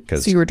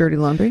 So you were dirty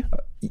laundry?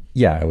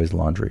 Yeah, I was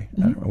laundry.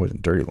 I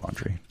wasn't dirty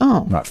laundry.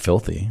 Oh. Not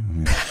filthy.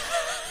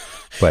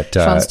 But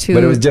Sean's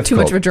but it was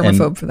difficult. too much of a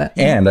germaphobe for that.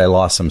 And I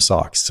lost some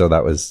socks, so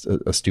that was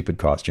a stupid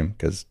costume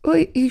because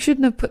Well, you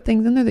shouldn't have put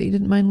things in there that you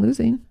didn't mind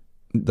losing.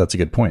 that's a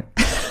good point.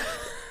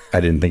 I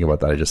didn't think about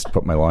that. I just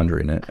put my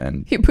laundry in it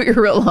and You put your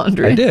real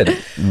laundry. I did.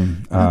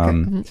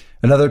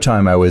 Another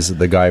time I was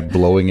the guy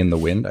blowing in the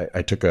wind.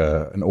 I took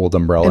an old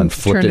umbrella and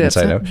flipped turned it it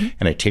inside upside- out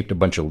and I taped a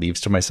bunch of leaves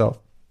to myself.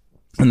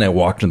 And I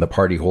walked in the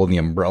party holding the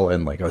umbrella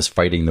and like I was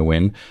fighting the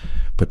wind.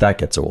 But that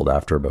gets old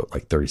after about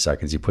like 30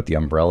 seconds. You put the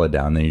umbrella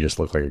down, then you just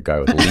look like a guy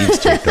with leaves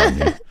taped on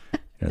you.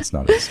 And it's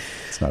not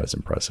as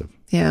impressive.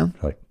 Yeah.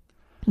 Like,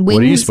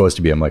 what are you supposed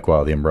to be? I'm like,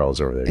 wow, the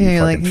umbrella's over there. You Yeah,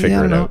 you're fucking like, figure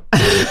yeah, it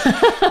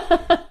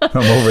out.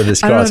 I'm over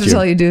this I don't know what to costume.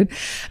 tell you, dude.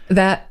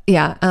 That,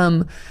 yeah.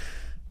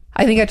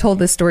 I think I told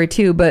this story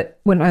too, but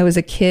when I was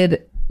a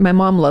kid, my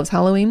mom loves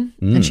Halloween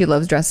and she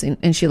loves dressing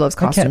and she loves I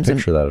can't costumes.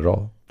 picture that at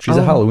all. She's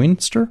a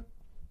Halloweenster?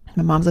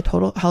 My mom's a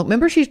total.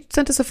 Remember, she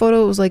sent us a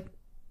photo. It was like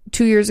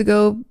 2 years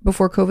ago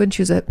before COVID.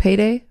 She was at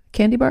Payday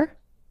Candy Bar.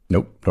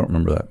 Nope, don't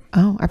remember that.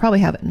 Oh, I probably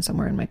have it in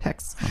somewhere in my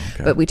texts,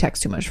 but we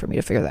text too much for me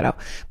to figure that out.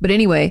 But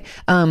anyway,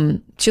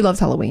 she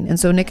loves Halloween. And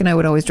so Nick and I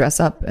would always dress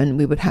up and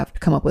we would have to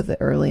come up with it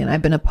early. And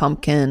I've been a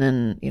pumpkin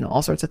and, you know,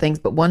 all sorts of things.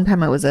 But one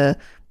time I was a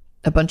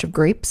bunch of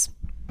grapes.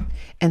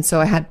 And so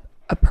I had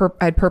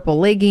I had purple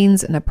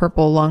leggings and a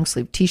purple long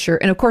sleeve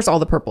t-shirt. And of course, all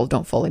the purples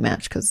don't fully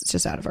match because it's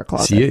just out of our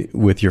closet. See,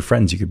 with your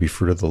friends, you could be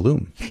Fruit of the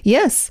Loom.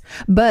 Yes.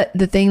 But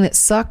the thing that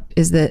sucked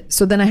is that,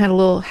 so then I had a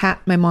little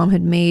hat my mom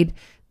had made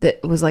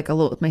that was like a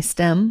little, with my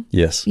stem.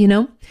 Yes. You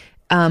know?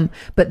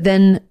 But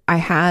then I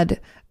had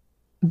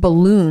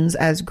balloons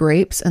as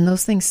grapes and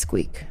those things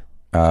squeak.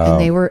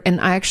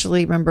 And I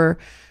actually remember,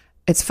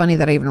 it's funny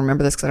that I even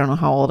remember this because I don't know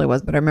how old I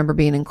was, but I remember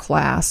being in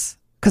class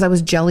because I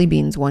was jelly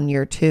beans one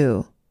year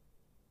too.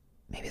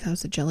 Maybe that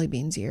was the jelly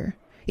beans year.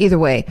 Either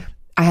way,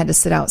 I had to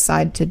sit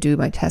outside to do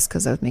my test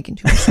because I was making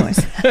too much noise.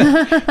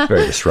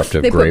 Very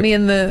disruptive They grape. put me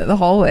in the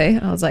hallway.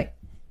 I was like,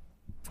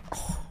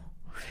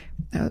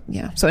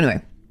 yeah. So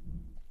anyway,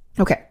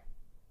 okay,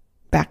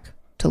 back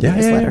to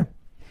Leah's letter.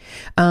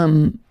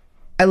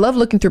 I love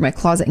looking through my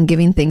closet and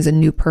giving things a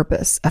new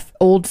purpose. An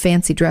old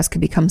fancy dress could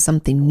become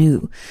something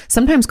new.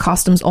 Sometimes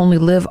costumes only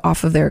live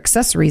off of their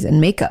accessories and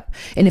makeup.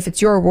 And if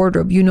it's your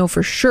wardrobe, you know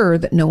for sure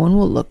that no one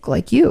will look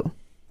like you.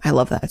 I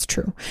love that. It's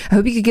true. I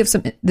hope you could give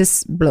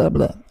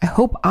I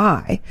hope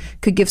I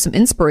could give some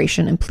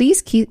inspiration, and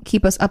please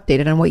keep us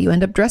updated on what you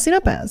end up dressing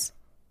up as.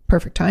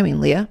 Perfect timing,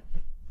 Leah.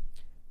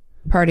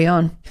 Party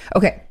on.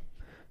 Okay.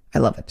 I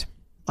love it.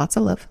 Lots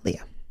of love,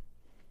 Leah.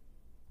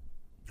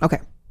 Okay.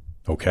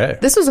 Okay.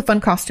 This was a fun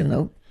costume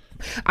though.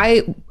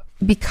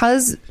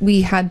 Because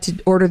we had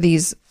to order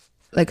these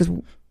like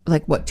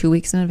what, 2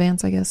 weeks in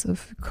advance, I guess,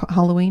 of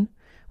Halloween,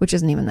 which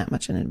isn't even that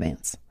much in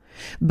advance.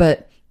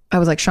 But I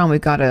was like, Sean, we've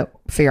got to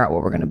figure out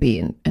what we're going to be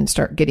and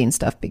start getting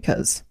stuff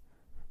because,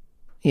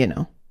 you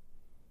know,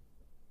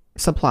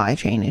 supply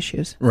chain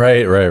issues.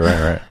 Right.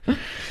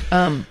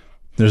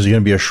 There's going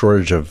to be a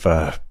shortage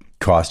of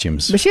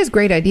costumes. But she has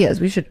great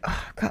ideas. We should,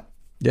 oh God.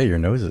 Yeah, your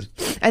nose is.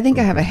 I think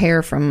I have a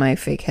hair from my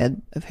fake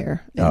head of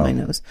hair in my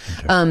nose.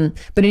 Okay.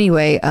 But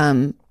anyway,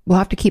 we'll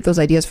have to keep those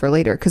ideas for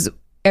later because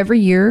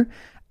every year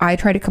I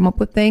try to come up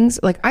with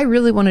things. Like I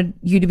really wanted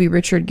you to be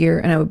Richard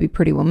Gere and I would be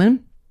Pretty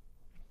Woman.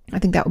 I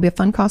think that would be a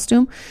fun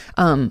costume.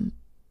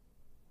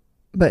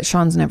 But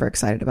Sean's never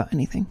excited about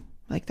anything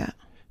like that.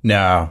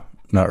 No,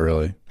 not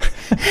really.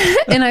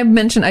 And I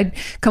mentioned I'd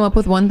come up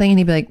with one thing and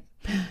he'd be like,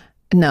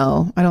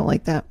 no, I don't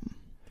like that.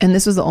 And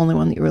this was the only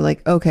one that you were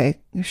like, okay,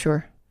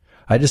 sure.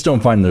 I just don't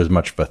find there's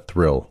much of a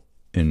thrill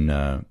in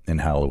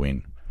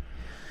Halloween.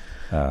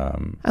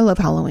 I love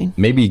Halloween.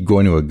 Maybe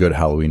going to a good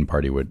Halloween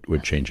party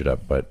would change it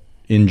up, but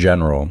in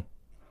general,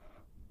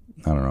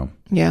 I don't know.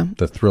 Yeah.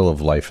 The thrill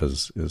of life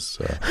is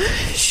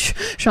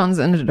Sean's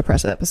in a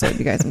depressive episode,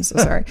 you guys. I'm so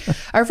sorry.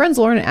 Our friends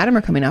Lauren and Adam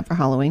are coming out for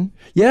Halloween.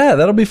 yeah,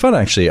 that'll be fun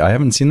actually. I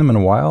haven't seen them in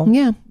a while.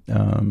 Yeah.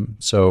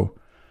 So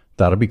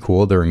that'll be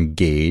cool. They're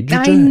engaged.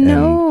 I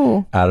know.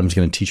 And Adam's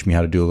going to teach me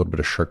how to do a little bit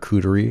of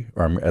charcuterie,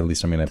 or at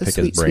least I'm going to pick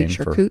his sweet, brain sweet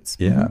for charcutes.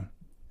 yeah.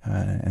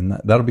 And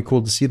that'll be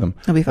cool to see them.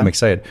 That'll be fun. I'm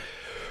excited.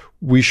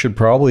 We should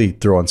probably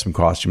throw on some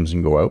costumes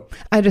and go out.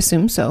 I'd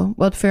assume so.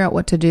 We'll have to figure out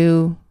what to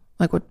do,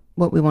 like what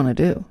we want to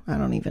do. I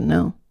don't even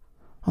know.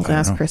 I'll have to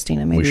ask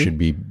Christina maybe. We should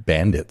be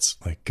bandits,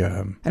 like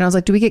And I was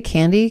like, do we get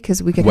candy?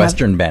 Because we could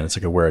Western bandits.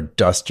 Like I wear a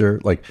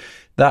duster, like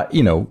that.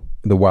 You know,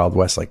 the Wild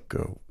West, like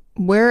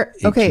where?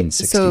 Okay,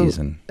 1860s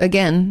so and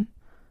again,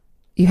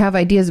 you have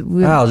ideas.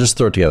 I'll just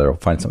throw it together. I'll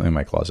find something in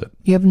my closet.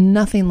 You have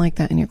nothing like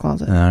that in your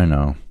closet. I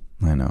know.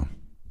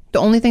 The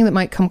only thing that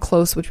might come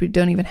close, which we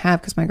don't even have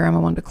because my grandma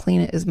wanted to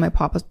clean it, is my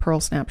Papa's Pearl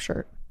Snap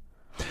shirt.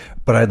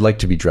 But I'd like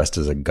to be dressed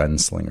as a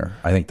gunslinger.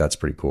 I think that's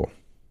pretty cool.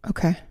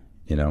 Okay.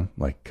 You know,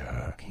 like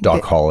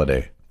Doc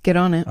Holliday. Get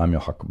on it. I'm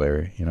your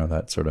Huckleberry. You know,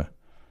 that sort of.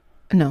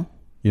 No.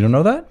 You don't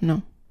know that?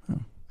 No.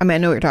 I mean, I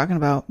know what you're talking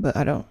about, but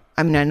I don't.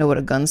 I mean, I know what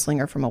a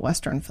gunslinger from a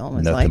Western film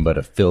is Nothing like. but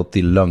a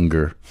filthy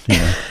lunger. You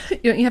know?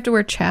 You have to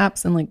wear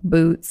chaps and like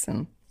boots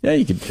and. Yeah,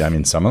 you could. I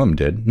mean, some of them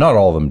did. Not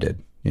all of them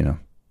did. You know,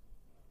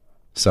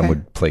 some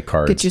would play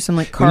cards. Get you some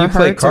like when you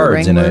play Carhartts or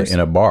cards Wranglers. in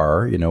a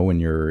bar. You know, when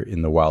you're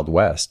in the Wild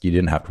West, you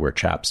didn't have to wear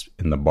chaps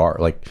in the bar.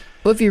 Like,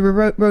 Well, if you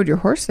rode your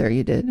horse there,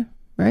 you did,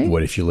 right?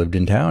 what if you lived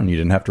in town? You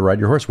didn't have to ride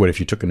your horse. What if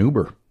you took an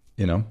Uber?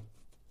 You know,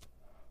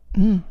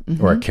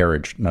 or a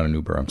carriage, not an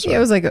Uber. I'm sorry. Yeah,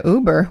 it was like an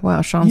Uber.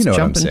 Wow, Sean's You know what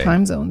I'm jumping saying.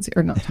 time zones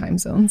or not time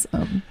zones.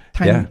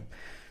 Time Yeah.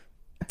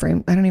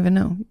 frame. I don't even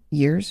know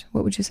years.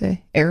 What would you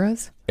say?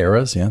 Eras.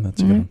 Eras. Yeah,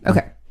 that's a good one.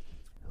 Okay.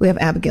 We have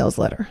Abigail's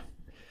letter.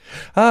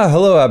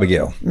 Hello,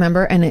 Abigail.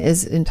 Remember, and it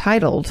is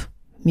entitled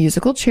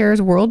 "Musical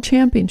Chairs World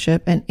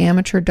Championship and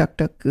Amateur Duck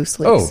Duck Goose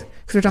Leagues." Oh.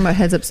 Because we're talking about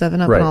Heads Up, 7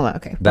 Up, Right. and all that.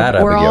 Okay,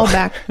 That we're all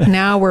Abigail. back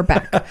now. We're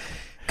back.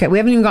 Okay, we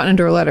haven't even gotten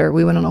into her letter.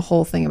 We went on a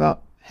whole thing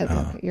about Heads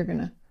Up. You're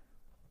gonna.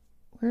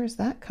 Where is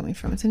that coming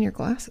from? It's in your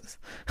glasses.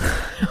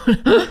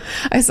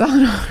 I saw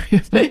it on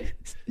your face.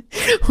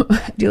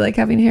 Do you like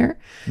having hair?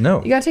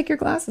 No. You gotta take your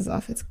glasses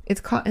off.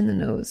 It's caught in the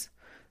nose.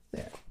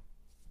 There.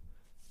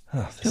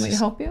 Oh, Do you want me to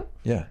help you?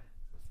 Yeah.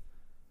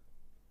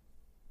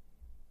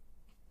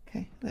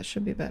 Okay, that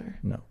should be better.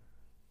 No.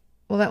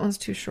 Well, that one's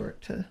too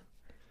short to.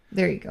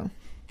 There you go.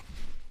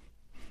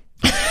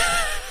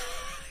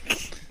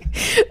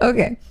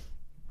 Okay.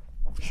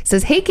 It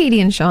says, "Hey,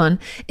 Katie and Sean,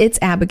 it's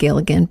Abigail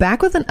again,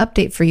 back with an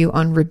update for you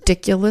on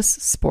ridiculous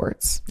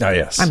sports. Ah,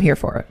 yes. I'm here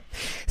for it."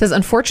 It says,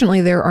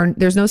 "Unfortunately,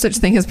 there's no such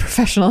thing as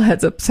professional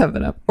Heads Up,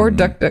 7 Up or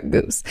Duck Duck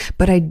Goose,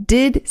 but I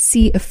did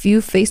see a few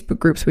Facebook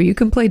groups where you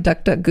can play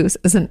Duck Duck Goose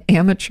as an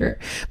amateur,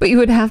 but you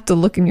would have to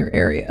look in your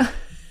area."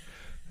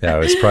 Yeah, I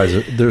was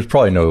surprised. There's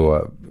probably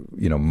no,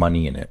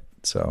 money in it.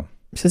 So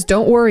It says,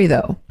 "Don't worry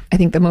though. I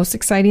think the most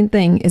exciting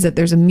thing is that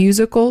there's a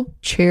musical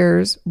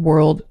chairs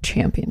world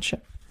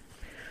championship."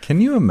 can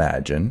you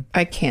imagine?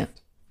 I can't.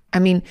 I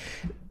mean,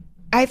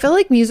 I feel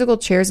like musical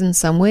chairs in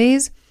some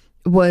ways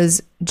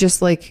was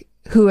just like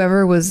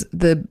whoever was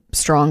the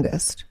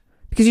strongest,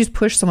 because you just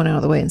push someone out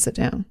of the way and sit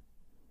down.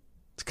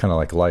 It's kind of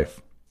like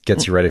life.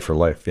 Gets you ready for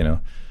life, you know.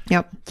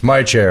 Yep. It's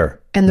my chair.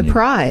 And the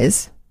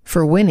prize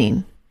for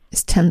winning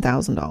is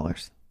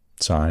 $10,000.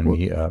 Sign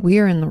me up. We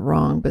are in the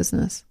wrong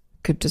business.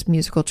 Could just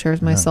musical chairs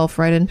myself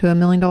right into $1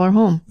 million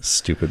home.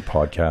 Stupid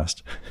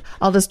podcast.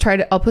 I'll just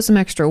I'll put some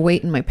extra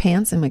weight in my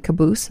pants and my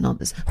caboose, and I'll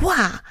just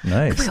wah,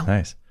 Nice, kaboo,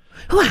 nice.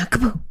 wah,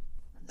 kaboo.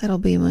 That'll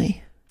be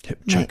my,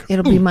 Hip my check.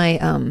 it'll be my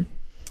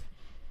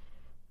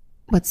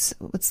what's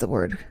the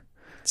word?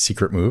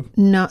 Secret move.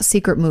 Not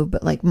secret move,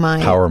 but like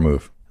my Power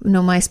move.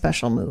 No, my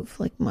special move,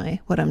 like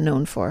what I'm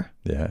known for.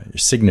 Yeah, your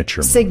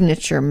signature move.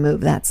 Signature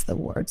move. That's the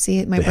word.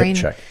 See, my The hip brain.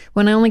 check.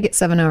 When I only get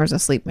 7 hours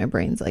of sleep, my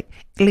brain's like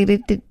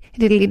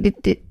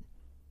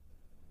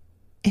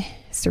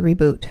it's to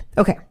reboot.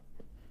 Okay.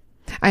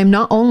 I am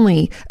not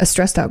only a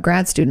stressed out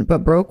grad student, but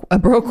a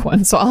broke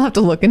one. So I'll have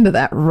to look into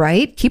that,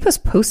 right? Keep us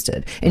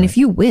posted. And if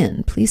you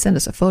win, please send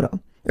us a photo.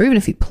 Or even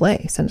if you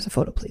play, send us a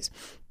photo, please.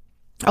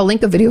 I'll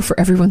link a video for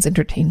everyone's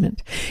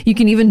entertainment. You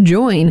can even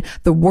join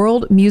the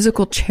World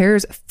Musical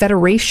Chairs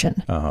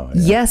Federation. Oh,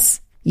 yeah.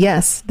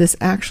 Yes, this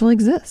actually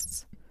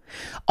exists.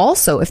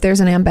 Also, if there's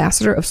an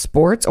ambassador of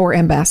sports or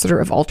ambassador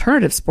of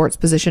alternative sports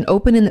position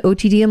open in the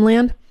OTDM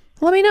land,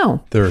 let me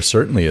know. There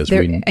certainly is.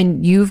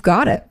 And you've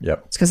got it.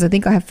 Yep. It's because I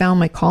think I have found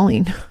my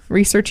calling,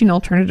 researching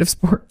alternative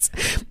sports,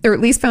 or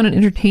at least found an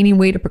entertaining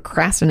way to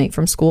procrastinate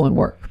from school and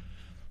work.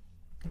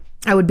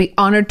 I would be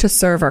honored to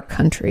serve our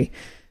country.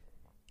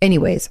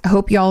 Anyways, I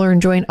hope y'all are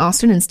enjoying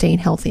Austin and staying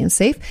healthy and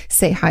safe.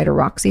 Say hi to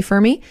Roxy for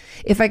me.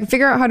 If I can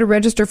figure out how to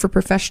register for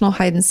professional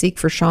hide and seek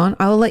for Sean,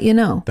 I will let you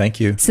know.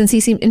 Thank you. Since he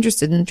seemed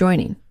interested in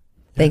joining.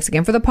 Thanks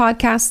again for the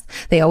podcast.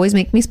 They always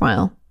make me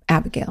smile.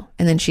 Abigail.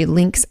 And then she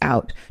links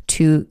out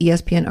to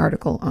ESPN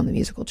article on the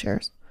musical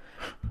chairs.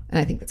 And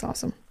I think it's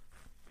awesome.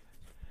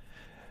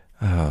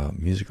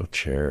 Musical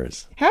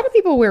chairs. How do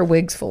people wear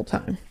wigs full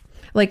time?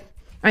 Like,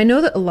 I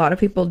know that a lot of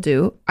people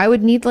do. I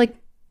would need like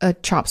a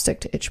chopstick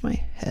to itch my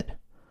head.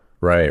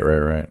 Right.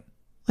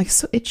 Like,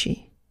 so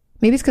itchy.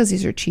 Maybe it's because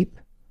these are cheap.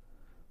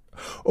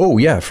 Oh,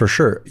 yeah, for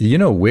sure. You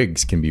know,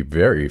 wigs can be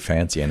very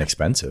fancy and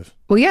expensive.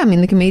 Well, yeah, I mean,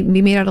 they can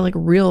be made out of like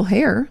real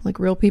hair, like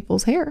real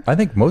people's hair. I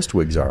think most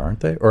wigs are, aren't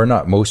they? Or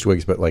not most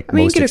wigs, but like I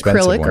mean, most you get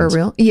expensive acrylic ones. or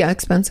real. Yeah,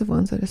 expensive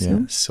ones, I'd Yeah,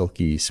 assume.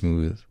 silky,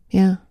 smooth.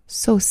 Yeah,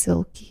 so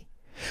silky.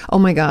 Oh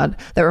my God,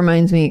 that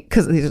reminds me,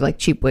 because these are like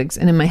cheap wigs.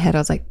 And in my head, I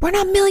was like, we're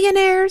not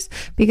millionaires.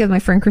 Because my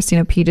friend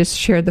Christina P just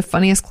shared the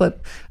funniest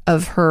clip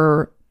of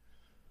her.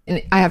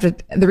 And I have to,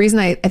 the reason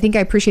I think I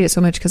appreciate it so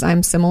much because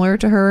I'm similar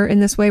to her in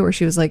this way, where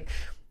she was like,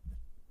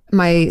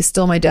 my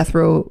death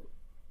row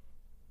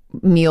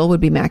meal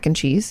would be mac and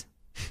cheese,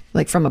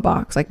 like from a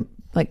box, like,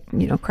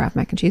 you know, Kraft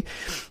mac and cheese.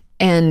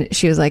 And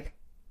she was like,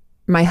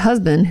 my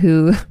husband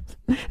who,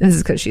 and this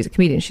is because she's a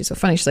comedian, she's so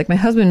funny. She's like, my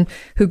husband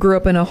who grew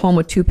up in a home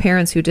with two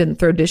parents who didn't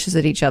throw dishes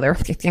at each other,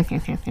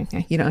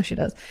 you know how she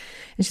does.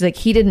 And she's like,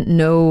 he didn't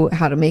know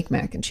how to make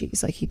mac and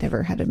cheese. Like, he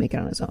never had to make it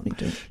on his own.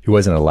 He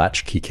wasn't a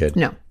latchkey kid.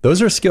 No.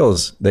 Those are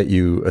skills that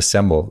you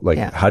assemble. Like,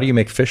 Yeah. how do you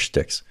make fish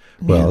sticks?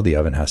 Well, the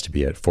oven has to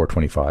be at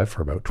 425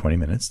 for about 20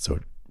 minutes. So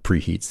it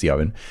preheats the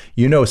oven.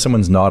 You know,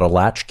 someone's not a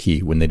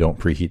latchkey when they don't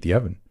preheat the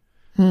oven.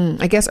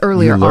 I guess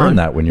earlier You learn on,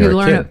 that when you're a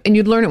learn kid. it, and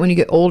you'd learn it when you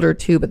get older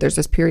too. But there's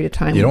this period of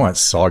time. You don't want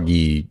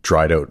soggy,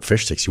 dried out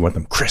fish sticks. You want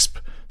them crisp.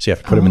 So you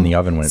have to put them in the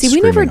oven when it's See, we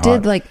screaming never hot.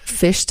 did like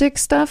fish stick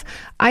stuff.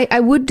 I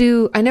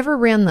never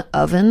ran the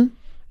oven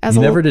as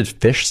You a never did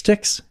fish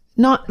sticks?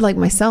 not like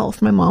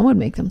myself. My mom would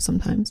make them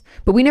sometimes,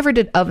 but we never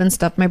did oven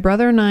stuff. My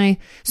brother and I,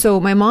 so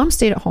my mom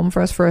stayed at home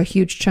for us for a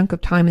huge chunk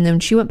of time. And then when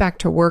she went back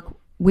to work,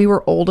 we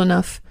were old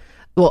enough.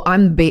 Well,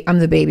 I'm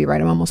the baby,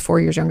 right? I'm almost 4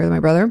 years younger than my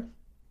brother.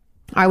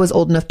 I was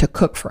old enough to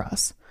cook for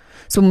us.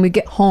 So when we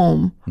get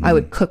home, I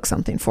would cook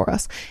something for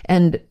us.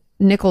 And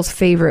Nicole's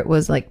favorite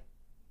was like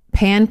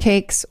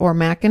pancakes or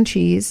mac and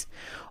cheese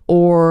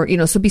or, you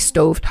know, so it'd be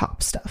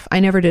stovetop stuff. I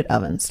never did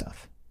oven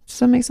stuff. Does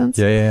that make sense?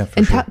 Yeah, for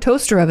and sure.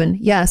 toaster oven,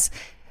 yes.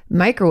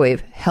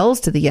 Microwave, hells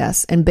to the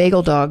yes. And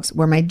bagel dogs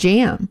were my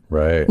jam.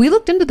 Right. We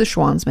looked into the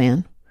Schwann's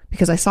man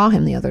because I saw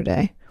him the other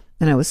day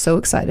and I was so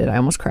excited. I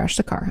almost crashed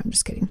the car. I'm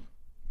just kidding.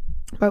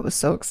 But I was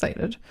so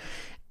excited.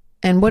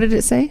 And what did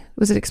it say?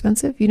 Was it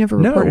expensive? You never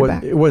reported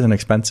back. It wasn't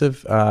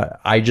expensive.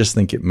 I just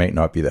think it might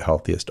not be the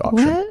healthiest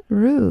option. What?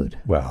 Rude.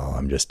 Well,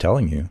 I'm just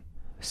telling you.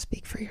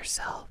 Speak for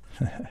yourself.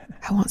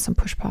 I want some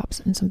push pops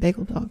and some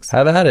bagel dogs.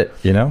 Have at it,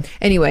 you know?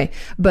 Anyway,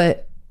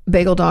 but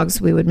bagel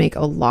dogs we would make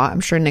a lot. I'm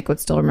sure Nick would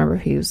still remember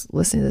if he was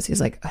listening to this. He's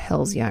like,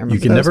 hell's yeah, I remember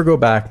You can those. never go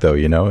back though,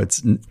 you know?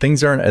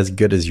 Things aren't as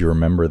good as you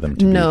remember them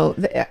to be. No,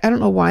 I don't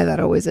know why that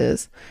always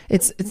is.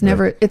 It's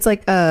never, it's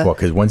like, Well,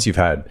 because once you've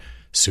had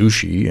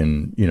sushi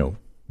and, you know,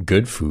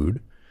 good food,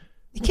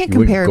 you can't you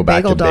wouldn't compare go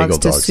back bagel to bagel dogs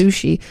to dogs.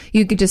 sushi.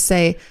 You could just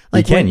say,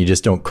 like, you can. You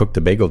just don't cook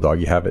the bagel dog.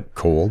 You have it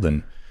cold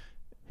and,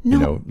 you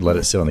know, let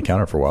it sit on the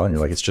counter for a while. And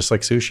you're like, it's just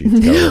like sushi.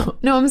 It's got a-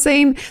 no, I'm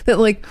saying that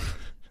like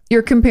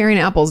you're comparing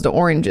apples to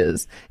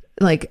oranges.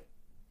 Like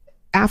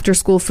after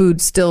school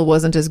food still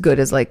wasn't as good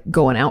as like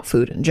going out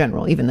food in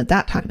general, even at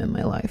that time in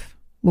my life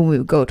when we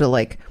would go to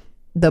like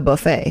the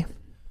buffet.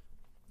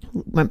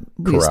 We used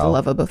to Corral.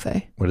 love a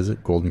buffet. What is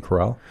it? Golden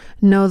Corral?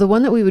 No, the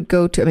one that we would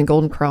go to, I mean,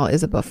 Golden Corral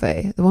is a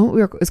buffet. The one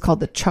is called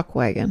the Chuck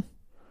Wagon.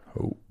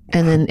 Oh.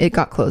 And then it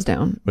got closed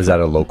down. Was that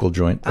a local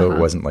joint? Oh, it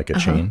wasn't like a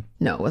chain?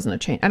 No, it wasn't a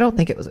chain. I don't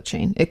think it was a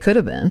chain. It could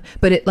have been,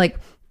 but it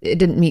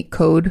didn't meet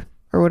code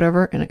or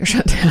whatever, and it got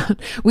shut down.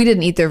 We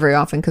didn't eat there very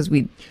often because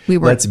we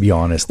weren't. Let's be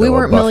honest, though. We a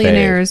weren't buffet-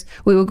 millionaires.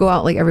 We would go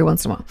out like every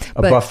once in a while.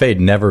 A buffet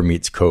never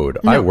meets code.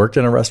 I worked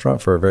in a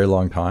restaurant for a very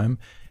long time,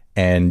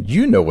 and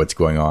you know what's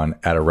going on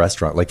at a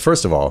restaurant. Like,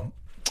 first of all,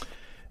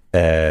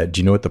 do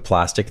you know what the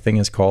plastic thing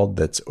is called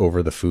that's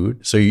over the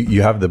food? So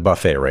you have the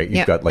buffet, right?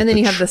 You've got like and then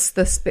the you have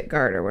the spit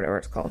guard or whatever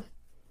it's called.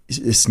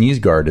 sneeze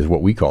guard is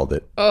what we called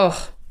it.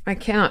 Oh, I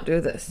cannot do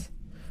this.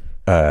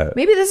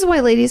 Maybe this is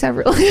why ladies have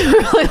really,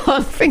 really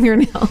long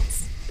fingernails.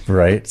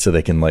 Right? So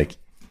they can like,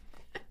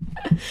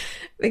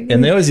 They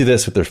and they always do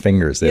this with their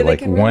fingers. They Yeah, they like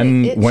can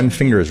really itch. one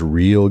finger is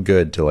real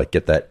good to like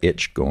get that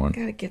itch going.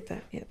 gotta get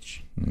that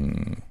itch.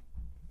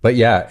 But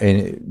yeah,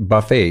 and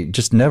buffet,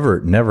 just never,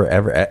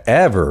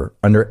 ever,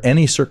 under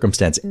any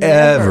circumstance,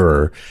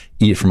 ever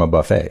eat from a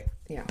buffet.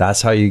 Yeah.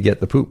 That's how you get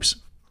the poops.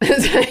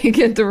 That's how you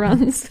get the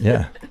runs.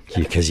 Yeah,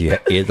 because you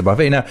eat at the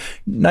buffet. Now,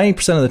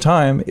 90% of the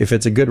time, if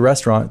it's a good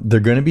restaurant, they're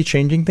going to be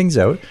changing things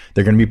out.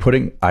 They're going to be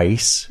putting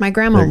ice. My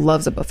grandma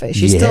loves a buffet.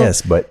 She's Yes,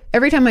 still, but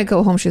every time I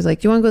go home, she's like,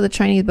 "Do you want to go to the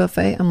Chinese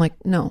buffet?" I'm like,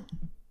 "No."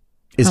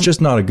 it's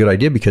just not a good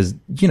idea because,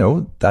 you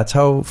know, that's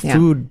how Yeah.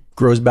 food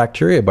grows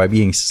bacteria, by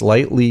being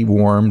slightly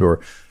warmed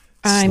or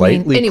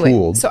slightly anyway,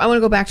 cooled. so I want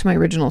to go back to my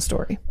original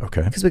story.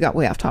 Okay. Because we got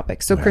way off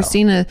topic. So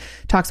Christina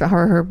talks about how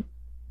her,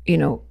 you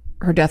know,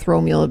 her death row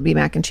meal would be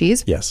mac and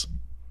cheese. Yes.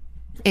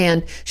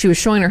 And she was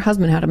showing her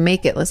husband how to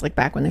make it, like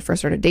back when they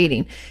first started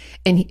dating.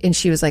 And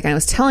she was like, I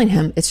was telling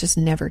him it's just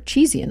never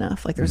cheesy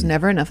enough. Like there's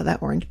never enough of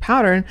that orange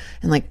powder.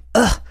 And like,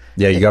 ugh.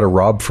 Yeah, you got to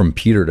rob from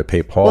Peter to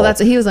pay Paul. Well, that's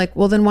what he was like.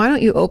 Well, then why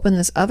don't you open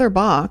this other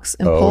box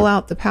and pull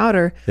out the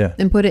powder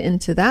and put it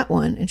into that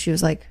one? And she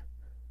was like,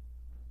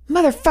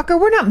 motherfucker,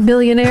 we're not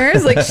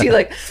millionaires. Like she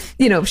like,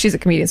 you know, she's a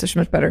comedian, so she's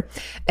much better.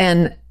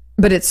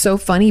 But it's so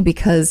funny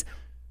because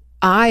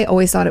I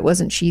always thought it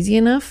wasn't cheesy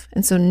enough.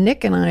 And so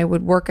Nick and I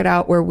would work it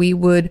out where we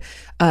would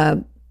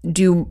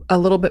do a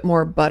little bit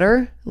more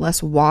butter,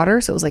 less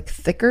water. So it was like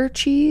thicker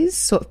cheese.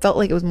 So it felt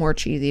like it was more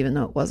cheese, even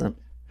though it wasn't.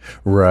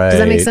 Right. Does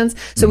that make sense?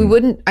 So we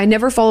wouldn't, I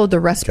never followed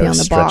the recipe on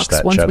the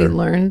box. Once cheddar. we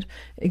learned,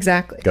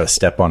 exactly. Got to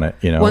step on it,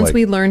 you know. Once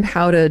we learned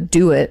how to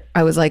do it,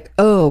 I was like,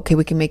 oh, okay,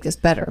 we can make this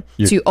better.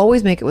 So you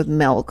always make it with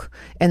milk,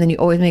 and then you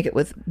always make it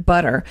with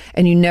butter,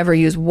 and you never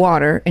use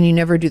water, and you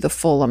never do the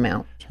full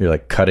amount. You're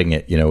like cutting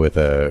it, you know,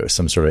 with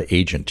some sort of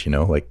agent, you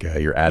know, like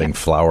you're adding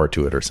flour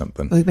to it or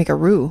something. We make a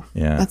roux.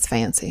 Yeah. That's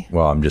fancy.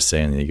 Well, I'm just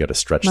saying that you got to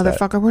stretch that.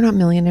 Motherfucker, we're not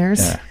millionaires.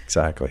 Yeah,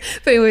 exactly.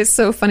 But anyway, it's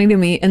so funny to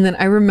me. And then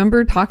I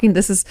remember talking,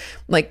 this is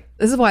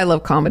why I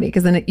love comedy,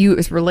 because then it's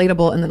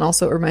relatable, and then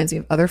also it reminds me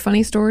of other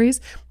funny stories.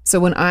 So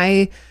when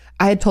I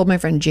had told my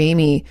friend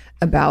Jamie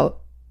about,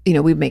 you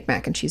know, we'd make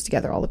mac and cheese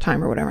together all the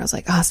time or whatever. I was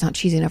like, oh, it's not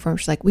cheesy enough for him.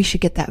 She's like, we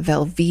should get that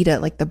Velveeta,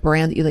 like the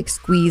brand that you like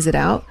squeeze it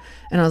out.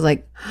 And I was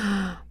like,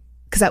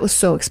 because that was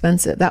so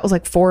expensive. That was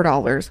like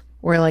 $4,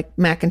 where like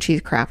mac and cheese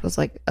crap was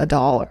like $1.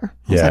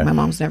 I was like, my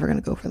mom's never going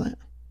to go for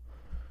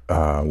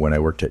that. When I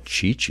worked at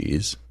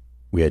Chi-Chi's,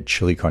 we had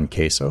chili con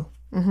queso,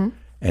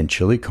 and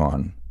chili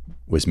con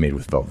was made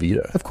with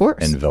Velveeta. Of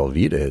course. And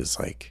Velveeta is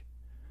like,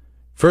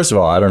 first of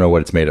all, I don't know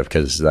what it's made of,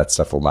 because that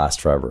stuff will last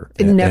forever.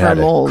 It never had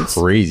a molds.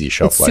 Crazy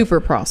shelf It's life. super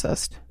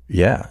processed.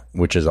 Yeah,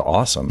 which is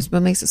awesome. It's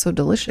what makes it so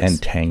delicious.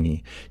 And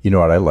tangy. You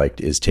know what I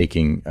liked is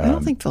taking I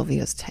don't think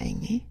Velveeta's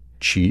tangy.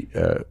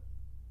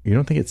 you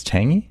don't think it's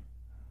tangy?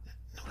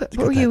 What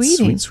were you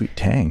eating? Sweet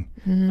tang.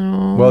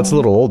 No. Well, it's a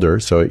little older,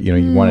 so you know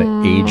you want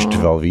an aged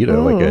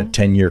Velveeta, like a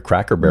 10-year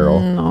Cracker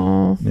Barrel.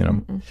 No. You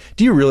know.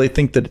 Do you really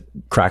think that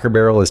Cracker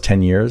Barrel is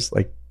 10 years?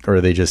 Like, or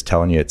are they just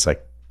telling you it's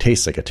like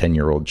tastes like a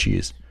 10-year-old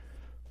cheese?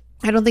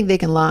 I don't think they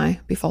can lie,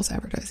 be false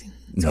advertising.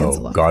 It's against the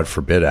No, law. God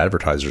forbid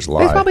advertisers They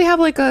lie. probably have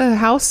like a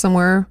house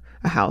somewhere,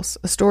 a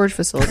storage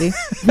facility,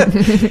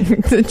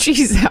 the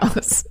cheese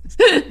house.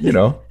 You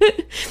know,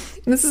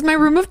 This is my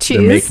room of cheese.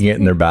 they're making it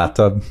in their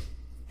bathtub.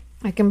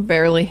 I can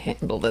barely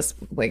handle this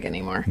wig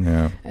anymore.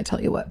 Yeah. I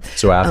tell you what.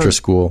 So after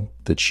school,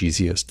 the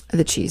cheesiest.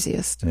 The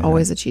cheesiest.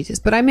 Always the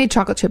cheesiest. But I made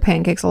chocolate chip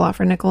pancakes a lot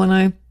for Nicole and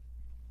I.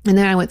 And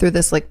then I went through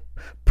this like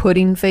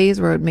pudding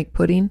phase where I would make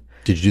pudding.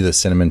 Did you do the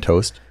cinnamon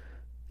toast?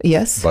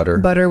 Yes. Butter.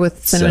 Butter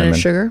with cinnamon and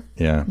sugar.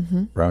 Yeah.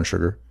 Brown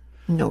sugar.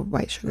 No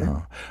white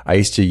sugar. I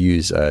used to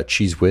use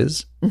Cheese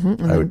Whiz. And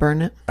then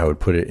burn it. I would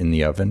put it in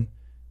the oven.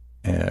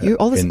 You're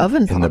all this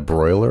oven talk. in the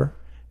broiler,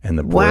 and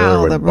the Wow,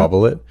 broiler the would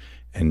bubble it,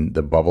 and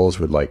the bubbles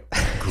would like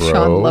grow.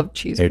 Sean loved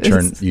Cheese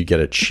Whiz. You'd get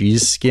a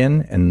cheese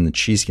skin, and the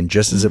cheese skin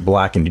just as it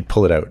blackened, you'd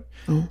pull it out.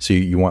 So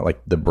you want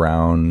like the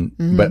brown,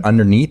 but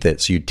underneath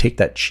it. So you'd take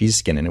that cheese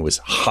skin, and it was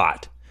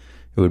hot.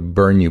 It would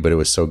burn you, but it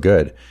was so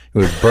good. It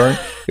would burn.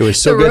 It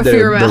was so The good that roof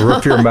of your the roof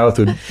of your mouth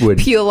would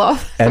Peel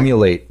off.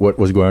 emulate what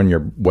was going on in your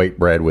white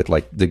bread with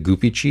like the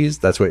goopy cheese.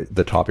 That's what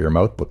the top of your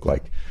mouth looked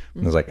like.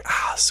 And I was like,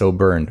 so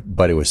burned,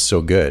 but it was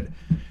so good.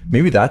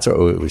 Maybe that's why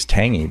it was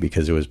tangy,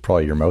 because it was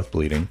probably your mouth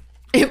bleeding.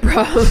 It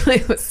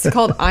probably was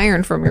called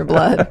iron from your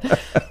blood.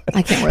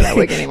 I can't wear that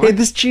wig anymore. Hey,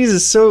 this cheese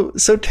is so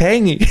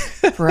tangy.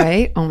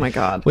 Right? Oh my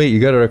God. Wait, you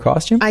got it a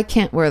costume? I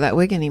can't wear that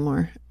wig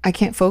anymore. I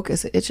can't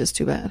focus. It's just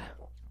too bad.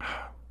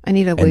 I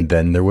need a wig. And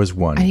then there was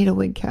one. I need a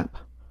wig cap.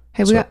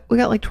 Hey, we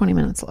got like 20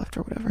 minutes left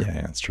or whatever.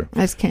 Yeah, that's true.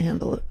 I just can't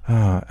handle it.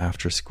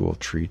 After school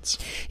treats.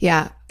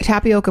 Yeah.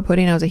 Tapioca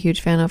pudding I was a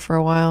huge fan of for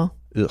a while.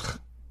 Ugh.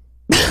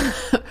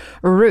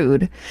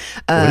 Rude.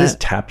 What is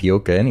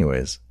tapioca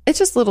anyways? It's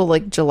just little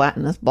like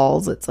gelatinous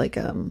balls. It's like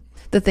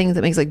the thing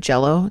that makes like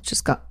Jello. It's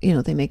just got,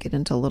 they make it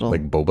into little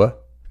Like boba?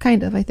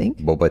 kind of, I think.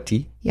 Boba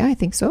tea? Yeah, I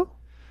think so.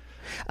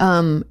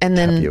 And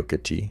then Tapioca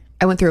tea.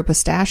 I went through a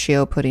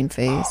pistachio pudding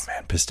phase. Oh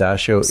man,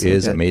 pistachio is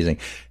good. amazing.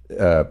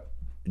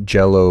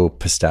 Jello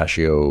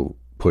pistachio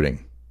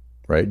pudding,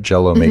 right?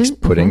 Jello makes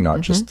pudding,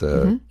 not just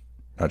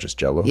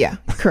Jello. Yeah,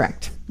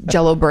 correct.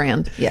 Jello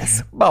brand.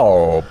 Yes.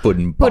 Oh,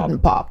 pudding pop. Pudding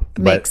pop.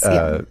 But Makes,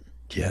 yeah.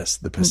 yes,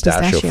 the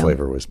pistachio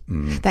flavor was.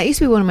 That used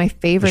to be one of my We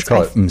favorites. should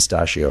call it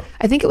pistachio.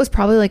 I think it was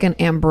probably like an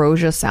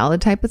ambrosia salad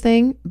type of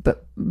thing.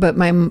 But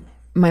my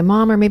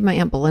mom or maybe my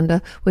Aunt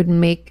Belinda would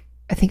make.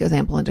 I think it was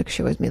Aunt Belinda because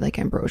she always made like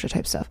ambrosia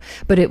type stuff.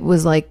 But it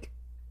was like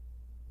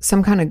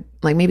some kind of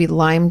like maybe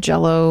lime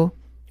Jello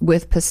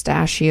with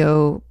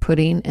pistachio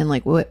pudding and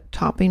like what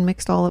topping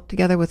mixed all up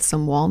together with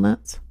some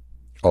walnuts.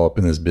 All up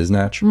in this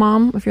biznatch.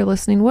 Mom, if you're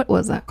listening, what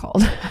was that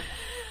called?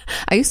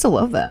 I used to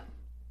love that.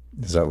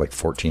 Is that like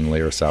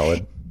 14-layer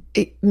salad?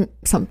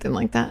 Something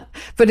like that.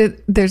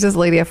 But there's this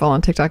lady I follow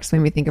on TikTok, just made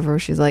me think of her.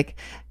 She's like,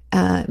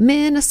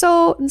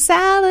 Minnesotan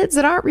salads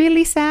that aren't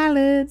really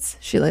salads.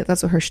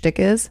 That's what her shtick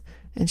is.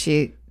 And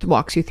she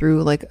walks you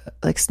through like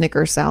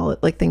Snickers salad,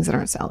 like things that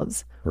aren't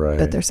salads, Right.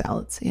 but they're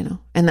salads, you know.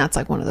 And that's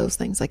like one of those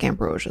things, like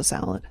ambrosia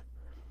salad.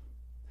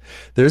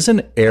 There's an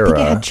I think it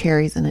era had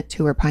cherries in it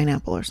too, or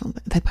pineapple or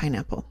something. The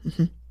pineapple.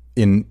 Mm-hmm.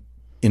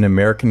 in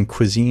American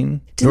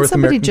cuisine. Didn't North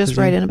somebody American just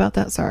cuisine? write in about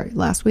that? Sorry,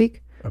 last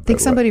week. I About think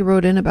what? somebody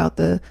wrote in about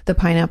the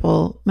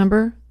pineapple.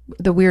 Remember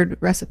the weird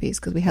recipes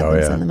because we had Oh them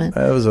yeah, send them in.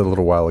 that was a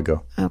little while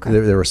ago. Okay.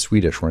 They were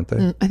Swedish, weren't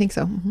they? I think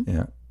so. Mhm.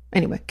 Yeah.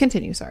 Anyway,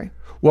 continue. Sorry.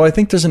 Well, I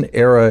think there's an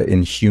era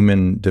in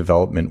human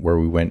development where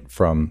we went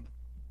from,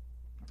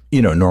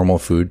 normal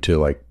food to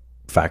like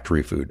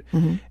factory food.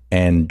 Mm-hmm.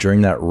 And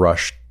during that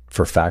rush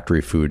for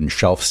factory food and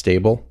shelf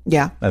stable,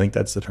 Yeah. I think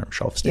that's the term,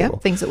 shelf Yeah. stable,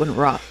 Things that wouldn't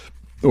rot.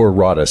 or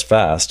rot as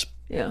fast,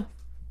 Yeah.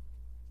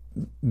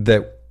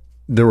 that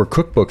there were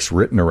cookbooks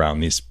written around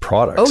these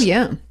products. Oh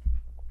yeah.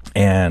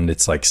 And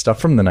it's like stuff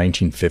from the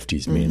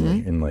 1950s mainly,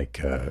 Mm-hmm. and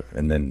like,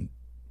 and then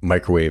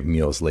microwave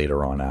meals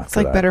later on after It's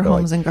like that. Better They're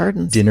Homes like and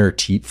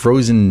Gardens.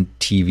 frozen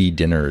TV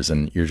dinners,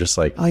 and you're just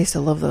like, Oh, I used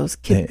to love those.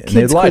 and Kids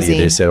they'd lie to you. cuisine.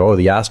 They said, "Oh,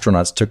 the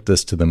astronauts took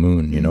this to the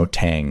moon."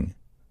 Tang.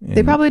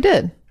 They probably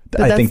did.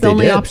 But I that's think the they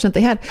only did. option that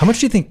they had. How much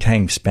do you think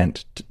Tang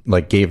spent,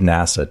 gave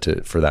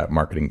NASA for that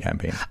marketing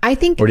campaign? I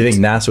think. Or do you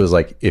think NASA was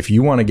like, if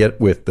you want to get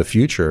with the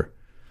future,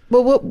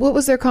 Well, what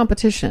was their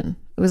competition?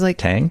 It was like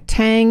Tang?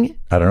 Tang,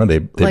 I don't know.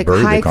 They like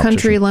buried High the competition.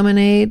 Country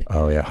Lemonade,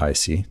 Oh yeah, High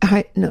C.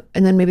 and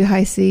then maybe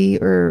High C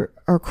or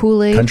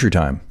Kool Aid. Country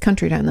Time.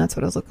 Country Time. That's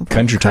what I was looking for.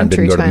 Country Time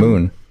didn't go to the Time.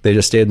 moon. They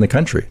just stayed in the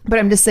country. But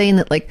I'm just saying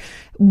that, like,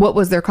 what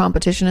was their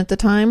competition at the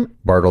time?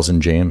 Bartles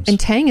and James. And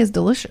Tang is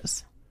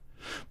delicious.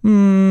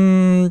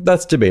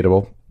 That's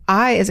debatable.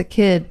 I, as a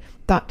kid,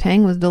 thought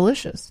Tang was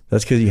delicious.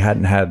 That's because you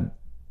hadn't had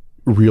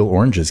real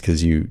oranges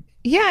because you,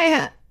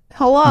 Yeah.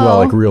 Hello. well,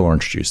 like real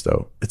orange juice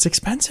though. It's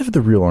expensive,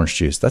 the real orange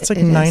juice. That's like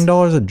It is.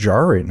 $9 a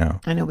jar right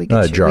now. I know we get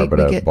Not a you- jar, we but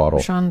a get, bottle.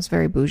 Sean's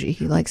very bougie.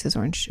 He likes his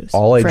orange juice.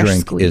 All I Fresh drink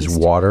is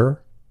squeezed.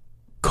 water,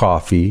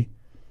 coffee,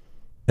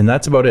 and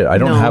that's about it. I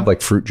don't No. have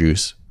like fruit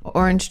juice.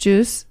 Orange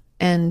juice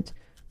and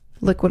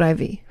liquid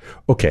IV.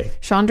 Okay.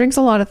 Sean drinks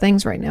a lot of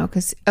things right now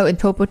because and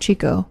Topo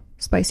Chico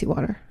spicy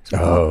water.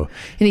 Oh,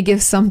 And he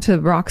gives some to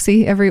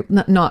Roxy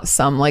not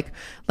some, like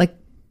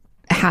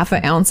half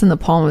an ounce in the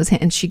palm of his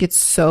hand, and she gets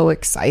so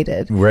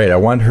excited right. I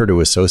want her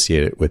to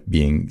associate it with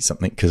being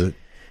something because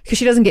because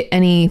she doesn't get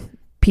any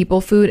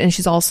people food, and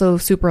she's also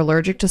super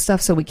allergic to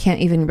stuff, so we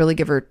can't even really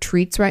give her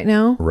treats right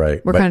now.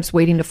 Right, We're but- kind of just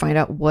waiting to find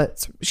out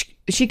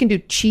she can do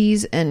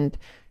cheese and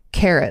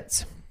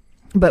carrots.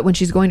 But when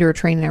she's going to her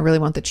training, I really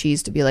want the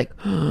cheese to be like,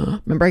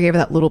 remember I gave her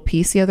that little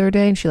piece the other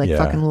day and she Yeah.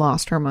 fucking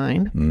lost her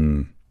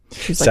mind.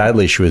 She's like,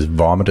 sadly she was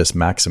vomitus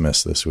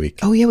maximus this week.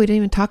 oh yeah, we didn't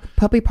even talk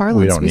puppy parlance.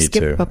 We don't need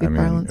skipped to. puppy I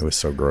mean, parlance. it was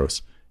so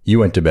gross. You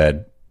went to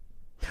bed.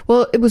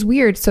 Well, it was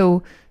weird.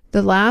 So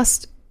the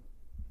last,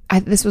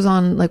 this was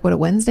on like a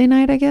Wednesday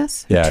night, I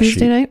guess? Yeah,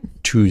 Tuesday night?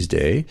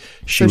 Tuesday,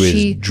 she So was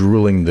she-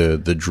 drooling the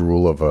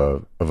drool of a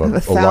A larger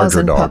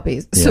thousand dog.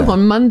 puppies. Yeah. So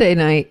on Monday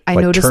night, I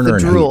Like noticed Turner the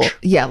and drool. Hooch.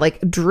 Yeah,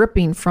 like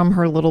dripping from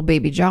her little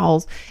baby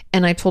jowls.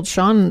 And I told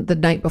Sean the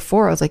night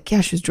before, I was like,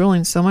 yeah, she's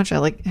drooling so much.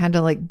 I had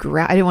to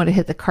grab, I didn't want to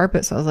hit the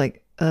carpet. So I was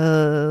like,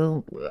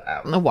 I'm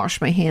gonna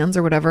wash my hands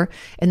or whatever.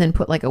 And then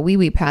put like a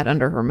wee pad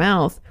under her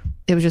mouth.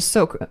 It was just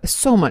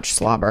so much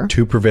slobber.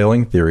 Two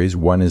prevailing theories.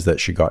 One is that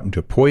she got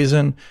into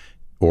poison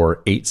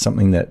or ate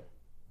something that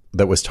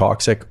was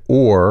toxic,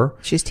 or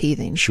She's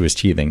teething. she was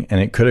teething,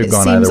 and it could have It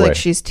gone seems either like way.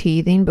 she's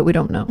teething, but we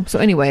don't know. So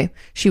anyway,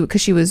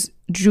 because she was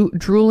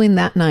drooling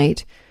that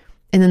night,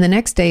 and then the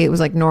next day it was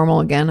like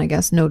normal again, I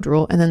guess, no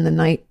drool. And then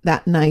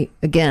that night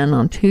again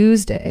on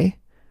Tuesday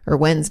or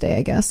Wednesday,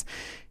 I guess,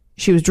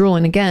 she was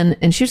drooling again,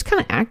 and she was kind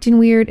of acting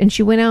weird. And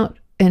she went out,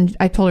 and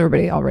I told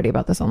everybody already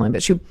about this online,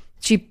 but she,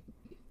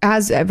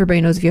 as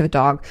everybody knows, if you have a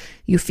dog,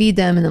 you feed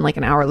them, and then like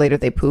an hour later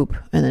they poop,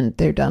 and then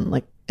they're done.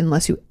 Like,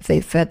 unless if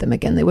they fed them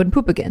again, they wouldn't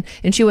poop again.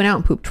 And she went out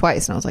and pooped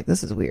twice. And I was like,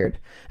 this is weird.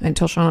 And I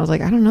told Sean, I was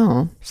like, I don't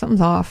know,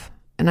 something's off.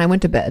 And I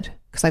went to bed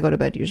because I go to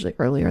bed usually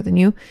earlier than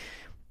you.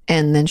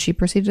 And then she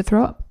proceeded to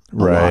throw up. a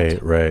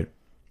lot. Right.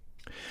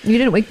 You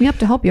didn't wake me up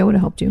to help you. I would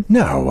have helped you.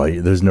 No, well,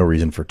 there's no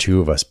reason for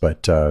two of us,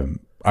 but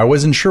I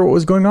wasn't sure what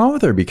was going on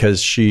with her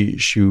because she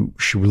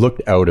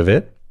looked out of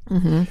it.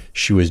 Mm-hmm.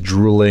 She was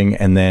drooling,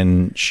 and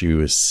then she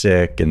was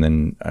sick, and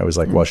then I was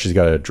like, well, she's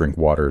got to drink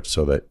water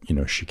so that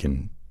she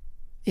can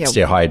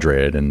stay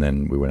hydrated. And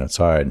then we went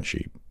outside, and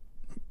she,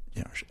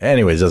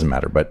 anyways, it doesn't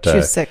matter. But She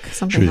was sick.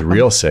 Something she was happened.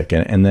 real sick,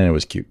 and then it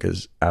was cute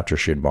because after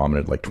she had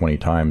vomited like 20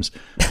 times,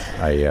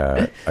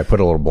 I put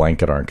a little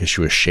blanket on her because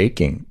she was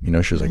shaking.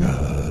 She was like,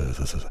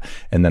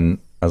 and then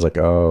I was like,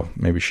 oh,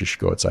 maybe she should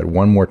go outside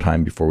one more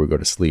time before we go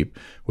to sleep,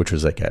 which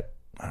was like at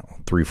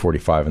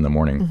 3:45 in the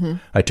morning. Mm-hmm.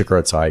 I took her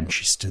outside, and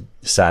she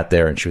sat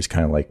there, and she was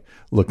kind of like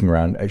looking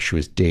around. She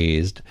was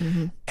dazed,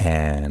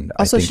 and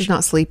Also, I think she's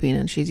not sleeping,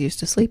 and she's used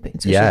to sleeping.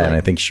 So yeah, she's and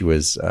I think she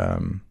was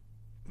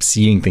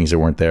seeing things that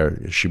weren't there.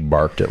 She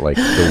barked at like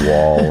the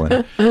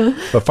wall,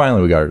 but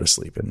finally we got her to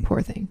sleep. And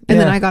poor thing. And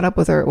then Yeah. I got up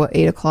with her at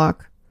 8:00,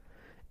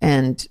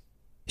 and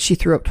she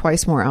threw up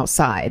twice more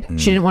outside.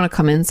 She didn't want to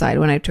come inside.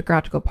 When I took her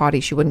out to go potty,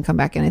 she wouldn't come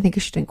back in. I think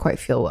 'cause she didn't quite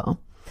feel well.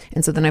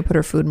 And so then I put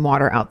her food and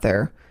water out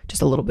there,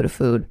 just a little bit of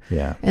food.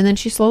 Yeah. And then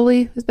she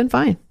slowly has been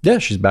fine. Yeah,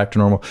 she's back to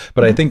normal.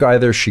 But I think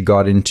either she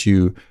got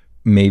into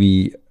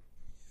maybe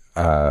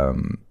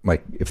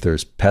like if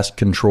there's pest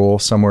control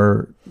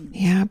somewhere,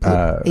 Yeah,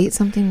 ate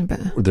something.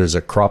 But there's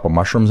a crop of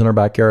mushrooms in her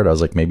backyard. I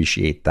was like, maybe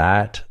she ate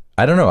that.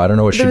 I don't know. I don't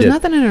know what she there was did.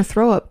 nothing in her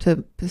throw up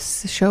to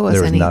show us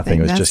There was anything. nothing.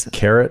 It was That's just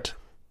carrot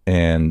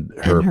and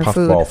her her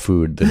puffball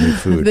food, the new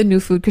food. the new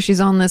food, because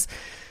she's on this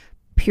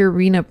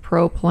Purina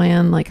Pro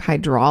plan, like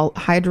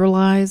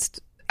hydrolyzed.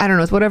 I don't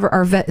know. It's whatever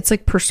our vet. It's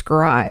like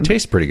prescribed.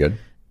 Tastes pretty good.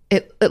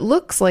 It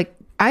looks like,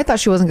 I thought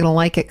she wasn't going to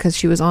like it because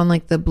she was on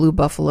like the Blue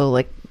Buffalo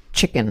like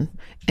chicken,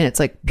 and it's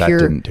like That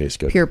didn't taste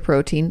good. pure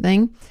protein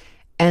thing.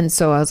 And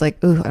so I was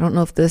like, ooh, I don't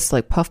know if this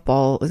like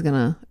puffball is going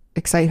to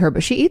excite her,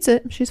 but she eats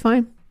it. She's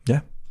fine. Yeah.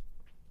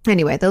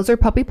 Anyway, those are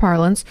puppy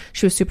parlance.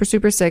 She was super,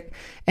 super sick.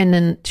 And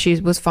then she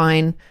was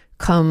fine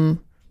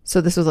so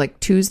this was like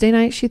Tuesday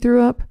night she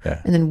threw up.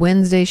 Yeah. And then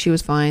Wednesday she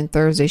was fine.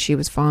 Thursday she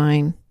was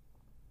fine.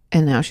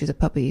 And now she's at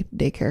puppy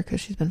daycare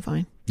because she's been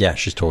fine. Yeah,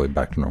 she's totally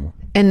back to normal.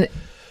 And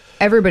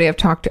everybody I've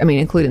talked to, I mean,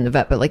 including the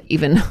vet, but like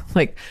even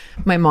like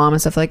my mom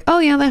and stuff, like, oh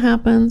yeah, that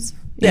happens.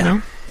 You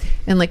know?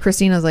 And like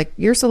Christina's like,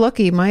 you're so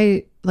lucky.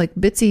 My like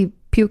Bitsy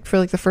puked for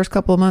like the first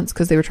couple of months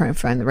because they were trying to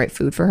find the right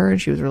food for her, and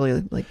she was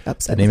really like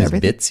upset. The name with is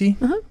everything.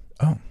 Bitsy?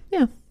 Oh.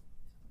 Yeah.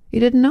 You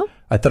didn't know?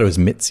 I thought it was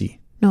Mitzi.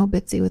 No,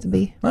 Bitsy with a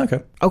B.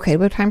 Okay. Okay,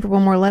 we have time for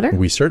one more letter?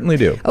 We certainly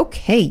do.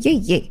 Okay,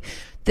 yay.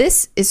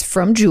 This is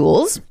from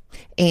Jules,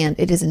 and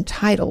it is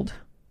entitled,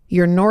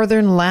 Your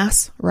Northern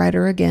Lass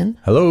Rider Again,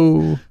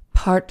 Hello.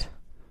 Part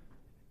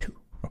 2.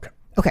 Okay.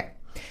 Okay.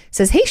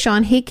 Says, hey,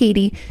 Sean. Hey,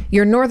 Katie.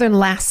 Your Northern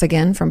Lass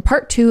again from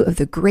Part 2 of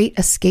the Great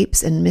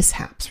Escapes and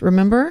Mishaps.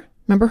 Remember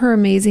her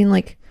amazing,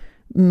 like,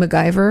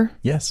 MacGyver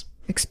Yes.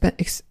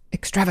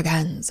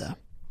 extravaganza.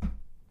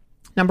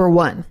 Number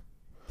 1.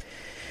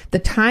 The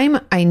time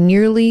I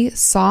nearly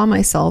saw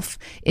myself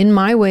in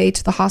my way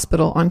to the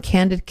hospital on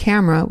candid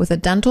camera with a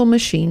dental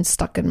machine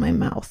stuck in my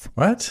mouth.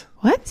 What?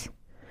 What?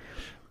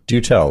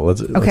 Do tell.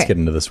 Let's Okay. get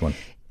into this one.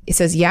 It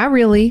says, yeah,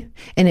 really.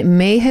 And it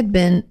may have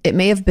been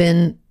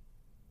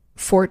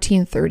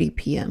 14:30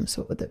 p.m.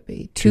 So what would that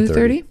be?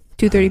 2:30?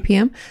 2:30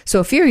 p.m. So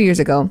a few years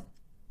ago,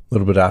 A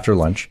little bit after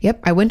lunch. yep,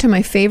 I went to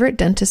my favorite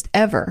dentist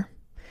ever.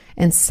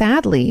 And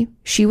sadly,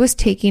 she was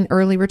taking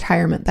early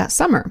retirement that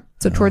summer.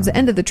 So towards the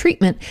end of the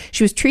treatment,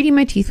 she was treating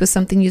my teeth with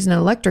something using an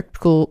electric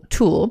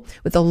tool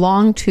with a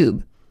long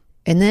tube.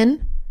 And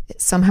then it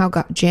somehow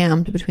got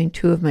jammed between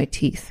two of my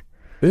teeth.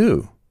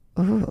 Ooh.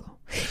 Oh.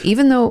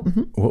 Even though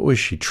What was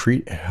she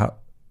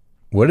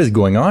what is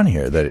going on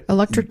here? That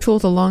electric tool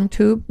with a long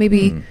tube,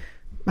 maybe,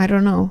 I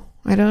don't know.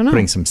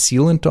 putting some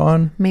sealant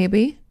on?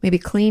 Maybe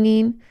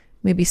cleaning,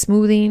 maybe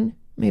smoothing,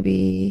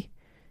 maybe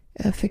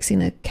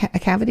fixing a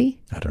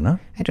cavity. I don't know.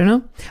 I don't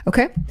know.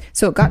 Okay.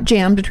 So it got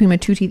jammed between my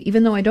two teeth.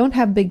 Even though I don't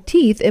have big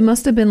teeth, it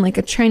must have been like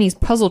a Chinese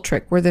puzzle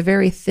trick where the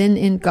very thin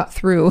end got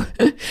through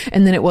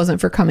and then it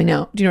wasn't for coming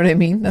out. Do you know what I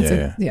mean?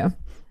 Yeah.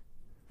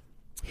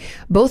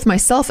 Both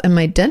myself and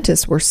my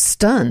dentist were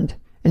stunned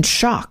and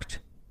shocked,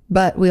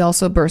 but we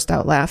also burst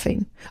out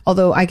laughing.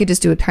 Although I could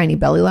just do a tiny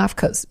belly laugh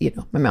because,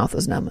 my mouth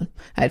was numb.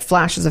 I had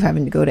flashes of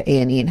having to go to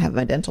A&E and have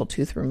my dental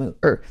tooth removed,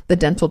 or the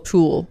dental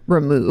tool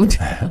removed.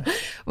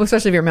 Well,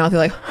 especially if your mouth, you're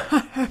like,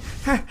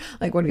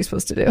 like, what are you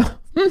supposed to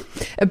do?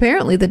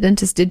 Apparently, the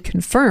dentist did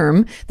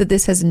confirm that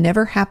this has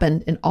never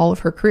happened in all of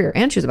her career,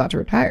 and she's about to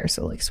retire.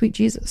 So, like, sweet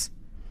Jesus.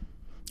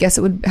 Guess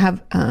it would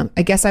have.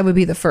 I guess I would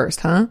be the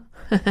first, huh?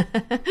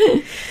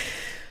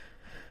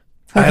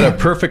 I had a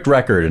perfect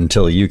record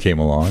until you came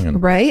along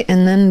and Right,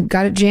 and then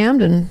got it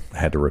jammed, and I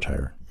had to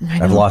retire.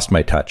 I've lost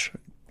my touch.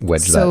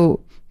 Wedged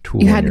so that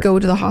tool you in had to your- go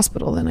to the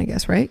hospital then, I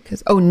guess, right?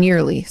 Because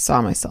nearly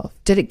saw myself.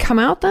 Did it come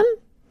out then?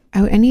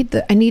 I need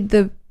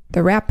the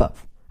wrap up.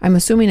 I'm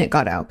assuming it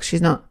got out.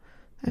 She's not.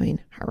 I mean,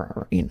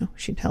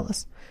 she'd tell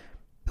us.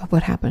 But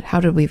what happened? How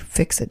did we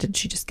fix it? Did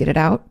she just get it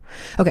out?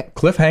 Okay,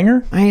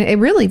 cliffhanger? it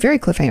really very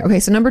cliffhanger. Okay,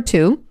 so number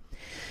 2,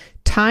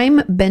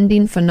 time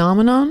bending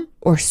phenomenon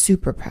or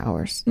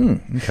superpowers.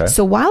 Okay.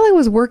 So while I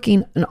was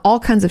working in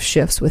all kinds of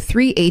shifts with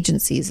 3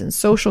 agencies in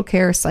social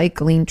care,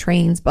 cycling,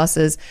 trains,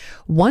 buses,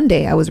 one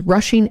day I was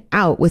rushing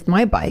out with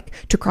my bike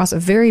to cross a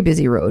very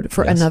busy road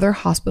for another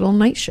hospital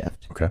night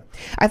shift. Okay.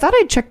 I thought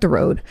I'd checked the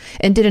road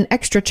and did an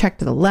extra check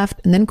to the left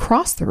and then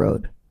crossed the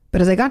road. But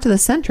as I got to the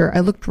center,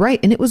 I looked right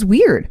and it was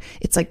weird.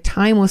 It's like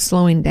time was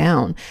slowing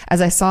down as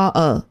I saw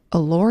a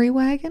lorry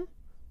wagon,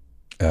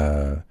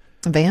 a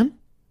van.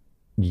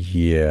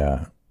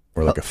 Yeah.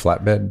 Or like a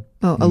flatbed.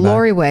 Oh, a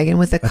lorry wagon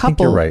with a couple. I think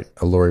you're right.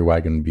 A lorry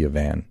wagon would be a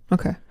van.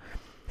 Okay.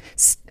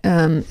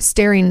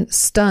 Staring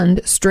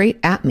stunned straight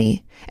at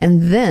me.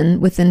 And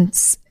then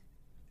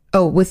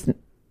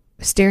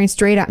staring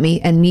straight at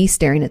me and me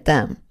staring at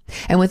them.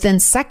 And within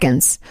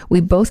seconds, we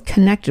both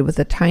connected with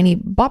a tiny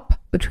bop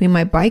between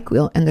my bike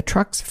wheel and the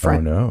truck's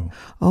front. Oh, no.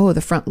 Oh,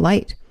 the front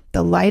light.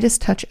 The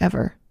lightest touch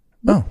ever.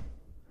 Oh.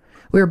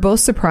 We were both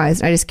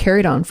surprised. I just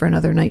carried on for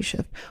another night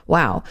shift.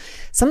 Wow.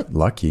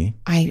 Lucky.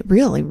 I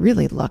really,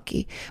 really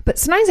lucky. But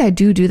sometimes I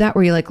do that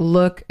where you like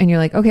look and you're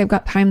like, okay, I've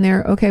got time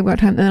there. Okay, I've got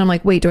time. And then I'm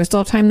like, wait, do I still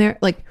have time there?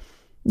 Like,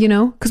 you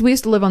know, because we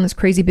used to live on this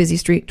crazy busy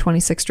street,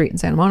 26th Street in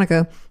Santa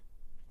Monica.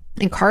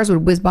 And cars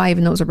would whiz by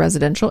even though it was a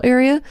residential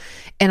area.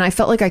 And I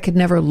felt like I could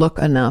never look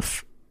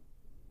enough.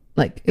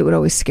 Like it would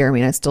always scare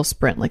me and I'd still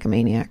sprint like a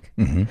maniac.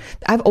 Mm-hmm.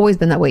 I've always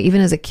been that way,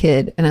 even as a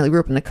kid. And I grew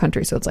up in the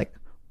country. So it's like,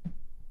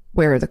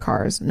 where are the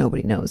cars?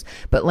 Nobody knows.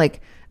 But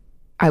like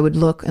I would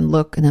look and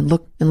look and then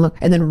look and look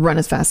and then run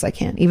as fast as I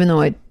can, even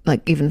though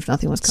even if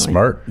nothing was coming.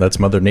 Smart. That's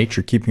Mother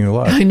Nature keeping you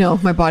alive. I know.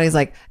 My body's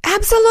like,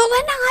 absolutely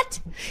not.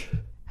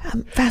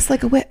 I'm fast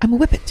like a whip. I'm a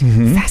whippet.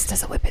 Mm-hmm. Fast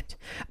as a whippet.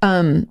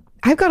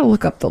 I've got to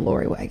look up the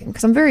lorry wagon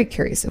because I'm very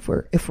curious if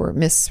we're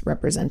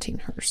misrepresenting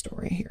her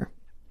story here.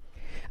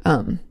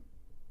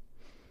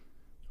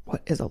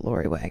 What is a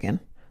lorry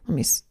wagon? Let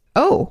me.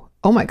 Oh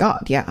my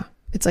God! Yeah,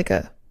 it's like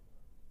a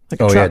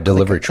truck,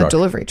 delivery truck. A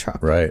delivery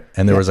truck, Right.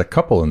 And there was a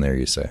couple in there.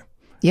 You say?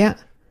 Yeah.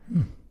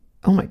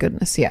 Oh my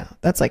goodness! Yeah,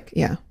 that's like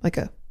a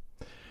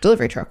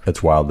delivery truck.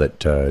 It's wild that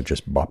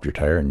just bopped your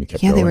tire and you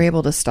kept. Yeah, going. they were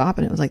able to stop,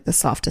 and it was like the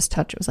softest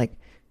touch. It was like,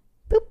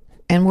 boop,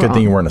 and we're Good thing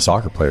on. you weren't a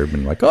soccer player.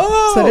 Been like,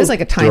 oh, So it is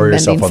like a time throw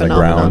bending yourself on the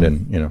phenomenon. ground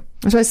and, you know.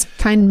 That's why it's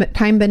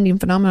time bending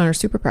phenomenon are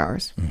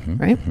superpowers,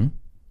 right?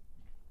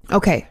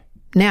 Okay,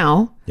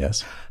 now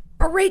Yes.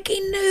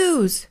 breaking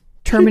news: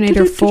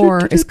 Terminator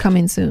 4 is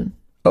coming soon.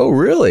 Oh,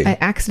 really? I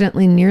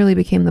accidentally nearly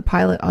became the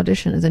pilot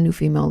audition as a new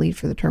female lead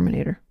for the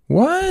Terminator.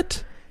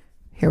 What?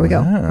 Here we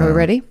go. Are we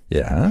ready?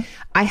 Yeah.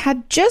 I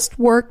had just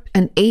worked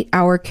an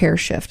 8-hour care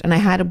shift and I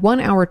had a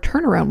 1-hour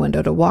turnaround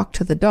window to walk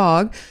the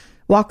dog,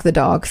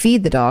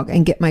 feed the dog,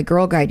 and get my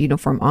Girl Guide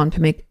uniform on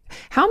to make...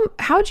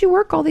 How'd you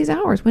work all these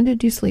hours? When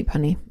did you sleep,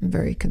 honey? I'm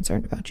very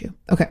concerned about you.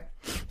 Okay.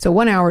 So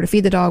 1 hour to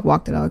feed the dog,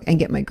 walk the dog, and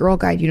get my Girl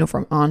Guide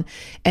uniform on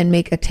and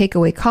make a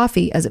takeaway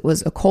coffee as it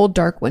was a cold,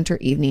 dark winter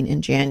evening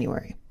in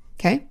January.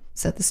 Okay?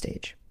 Set the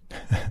stage.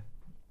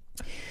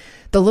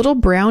 The little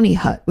brownie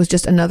hut was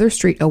just another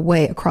street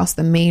away across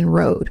the main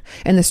road,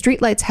 and the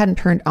streetlights hadn't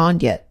turned on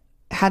yet,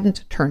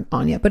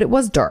 but it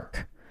was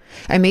dark.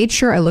 I made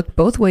sure I looked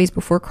both ways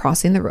before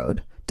crossing the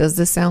road. Does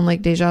this sound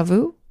like deja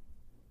vu?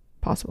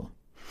 Possible.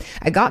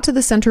 I got to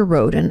the center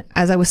road, and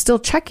as I was still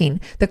checking,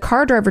 the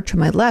car driver to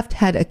my left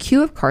had a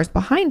queue of cars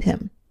behind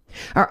him.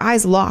 Our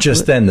eyes locked.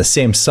 Just then, the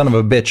same son of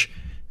a bitch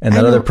and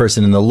that other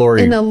person in the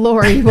lorry. In a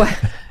lorry.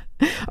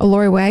 A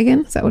lorry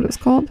wagon? Is that what it was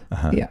called?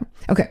 Yeah.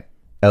 Okay.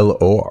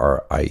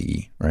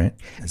 Lorie, right?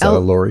 Is that a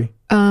lorry?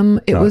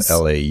 It was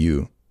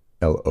L-A-U.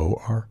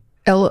 L-O-R?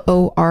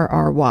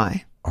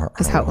 Lorry.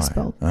 Is how it was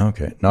spelled.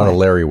 Okay. Not a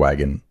Larry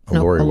wagon. A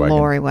lorry wagon.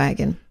 Lorry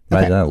wagon.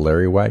 Imagine that, a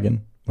Larry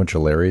wagon. Bunch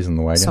of Larrys in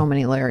the wagon. So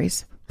many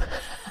Larrys.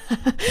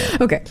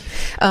 Okay.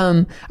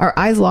 Our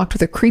eyes locked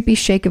with a creepy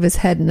shake of his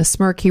head and a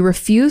smirk. He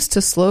refused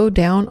to slow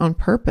down on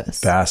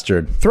purpose.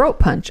 Bastard. Throat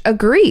punch.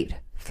 Agreed.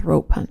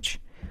 Throat punch.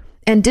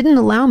 And didn't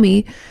allow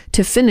me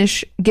to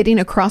finish getting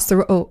across the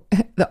road. Oh,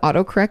 the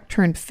autocorrect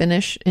turned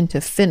finish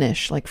into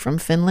Finnish, like from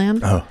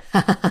Finland. Oh.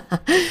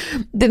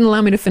 Didn't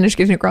allow me to finish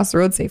getting across the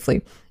road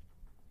safely.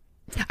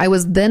 I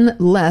was then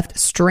left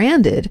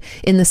stranded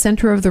in the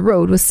center of the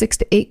road with 6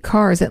 to 8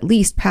 cars at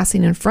least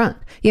passing in front.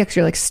 Yeah, 'cause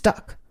you're like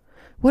stuck.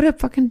 What a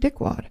fucking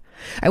dickwad.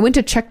 I went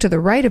to check to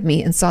the right of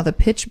me and saw the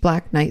pitch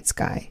black night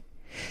sky.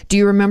 Do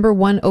you remember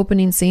one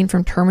opening scene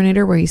from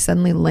Terminator where he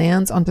suddenly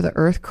lands onto the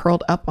earth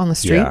curled up on the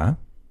street? Yeah.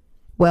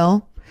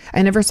 Well,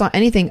 I never saw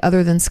anything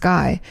other than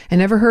sky. I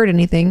never heard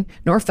anything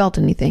nor felt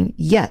anything.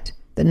 Yet,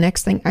 the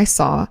next thing I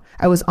saw,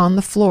 I was on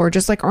the floor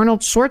just like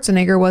Arnold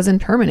Schwarzenegger was in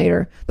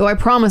Terminator. Though I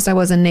promised I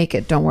wasn't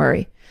naked, don't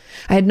worry.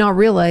 I had not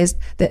realized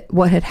that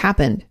what had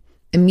happened.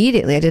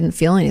 Immediately, I didn't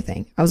feel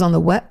anything. I was on the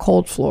wet,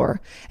 cold floor,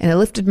 and I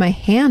lifted my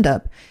hand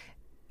up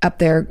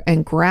there,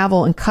 and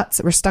gravel and cuts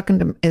that were stuck in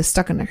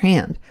her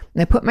hand.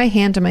 And I put my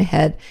hand to my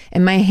head,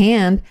 and my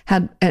hand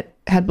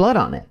had blood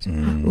on it.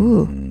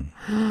 Ooh.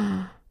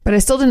 But I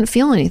still didn't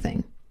feel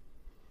anything.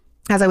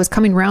 As I was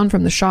coming round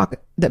from the shock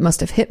that must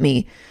have hit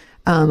me,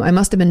 I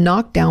must have been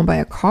knocked down by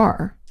a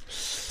car.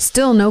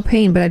 Still no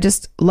pain, but I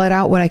just let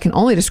out what I can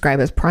only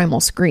describe as primal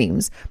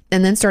screams,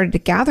 and then started to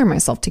gather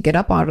myself to get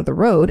up out of the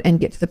road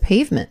and get to the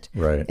pavement.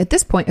 Right. At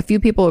this point, a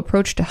few people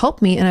approached to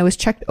help me, and I was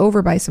checked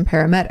over by some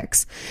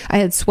paramedics. I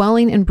had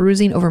swelling and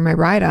bruising over my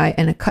right eye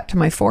and a cut to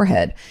my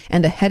forehead,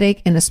 and a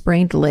headache and a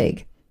sprained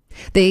leg.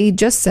 They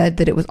just said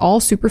that it was all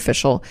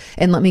superficial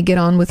and let me get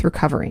on with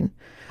recovering.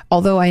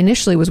 Although I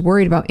initially was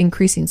worried about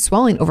increasing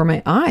swelling over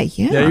my eye.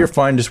 Yeah, you're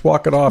fine. Just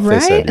walk it off. Right.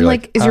 They said. And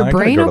like, is your I gotta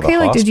brain go to the okay?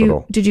 Like,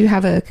 hospital." did you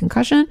have a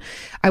concussion?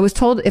 I was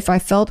told if I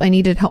felt I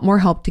needed more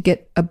help to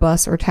get a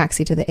bus or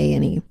taxi to the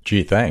A&E.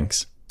 Gee,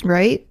 thanks.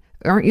 Right?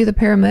 Aren't you the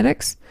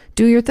paramedics?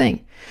 Do your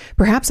thing.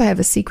 Perhaps I have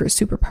a secret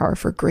superpower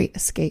for great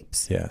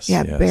escapes. Yes.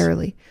 Yeah, yes.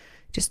 barely.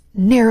 Just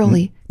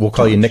narrowly. We'll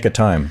call you Nick of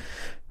Time.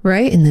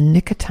 Right? In the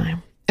nick of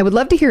time. I would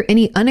love to hear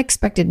any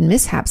unexpected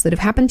mishaps that have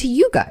happened to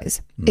you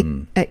guys.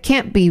 It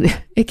can't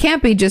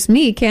be just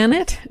me, can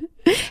it?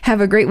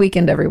 Have a great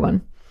weekend,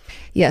 everyone.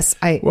 Yes,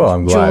 I'm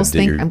glad Jules,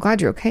 that you're- I'm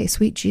glad you're okay.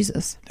 Sweet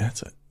Jesus.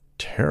 That's a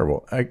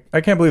terrible.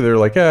 I can't believe they're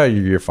like,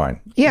 you're fine.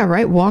 Yeah,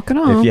 right. Walking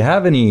off. If you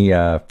have any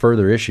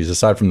further issues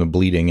aside from the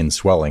bleeding and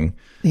swelling,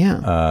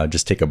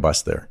 just take a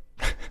bus there.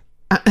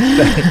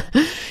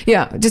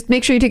 Yeah, just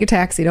make sure you take a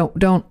taxi.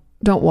 Don't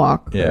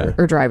walk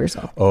or drive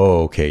yourself.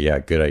 Oh, okay. Yeah,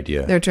 good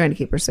idea. They're trying to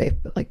keep her safe,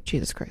 but like,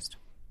 Jesus Christ.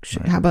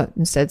 How about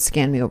instead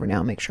scan me over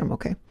now, make sure I'm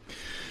okay.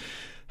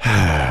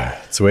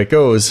 That's the way it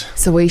goes.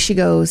 It's the way she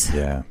goes.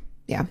 Yeah.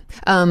 Yeah.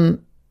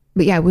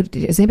 But yeah,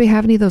 does anybody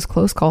have any of those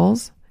close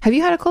calls? Have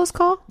you had a close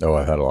call? Oh,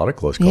 I've had a lot of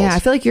close calls. Yeah, I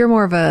feel like you're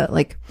more of a,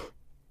 like,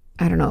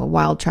 I don't know, a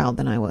wild child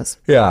than I was.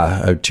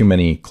 Yeah, too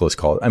many close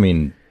calls. I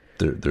mean,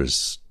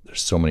 there's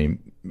so many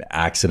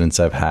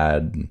accidents I've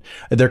had.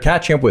 They're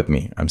catching up with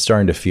me. I'm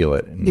starting to feel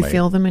it. You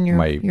feel them in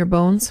your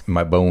bones?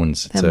 My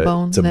bones. It's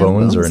bones, a them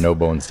bones or a bones. no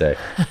bones day.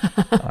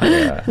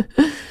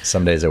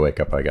 Some days I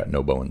wake up, I got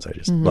no bones. I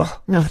just No,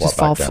 it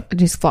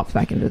just flops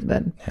back into the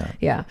bed.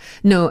 Yeah.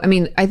 No, I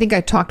mean, I think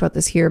I talked about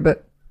this here,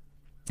 but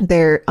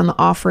there on the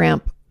off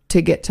ramp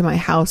to get to my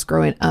house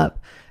growing up,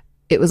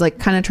 it was like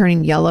kind of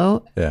turning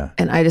yellow. Yeah.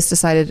 And I just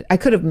decided I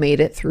could have made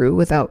it through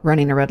without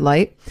running a red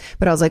light.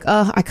 But I was like,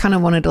 I kind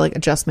of wanted to like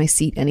adjust my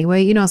seat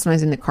anyway. You know,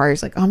 sometimes in the car, you're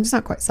just like, I'm just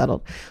not quite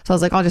settled. So I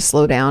was like, I'll just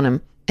slow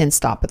down and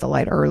stop at the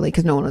light early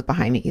because no one was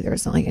behind me either.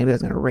 It's not like anybody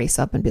was going to race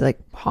up and be like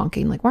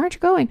honking, like, why aren't you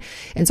going?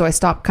 And so I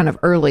stopped kind of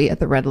early at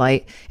the red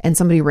light and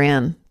somebody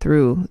ran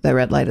through the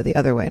red light of the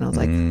other way. And I was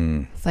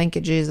like, thank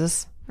you,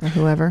 Jesus, or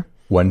whoever.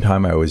 One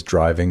time I was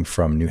driving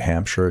from New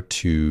Hampshire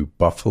to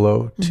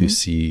Buffalo to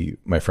see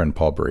my friend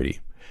Paul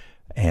Brady.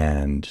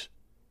 And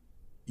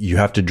you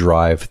have to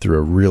drive through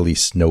a really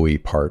snowy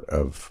part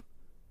of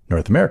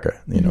North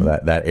America, you know,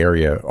 that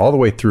area all the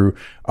way through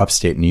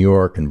upstate New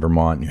York and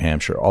Vermont, New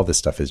Hampshire. All this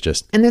stuff is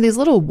just... And they're these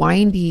little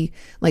windy,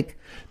 like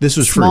this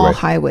was small freeway.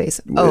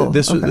 highways.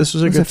 This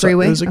was a good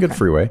freeway. It was a good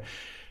freeway.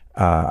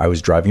 I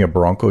was driving a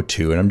Bronco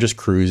 2 and I'm just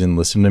cruising,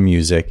 listening to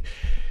music.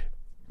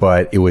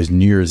 But it was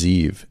New Year's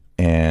Eve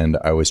and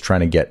I was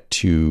trying to get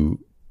to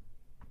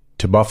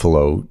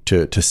Buffalo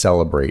to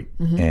celebrate.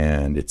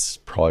 And it's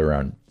probably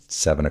around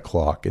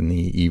 7:00 in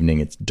the evening.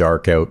 It's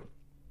dark out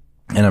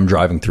and I'm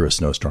driving through a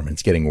snowstorm.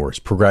 It's getting worse,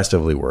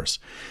 progressively worse,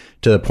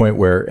 to the point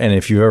where, and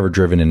if you've ever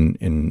driven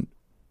in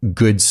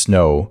good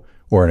snow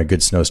or in a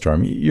good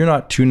snowstorm, you're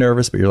not too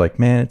nervous, but you're like,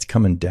 man, it's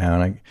coming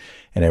down.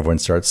 And everyone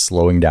starts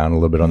slowing down a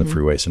little bit on the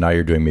freeway. So now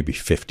you're doing maybe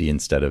 50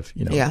 instead of,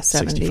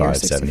 65,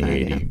 70,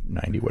 80,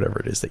 90, whatever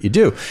it is that you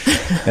do.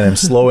 And I'm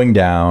slowing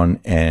down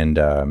and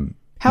How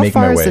making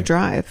far my is way. the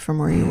drive from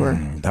where you were?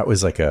 That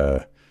was like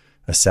a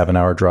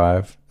 7-hour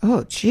drive.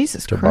 Oh,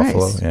 Jesus To Christ.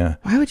 Buffalo, yeah.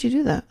 Why would you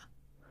do that?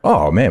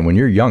 Oh man, when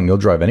you're young, you'll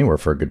drive anywhere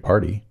for a good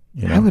party.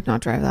 You know? I would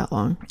not drive that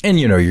long. And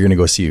you're going to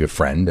go see a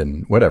friend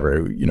and whatever.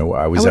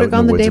 I was out in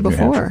the woods of New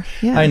Hampshire.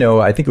 Yeah. I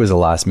know. I think it was a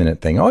last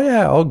minute thing. Oh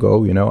yeah, I'll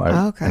go.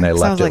 Okay. And I So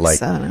left I it was like like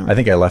 7 hours. I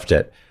think I left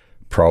at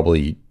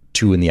probably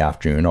 2 in the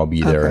afternoon. I'll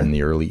be there Okay. in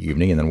the early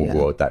evening, and then we'll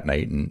go out that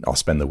night, and I'll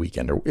spend the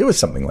weekend. Or it was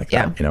something like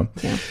that.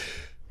 Yeah.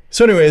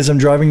 So, anyways, I'm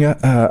driving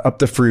up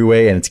the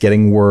freeway, and it's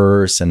getting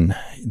worse, and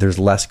there's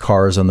less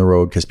cars on the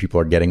road because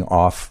people are getting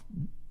off.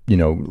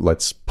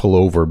 Let's pull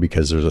over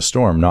because there's a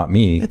storm. Not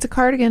me. It's a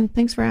cardigan.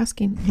 Thanks for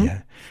asking.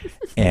 Yeah.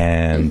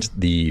 And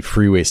the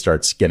freeway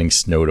starts getting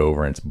snowed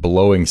over and it's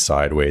blowing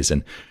sideways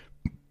and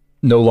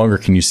no longer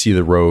can you see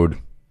the road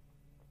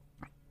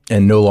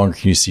and no longer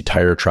can you see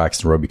tire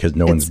tracks in the road because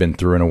no one's been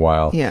through in a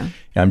while. Yeah.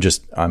 And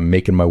I'm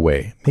making my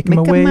way. Making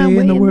my way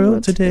in the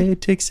world today.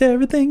 It takes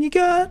everything you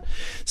got.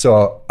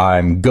 So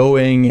I'm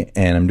going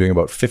and I'm doing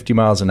about 50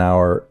 miles an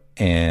hour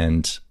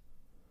and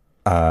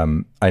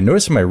I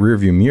noticed in my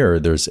rearview mirror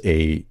there's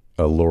a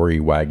lorry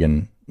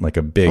wagon, like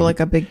a big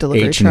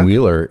delivery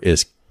 18-wheeler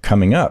is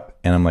coming up.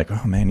 And I'm like,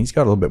 oh man, he's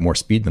got a little bit more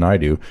speed than I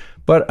do.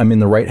 But I'm in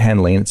the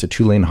right-hand lane. It's a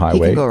 2-lane highway.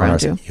 He can go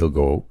around you. He'll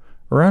go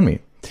around me.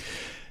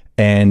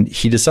 And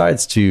he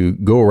decides to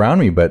go around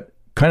me, but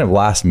kind of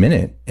last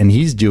minute. And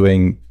he's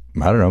doing,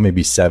 I don't know,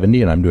 maybe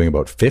 70 and I'm doing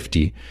about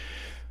 50.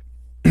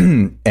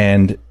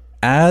 And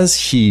as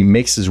he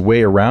makes his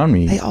way around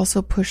me, They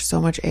also push so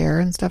much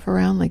air and stuff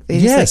around. Like they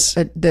Yes.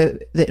 just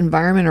the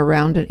environment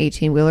around an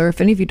 18-wheeler.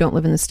 If any of you don't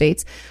live in the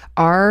States,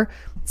 our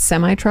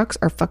semi trucks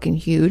are fucking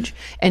huge.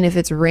 And if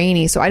it's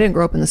rainy, so I didn't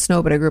grow up in the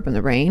snow, but I grew up in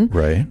the rain.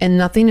 Right. And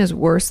nothing is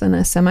worse than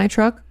a semi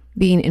truck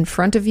being in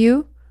front of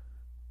you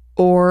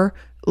or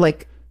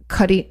like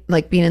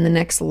being in the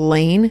next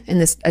lane in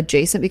this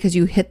adjacent because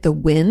you hit the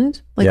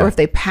wind. Like, Yeah. or if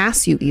they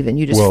pass you even,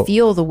 you just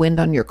feel the wind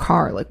on your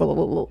car. Like, blah, blah,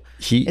 blah, blah.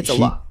 It's a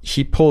lot.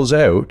 He pulls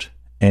out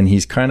and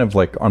he's kind of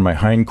like on my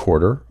hind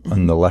quarter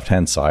on the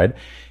left-hand side.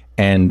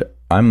 And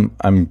I'm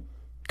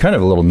kind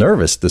of a little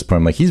nervous at this point.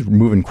 I'm like, he's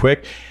moving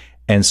quick.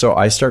 And so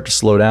I start to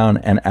slow down.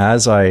 And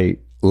as I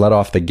let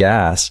off the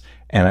gas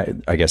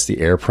and I guess the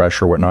air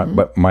pressure or whatnot,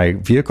 but my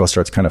vehicle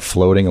starts kind of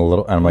floating a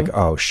little. And I'm like,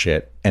 oh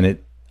shit. And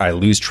I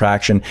lose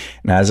traction.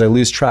 And as I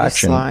lose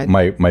traction, slide.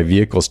 my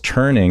vehicle's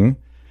turning.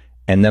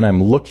 And then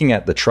I'm looking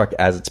at the truck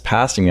as it's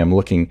passing me. I'm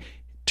looking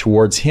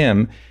towards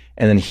him.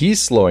 And then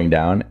he's slowing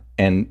down.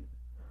 And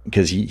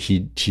because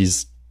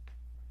he's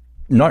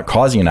not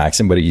causing an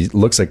accident, but he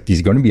looks like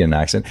he's going to be in an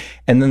accident.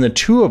 And then the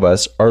two of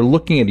us are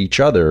looking at each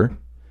other.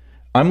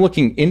 I'm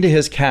looking into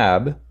his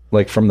cab,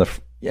 like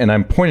and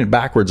I'm pointed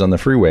backwards on the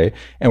freeway,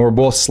 and we're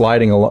both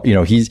sliding along. You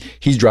know, he's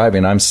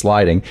driving, I'm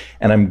sliding,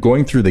 and I'm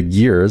going through the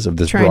gears of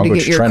this Bronco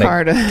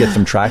trying to get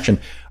some traction.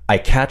 I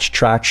catch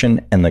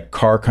traction, and the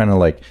car kind of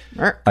like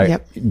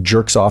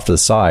jerks off to the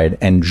side,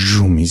 and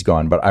zoom, he's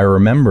gone. But I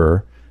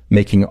remember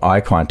making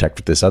eye contact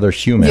with this other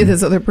human. Yeah,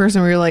 this other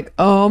person where you're like,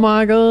 oh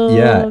my God.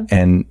 Yeah,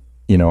 and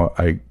you know,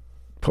 I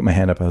put my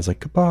hand up. I was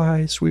like,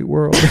 goodbye, sweet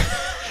world.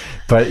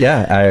 But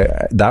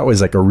yeah, that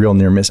was like a real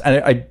near miss.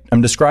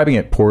 I'm describing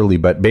it poorly,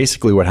 but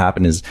basically what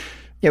happened is,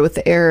 yeah, with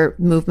the air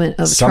movement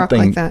of the truck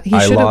like that, he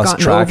should have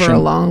gotten over a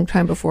long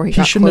time before he got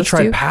close to you. He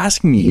shouldn't have tried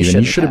passing me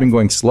even. He should have been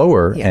going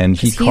slower, and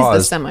he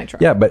caused the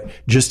semi-truck. Yeah, but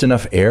just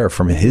enough air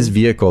from his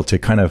vehicle to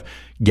kind of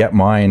get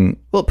mine.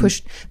 Well,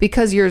 pushed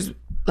because yours.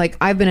 Like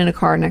I've been in a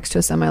car next to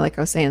a semi, like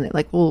I was saying, that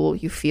like, well,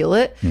 you feel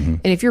it, and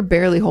if you're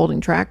barely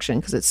holding traction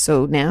because it's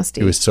so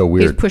nasty, it was so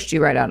weird. He's pushed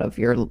you right out of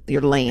your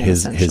lane.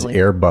 His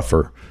air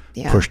buffer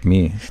pushed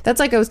me. That's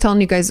like I was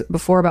telling you guys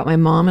before about my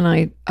mom and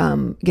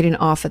I getting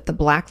off at the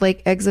Black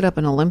Lake exit up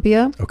in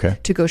Olympia,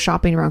 to go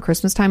shopping around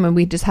Christmas time, and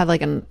we just had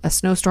like a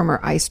snowstorm or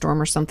ice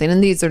storm or something.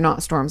 And these are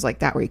not storms like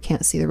that where you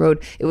can't see the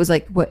road. It was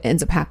like what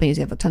ends up happening is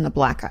you have a ton of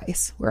black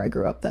ice. Where I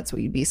grew up, that's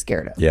what you'd be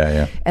scared of.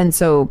 Yeah. And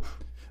so.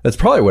 That's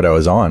probably what I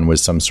was on,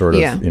 was some sort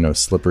of,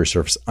 slippery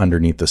surface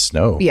underneath the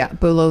snow. Yeah,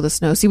 below the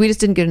snow. See, we just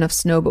didn't get enough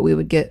snow, but we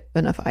would get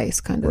enough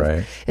ice kind of.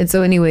 Right. And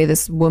so anyway,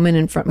 this woman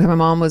in front, my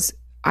mom was,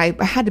 I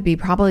had to be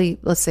probably,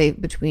 let's say,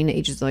 between the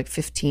ages of like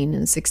 15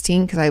 and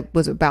 16, because I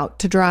was about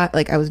to drive,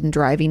 like I was in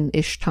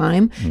driving-ish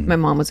time. My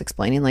mom was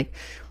explaining like,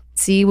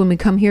 see, when we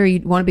come here, you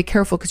want to be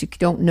careful because you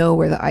don't know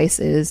where the ice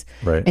is.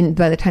 Right. And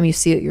by the time you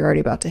see it, you're already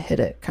about to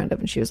hit it kind of.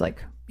 And she was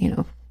like,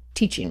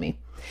 teaching me.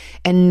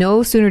 And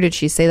no sooner did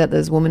she say that,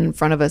 this woman in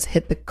front of us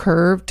hit the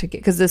curve to get,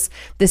 because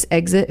this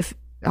exit, if,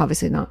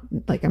 obviously not,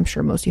 like I'm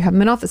sure most of you haven't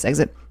been off this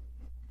exit.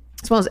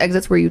 It's one of those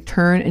exits where you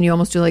turn and you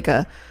almost do like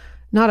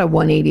not a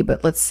 180,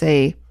 but let's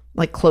say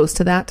like close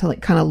to that to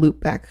like kind of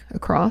loop back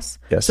across.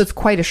 Yes. So it's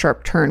quite a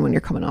sharp turn when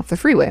you're coming off the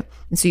freeway.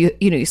 And so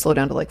you slow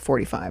down to like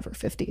 45 or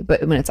 50,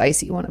 but when it's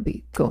icy, you want to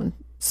be going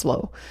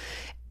slow.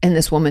 And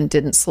this woman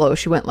didn't slow.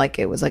 She went like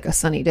it was like a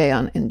sunny day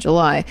in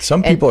July.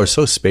 Some people are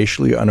so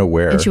spatially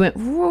unaware. And she went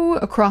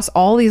across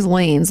all these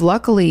lanes.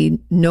 Luckily,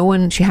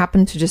 she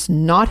happened to just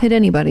not hit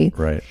anybody.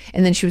 Right.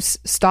 And then she was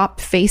stopped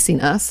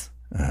facing us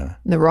in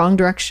the wrong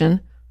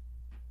direction.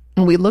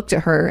 And we looked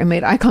at her and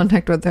made eye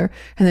contact with her.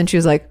 And then she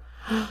was like,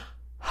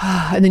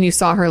 and then you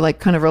saw her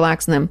like kind of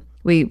relax. And then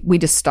we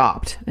just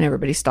stopped and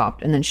everybody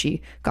stopped. And then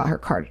she got her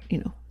card,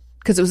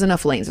 because it was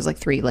enough lanes. It was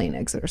like 3-lane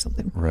exit or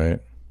something. Right.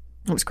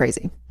 It was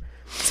crazy.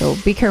 So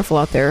be careful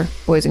out there,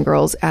 boys and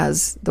girls,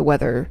 as the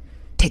weather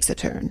takes a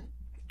turn.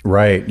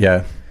 Right.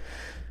 Yeah.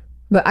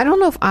 But I don't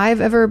know if I've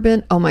ever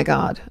been. Oh my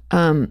God.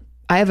 I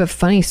have a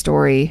funny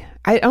story.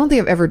 I don't think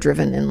I've ever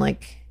driven in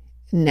like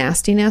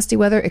nasty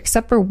weather,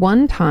 except for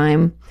one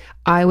time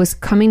I was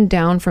coming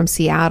down from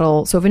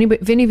Seattle. So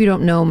if any of you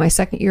don't know, my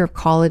second year of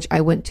college,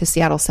 I went to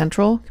Seattle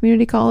Central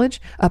Community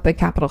College up at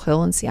Capitol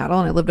Hill in Seattle.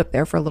 And I lived up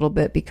there for a little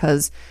bit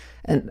because,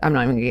 and I'm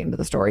not even gonna get into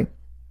the story,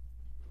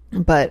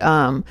 but,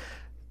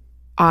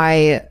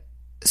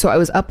 I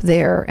was up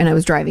there and I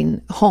was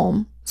driving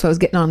home. So I was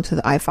getting onto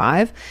the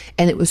I-5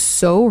 and it was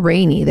so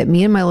rainy that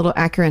me and my little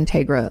Acura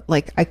Integra,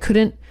 like I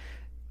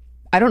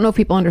don't know if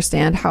people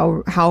understand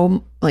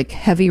how like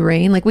heavy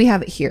rain, like we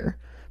have it here,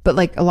 but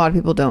like a lot of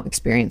people don't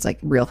experience like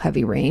real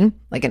heavy rain,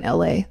 like in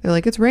LA. They're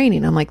like, it's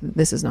raining. I'm like,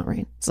 this is not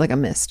rain. It's like a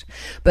mist.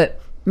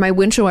 But my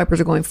windshield wipers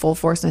are going full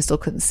force and I still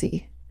couldn't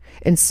see.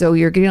 And so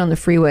you're getting on the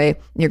freeway and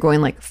you're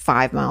going like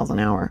 5 miles an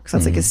hour because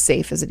that's like as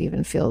safe as it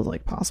even feels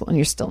like possible. And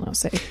you're still not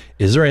safe.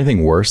 Is there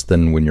anything worse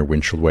than when your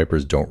windshield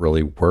wipers don't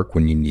really work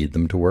when you need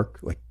them to work?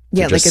 Like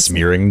just like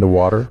smearing the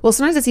water? Well,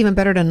 sometimes it's even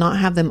better to not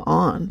have them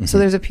on. So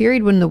there's a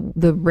period when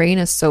the rain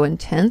is so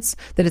intense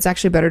that it's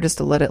actually better just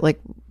to let it like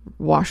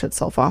wash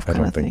itself off. I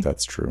don't think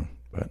that's true,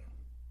 but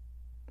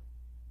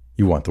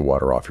you want the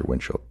water off your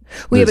windshield.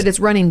 Well, yeah, but it's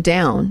running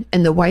down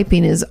and the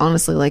wiping is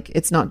honestly like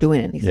it's not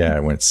doing anything. Yeah,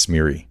 when it's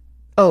smeary.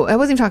 Oh, I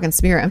wasn't even talking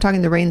smear. I'm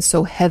talking the rain's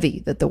so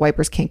heavy that the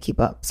wipers can't keep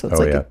up. So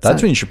it's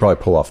that's when you should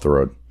probably pull off the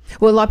road.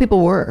 Well, a lot of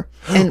people were.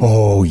 And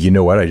you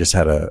know what? I just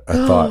had a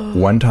thought.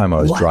 One time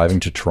I was driving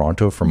to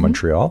Toronto from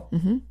Montreal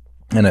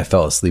and I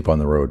fell asleep on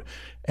the road.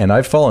 And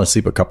I've fallen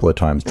asleep a couple of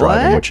times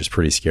driving, which is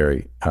pretty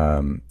scary.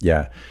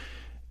 Yeah.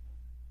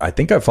 I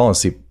think I've fallen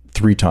asleep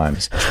 3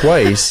 times.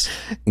 Twice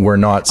were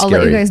not scary. I'll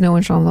let you guys know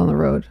when Sean's on the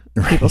road.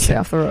 People stay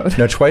off the road.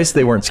 No, twice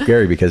they weren't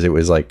scary because it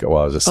was like, I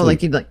was asleep. Oh,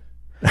 like you'd like...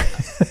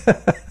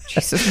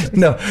 Jesus.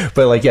 No,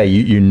 but like, yeah,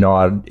 you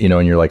nod,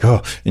 and you're like,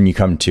 oh, and you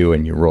come to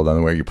and you roll down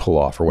the way, you pull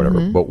off or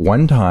whatever. But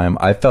one time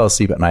I fell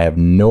asleep and I have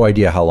no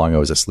idea how long I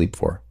was asleep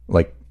for.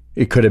 Like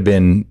it could have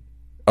been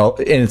and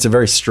it's a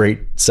very straight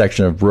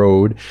section of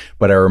road,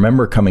 but I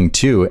remember coming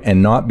to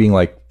and not being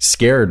like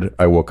scared.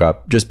 I woke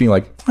up just being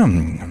like,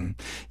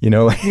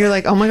 like, You're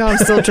like, oh my God, I'm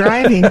still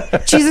driving.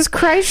 Jesus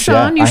Christ,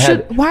 Sean, Yeah,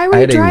 why were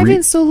you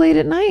driving so late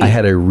at night? I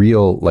had a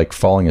real like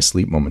falling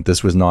asleep moment.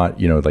 This was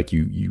not, like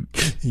you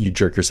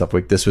jerk yourself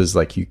awake. This was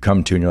like you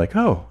come to and you're like,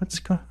 oh, what's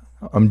going on?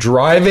 I'm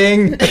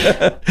driving.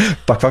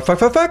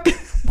 fuck.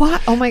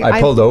 What? Oh my God.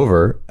 I pulled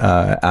over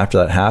after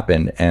that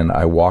happened and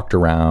I walked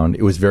around.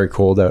 It was very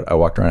cold out. I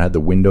walked around, I had the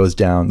windows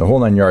down, the whole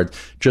 9 yards,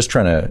 just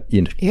trying to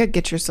Yeah,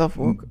 get yourself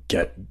woke.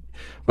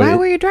 Why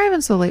were you driving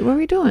so late? What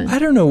were you doing? I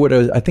don't know what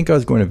I think I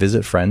was going to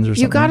visit friends or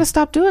something. You got to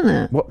stop doing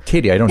that. Well,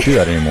 Katie, I don't do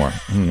that anymore.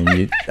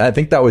 I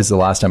think that was the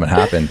last time it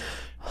happened.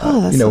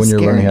 Oh, that's when you're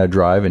scary. learning how to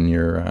drive and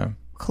you're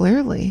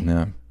Clearly.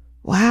 yeah.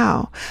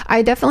 Wow.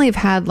 I definitely have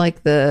had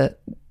like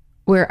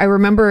where I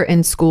remember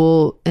in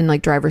school in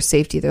like driver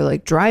safety, they're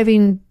like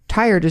driving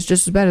tired is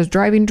just as bad as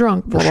driving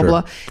drunk, blah, sure,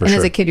 blah, blah. for And as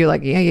sure. a kid, you're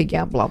like,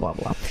 yeah, blah, blah,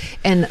 blah.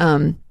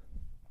 And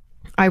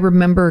I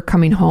remember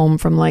coming home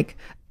from like,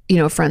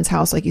 a friend's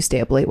house, like you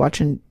stay up late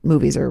watching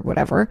movies or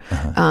whatever,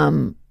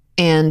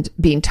 and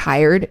being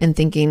tired and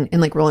thinking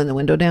and like rolling the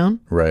window down,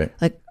 Right.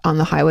 like on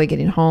the highway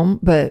getting home.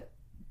 But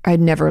I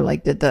never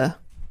did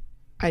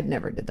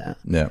that.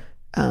 Yeah.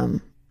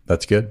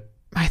 That's good.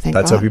 I think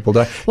That's how people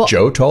die. Well-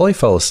 Joe Tolley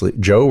fell asleep.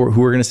 Joe, who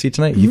we're going to see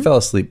tonight, he fell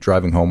asleep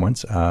driving home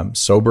once,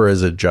 sober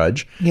as a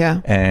judge. Yeah.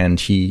 And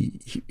he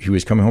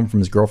was coming home from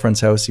his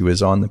girlfriend's house. He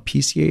was on the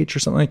PCH or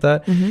something like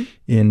that.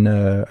 In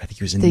I think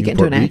he was in Did he get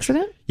into Newport an Beach.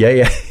 accident?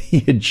 Yeah. He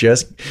had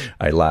just.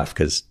 I laugh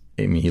because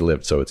he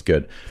lived, so it's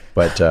good.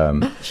 But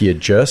he had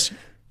just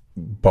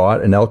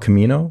bought an El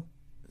Camino.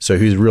 So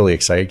he was really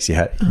excited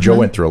because Joe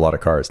went through a lot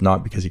of cars,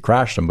 not because he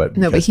crashed them, but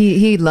No, but because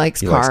he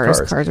likes likes cars.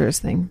 cars. Cars are his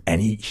thing. and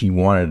he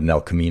wanted an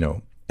El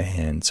Camino,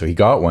 and so he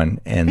got one,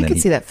 and I then could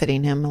see that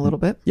fitting him a little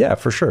bit. yeah,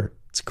 for sure,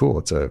 it's cool.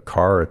 It's a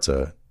car, it's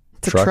a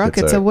It's a truck.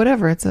 It's a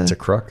whatever. It's a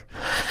crook.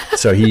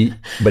 So he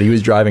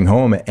was driving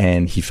home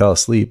and he fell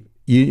asleep.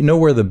 You know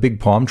where the big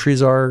palm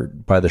trees are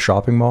by the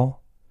shopping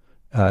mall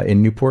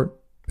in Newport?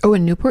 Oh,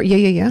 in Newport?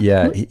 Yeah.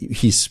 Yeah,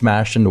 he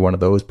smashed into one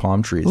of those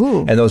palm trees,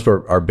 Ooh. and those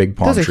are big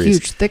palm Those are trees.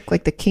 huge, thick,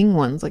 like the king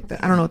ones. Like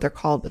I don't know what they're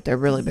called, but they're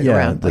really big Yeah,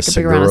 around. the Like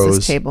big around as this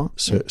saguaros, table.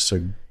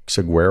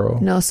 saguaro.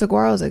 No,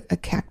 saguaro is a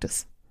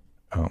cactus.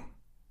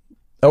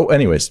 Oh,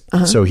 anyways,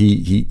 Uh-huh. so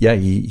he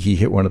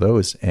hit one of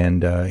those,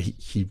 and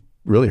he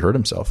really hurt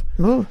himself.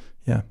 Oh,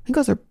 Yeah. I think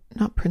those are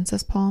not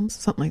princess palms,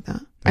 something like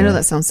that. I know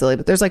that sounds silly,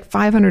 but there's like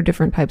 500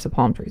 different types of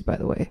palm trees, by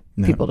the way.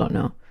 People don't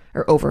know.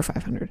 Or over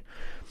 500.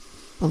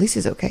 Well, at least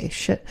he's okay.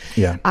 Shit.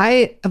 Yeah.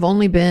 I have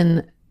only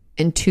been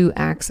in 2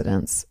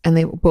 accidents, and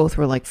they both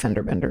were like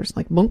fender benders.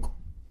 Like, boonk.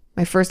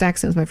 My first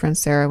accident was my friend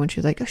Sarah when she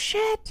was like, oh,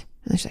 shit.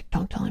 And then she's like,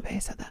 don't tell anybody I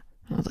said that.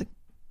 And I was like,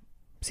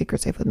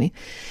 secret safe with me.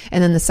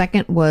 And then the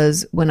second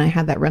was when I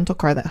had that rental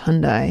car, that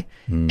Hyundai,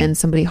 and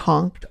somebody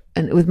honked.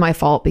 And it was my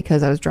fault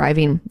because I was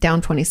driving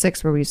down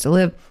 26 where we used to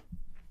live.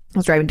 I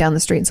was driving down the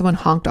street and someone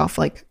honked off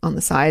like on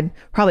the side,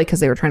 probably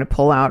because they were trying to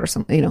pull out or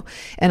something,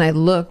 And I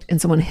looked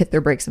and someone hit their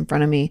brakes in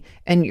front of me,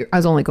 and I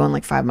was only going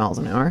like 5 miles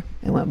an hour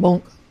and went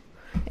bonk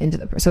into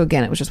the. So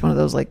again, it was just one of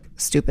those like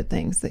stupid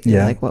things that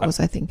you're like, what was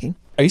I thinking?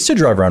 I used to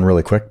drive around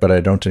really quick, but I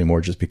don't anymore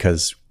just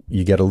because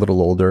you get a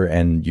little older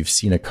and you've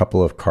seen a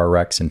couple of car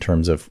wrecks in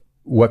terms of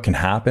what can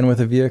happen with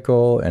a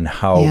vehicle and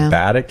how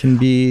bad it can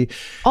be.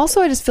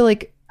 Also, I just feel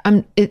like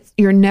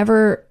you're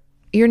never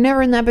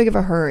in that big of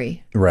a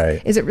hurry.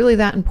 Right. Is it really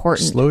that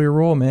important? Slow your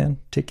roll, man.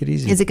 Take it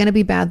easy. Is it going to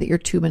be bad that you're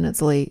 2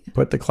 minutes late?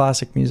 Put the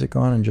classic music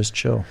on and just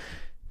chill.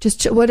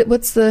 Just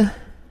what's the?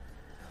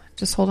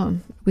 Just hold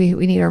on. We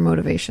need our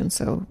motivation,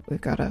 so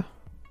we've got to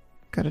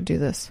do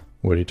this.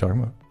 What are you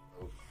talking about?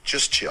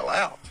 Just chill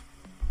out.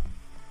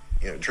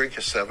 Drink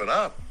a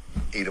 7-Up,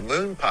 eat a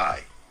moon pie,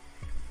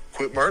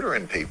 quit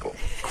murdering people.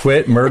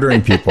 Quit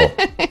murdering people.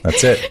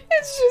 That's it.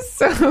 It's just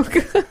so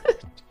good.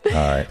 All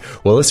right.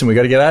 Well, listen, we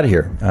got to get out of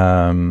here.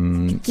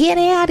 Get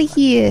out of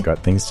here.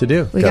 Got things to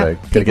do. We Got to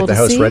got people get the to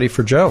house see. ready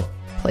for Joe.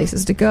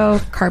 Places to go,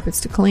 carpets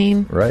to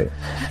clean. Right.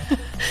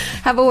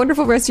 Have a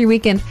wonderful rest of your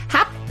weekend.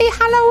 Happy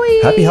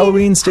Halloween. Happy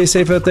Halloween. Stay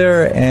safe out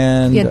there.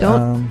 And Yeah,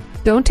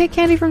 don't take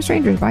candy from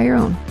strangers. Buy your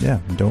own.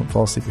 Don't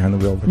fall asleep behind the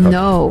wheel of the car.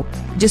 No,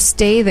 just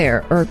stay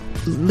there or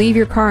leave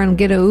your car and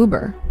get an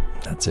Uber.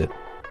 That's it.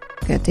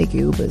 Gotta take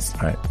your Ubers.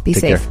 All right. Be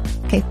Take safe.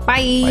 care. Okay,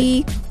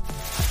 bye.